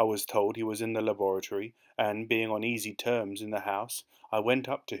 I was told he was in the laboratory, and, being on easy terms in the house, I went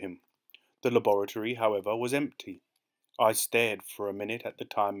up to him. The laboratory, however, was empty. I stared for a minute at the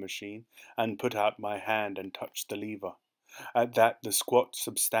time machine, and put out my hand and touched the lever. At that the squat,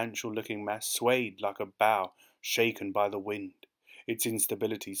 substantial-looking mass swayed like a bough shaken by the wind. Its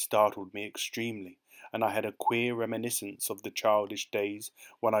instability startled me extremely, and I had a queer reminiscence of the childish days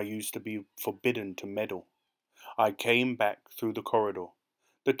when I used to be forbidden to meddle. I came back through the corridor.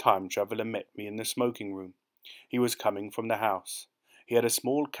 The time-traveller met me in the smoking room. He was coming from the house. He had a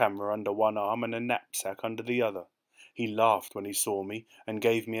small camera under one arm and a knapsack under the other. He laughed when he saw me and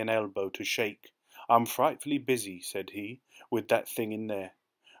gave me an elbow to shake. "I'm frightfully busy," said he, "with that thing in there."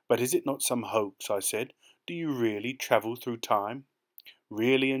 "But is it not some hoax?" I said. "Do you really travel through time?"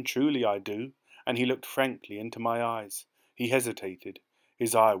 "Really and truly I do," and he looked frankly into my eyes. He hesitated.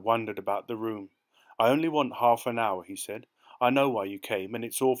 His eye wandered about the room. "I only want half an hour," he said. "I know why you came, and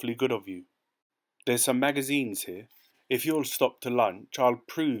it's awfully good of you. There's some magazines here. If you'll stop to lunch, I'll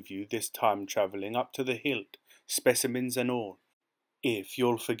prove you this time travelling up to the hilt, specimens and all, if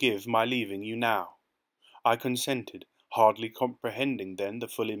you'll forgive my leaving you now." I consented, hardly comprehending then the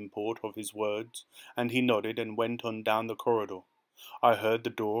full import of his words, and he nodded and went on down the corridor. I heard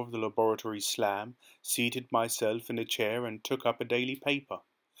the door of the laboratory slam, seated myself in a chair and took up a daily paper.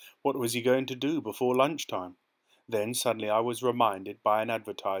 What was he going to do before lunchtime? Then suddenly I was reminded by an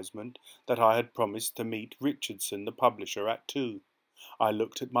advertisement that I had promised to meet Richardson, the publisher, at 2. I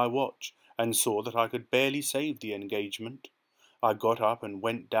looked at my watch and saw that I could barely save the engagement. I got up and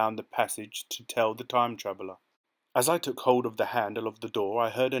went down the passage to tell the time traveller. As I took hold of the handle of the door, I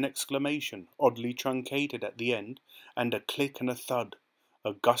heard an exclamation, oddly truncated at the end, and a click and a thud.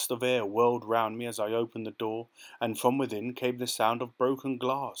 A gust of air whirled round me as I opened the door, and from within came the sound of broken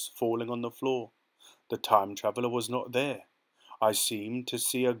glass falling on the floor. The time traveller was not there. I seemed to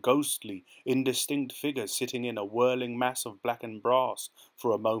see a ghostly, indistinct figure sitting in a whirling mass of blackened brass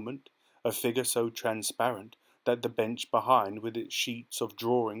for a moment, a figure so transparent that the bench behind with its sheets of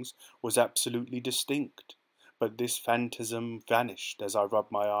drawings was absolutely distinct. But this phantasm vanished as I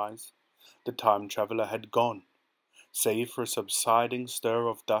rubbed my eyes. The time traveller had gone. Save for a subsiding stir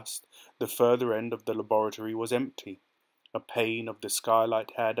of dust, the further end of the laboratory was empty. A pane of the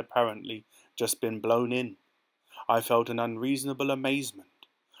skylight had, apparently, just been blown in. I felt an unreasonable amazement.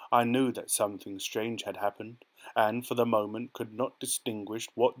 I knew that something strange had happened, and for the moment could not distinguish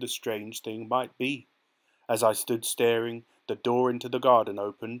what the strange thing might be. As I stood staring, the door into the garden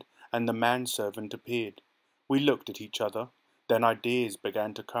opened, and the manservant appeared. We looked at each other. Then ideas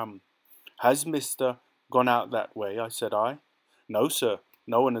began to come. "Has Mr. gone out that way?" said I. "No, sir.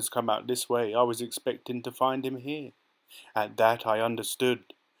 No one has come out this way. I was expecting to find him here." At that I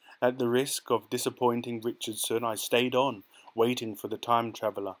understood. At the risk of disappointing Richardson, I stayed on, waiting for the time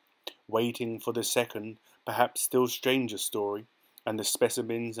traveller, waiting for the second, perhaps still stranger story, and the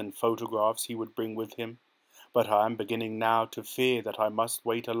specimens and photographs he would bring with him. But I am beginning now to fear that I must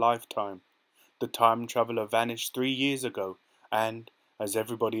wait a lifetime. The time traveller vanished 3 years ago, and, as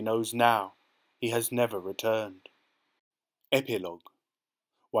everybody knows now, he has never returned. Epilogue.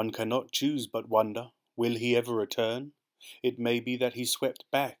 One cannot choose but wonder, will he ever return? It may be that he swept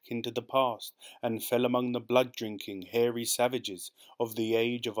back into the past and fell among the blood-drinking, hairy savages of the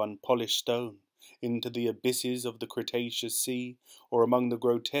age of unpolished stone, into the abysses of the Cretaceous Sea, or among the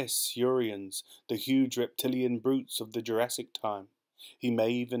grotesque Saurians, the huge reptilian brutes of the Jurassic time. He may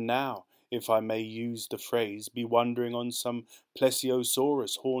even now, if I may use the phrase, be wandering on some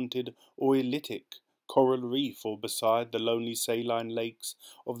plesiosaurus-haunted oolitic coral reef or beside the lonely saline lakes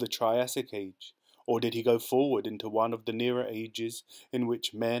of the Triassic age. Or did he go forward into one of the nearer ages in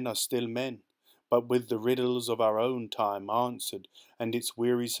which men are still men, but with the riddles of our own time answered and its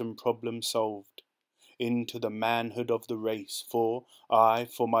wearisome problem solved? Into the manhood of the race, for I,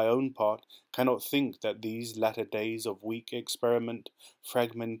 for my own part, cannot think that these latter days of weak experiment,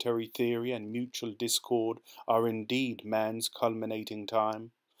 fragmentary theory, and mutual discord are indeed man's culminating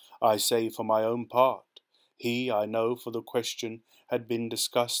time. I say for my own part. He, I know, for the question had been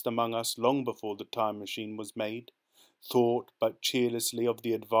discussed among us long before the time machine was made, thought but cheerlessly of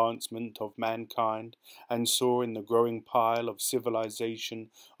the advancement of mankind, and saw in the growing pile of civilization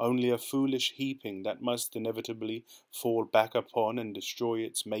only a foolish heaping that must inevitably fall back upon and destroy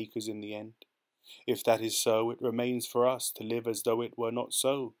its makers in the end. If that is so, it remains for us to live as though it were not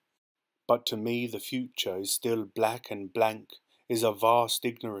so. But to me the future is still black and blank, is a vast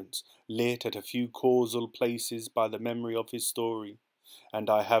ignorance, lit at a few causal places by the memory of his story, and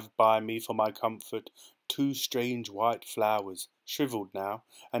I have by me for my comfort 2 strange white flowers, shriveled now,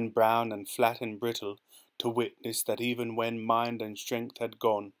 and brown and flat and brittle, to witness that even when mind and strength had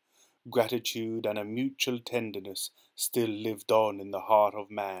gone, gratitude and a mutual tenderness still lived on in the heart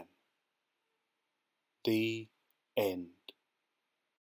of man. The end.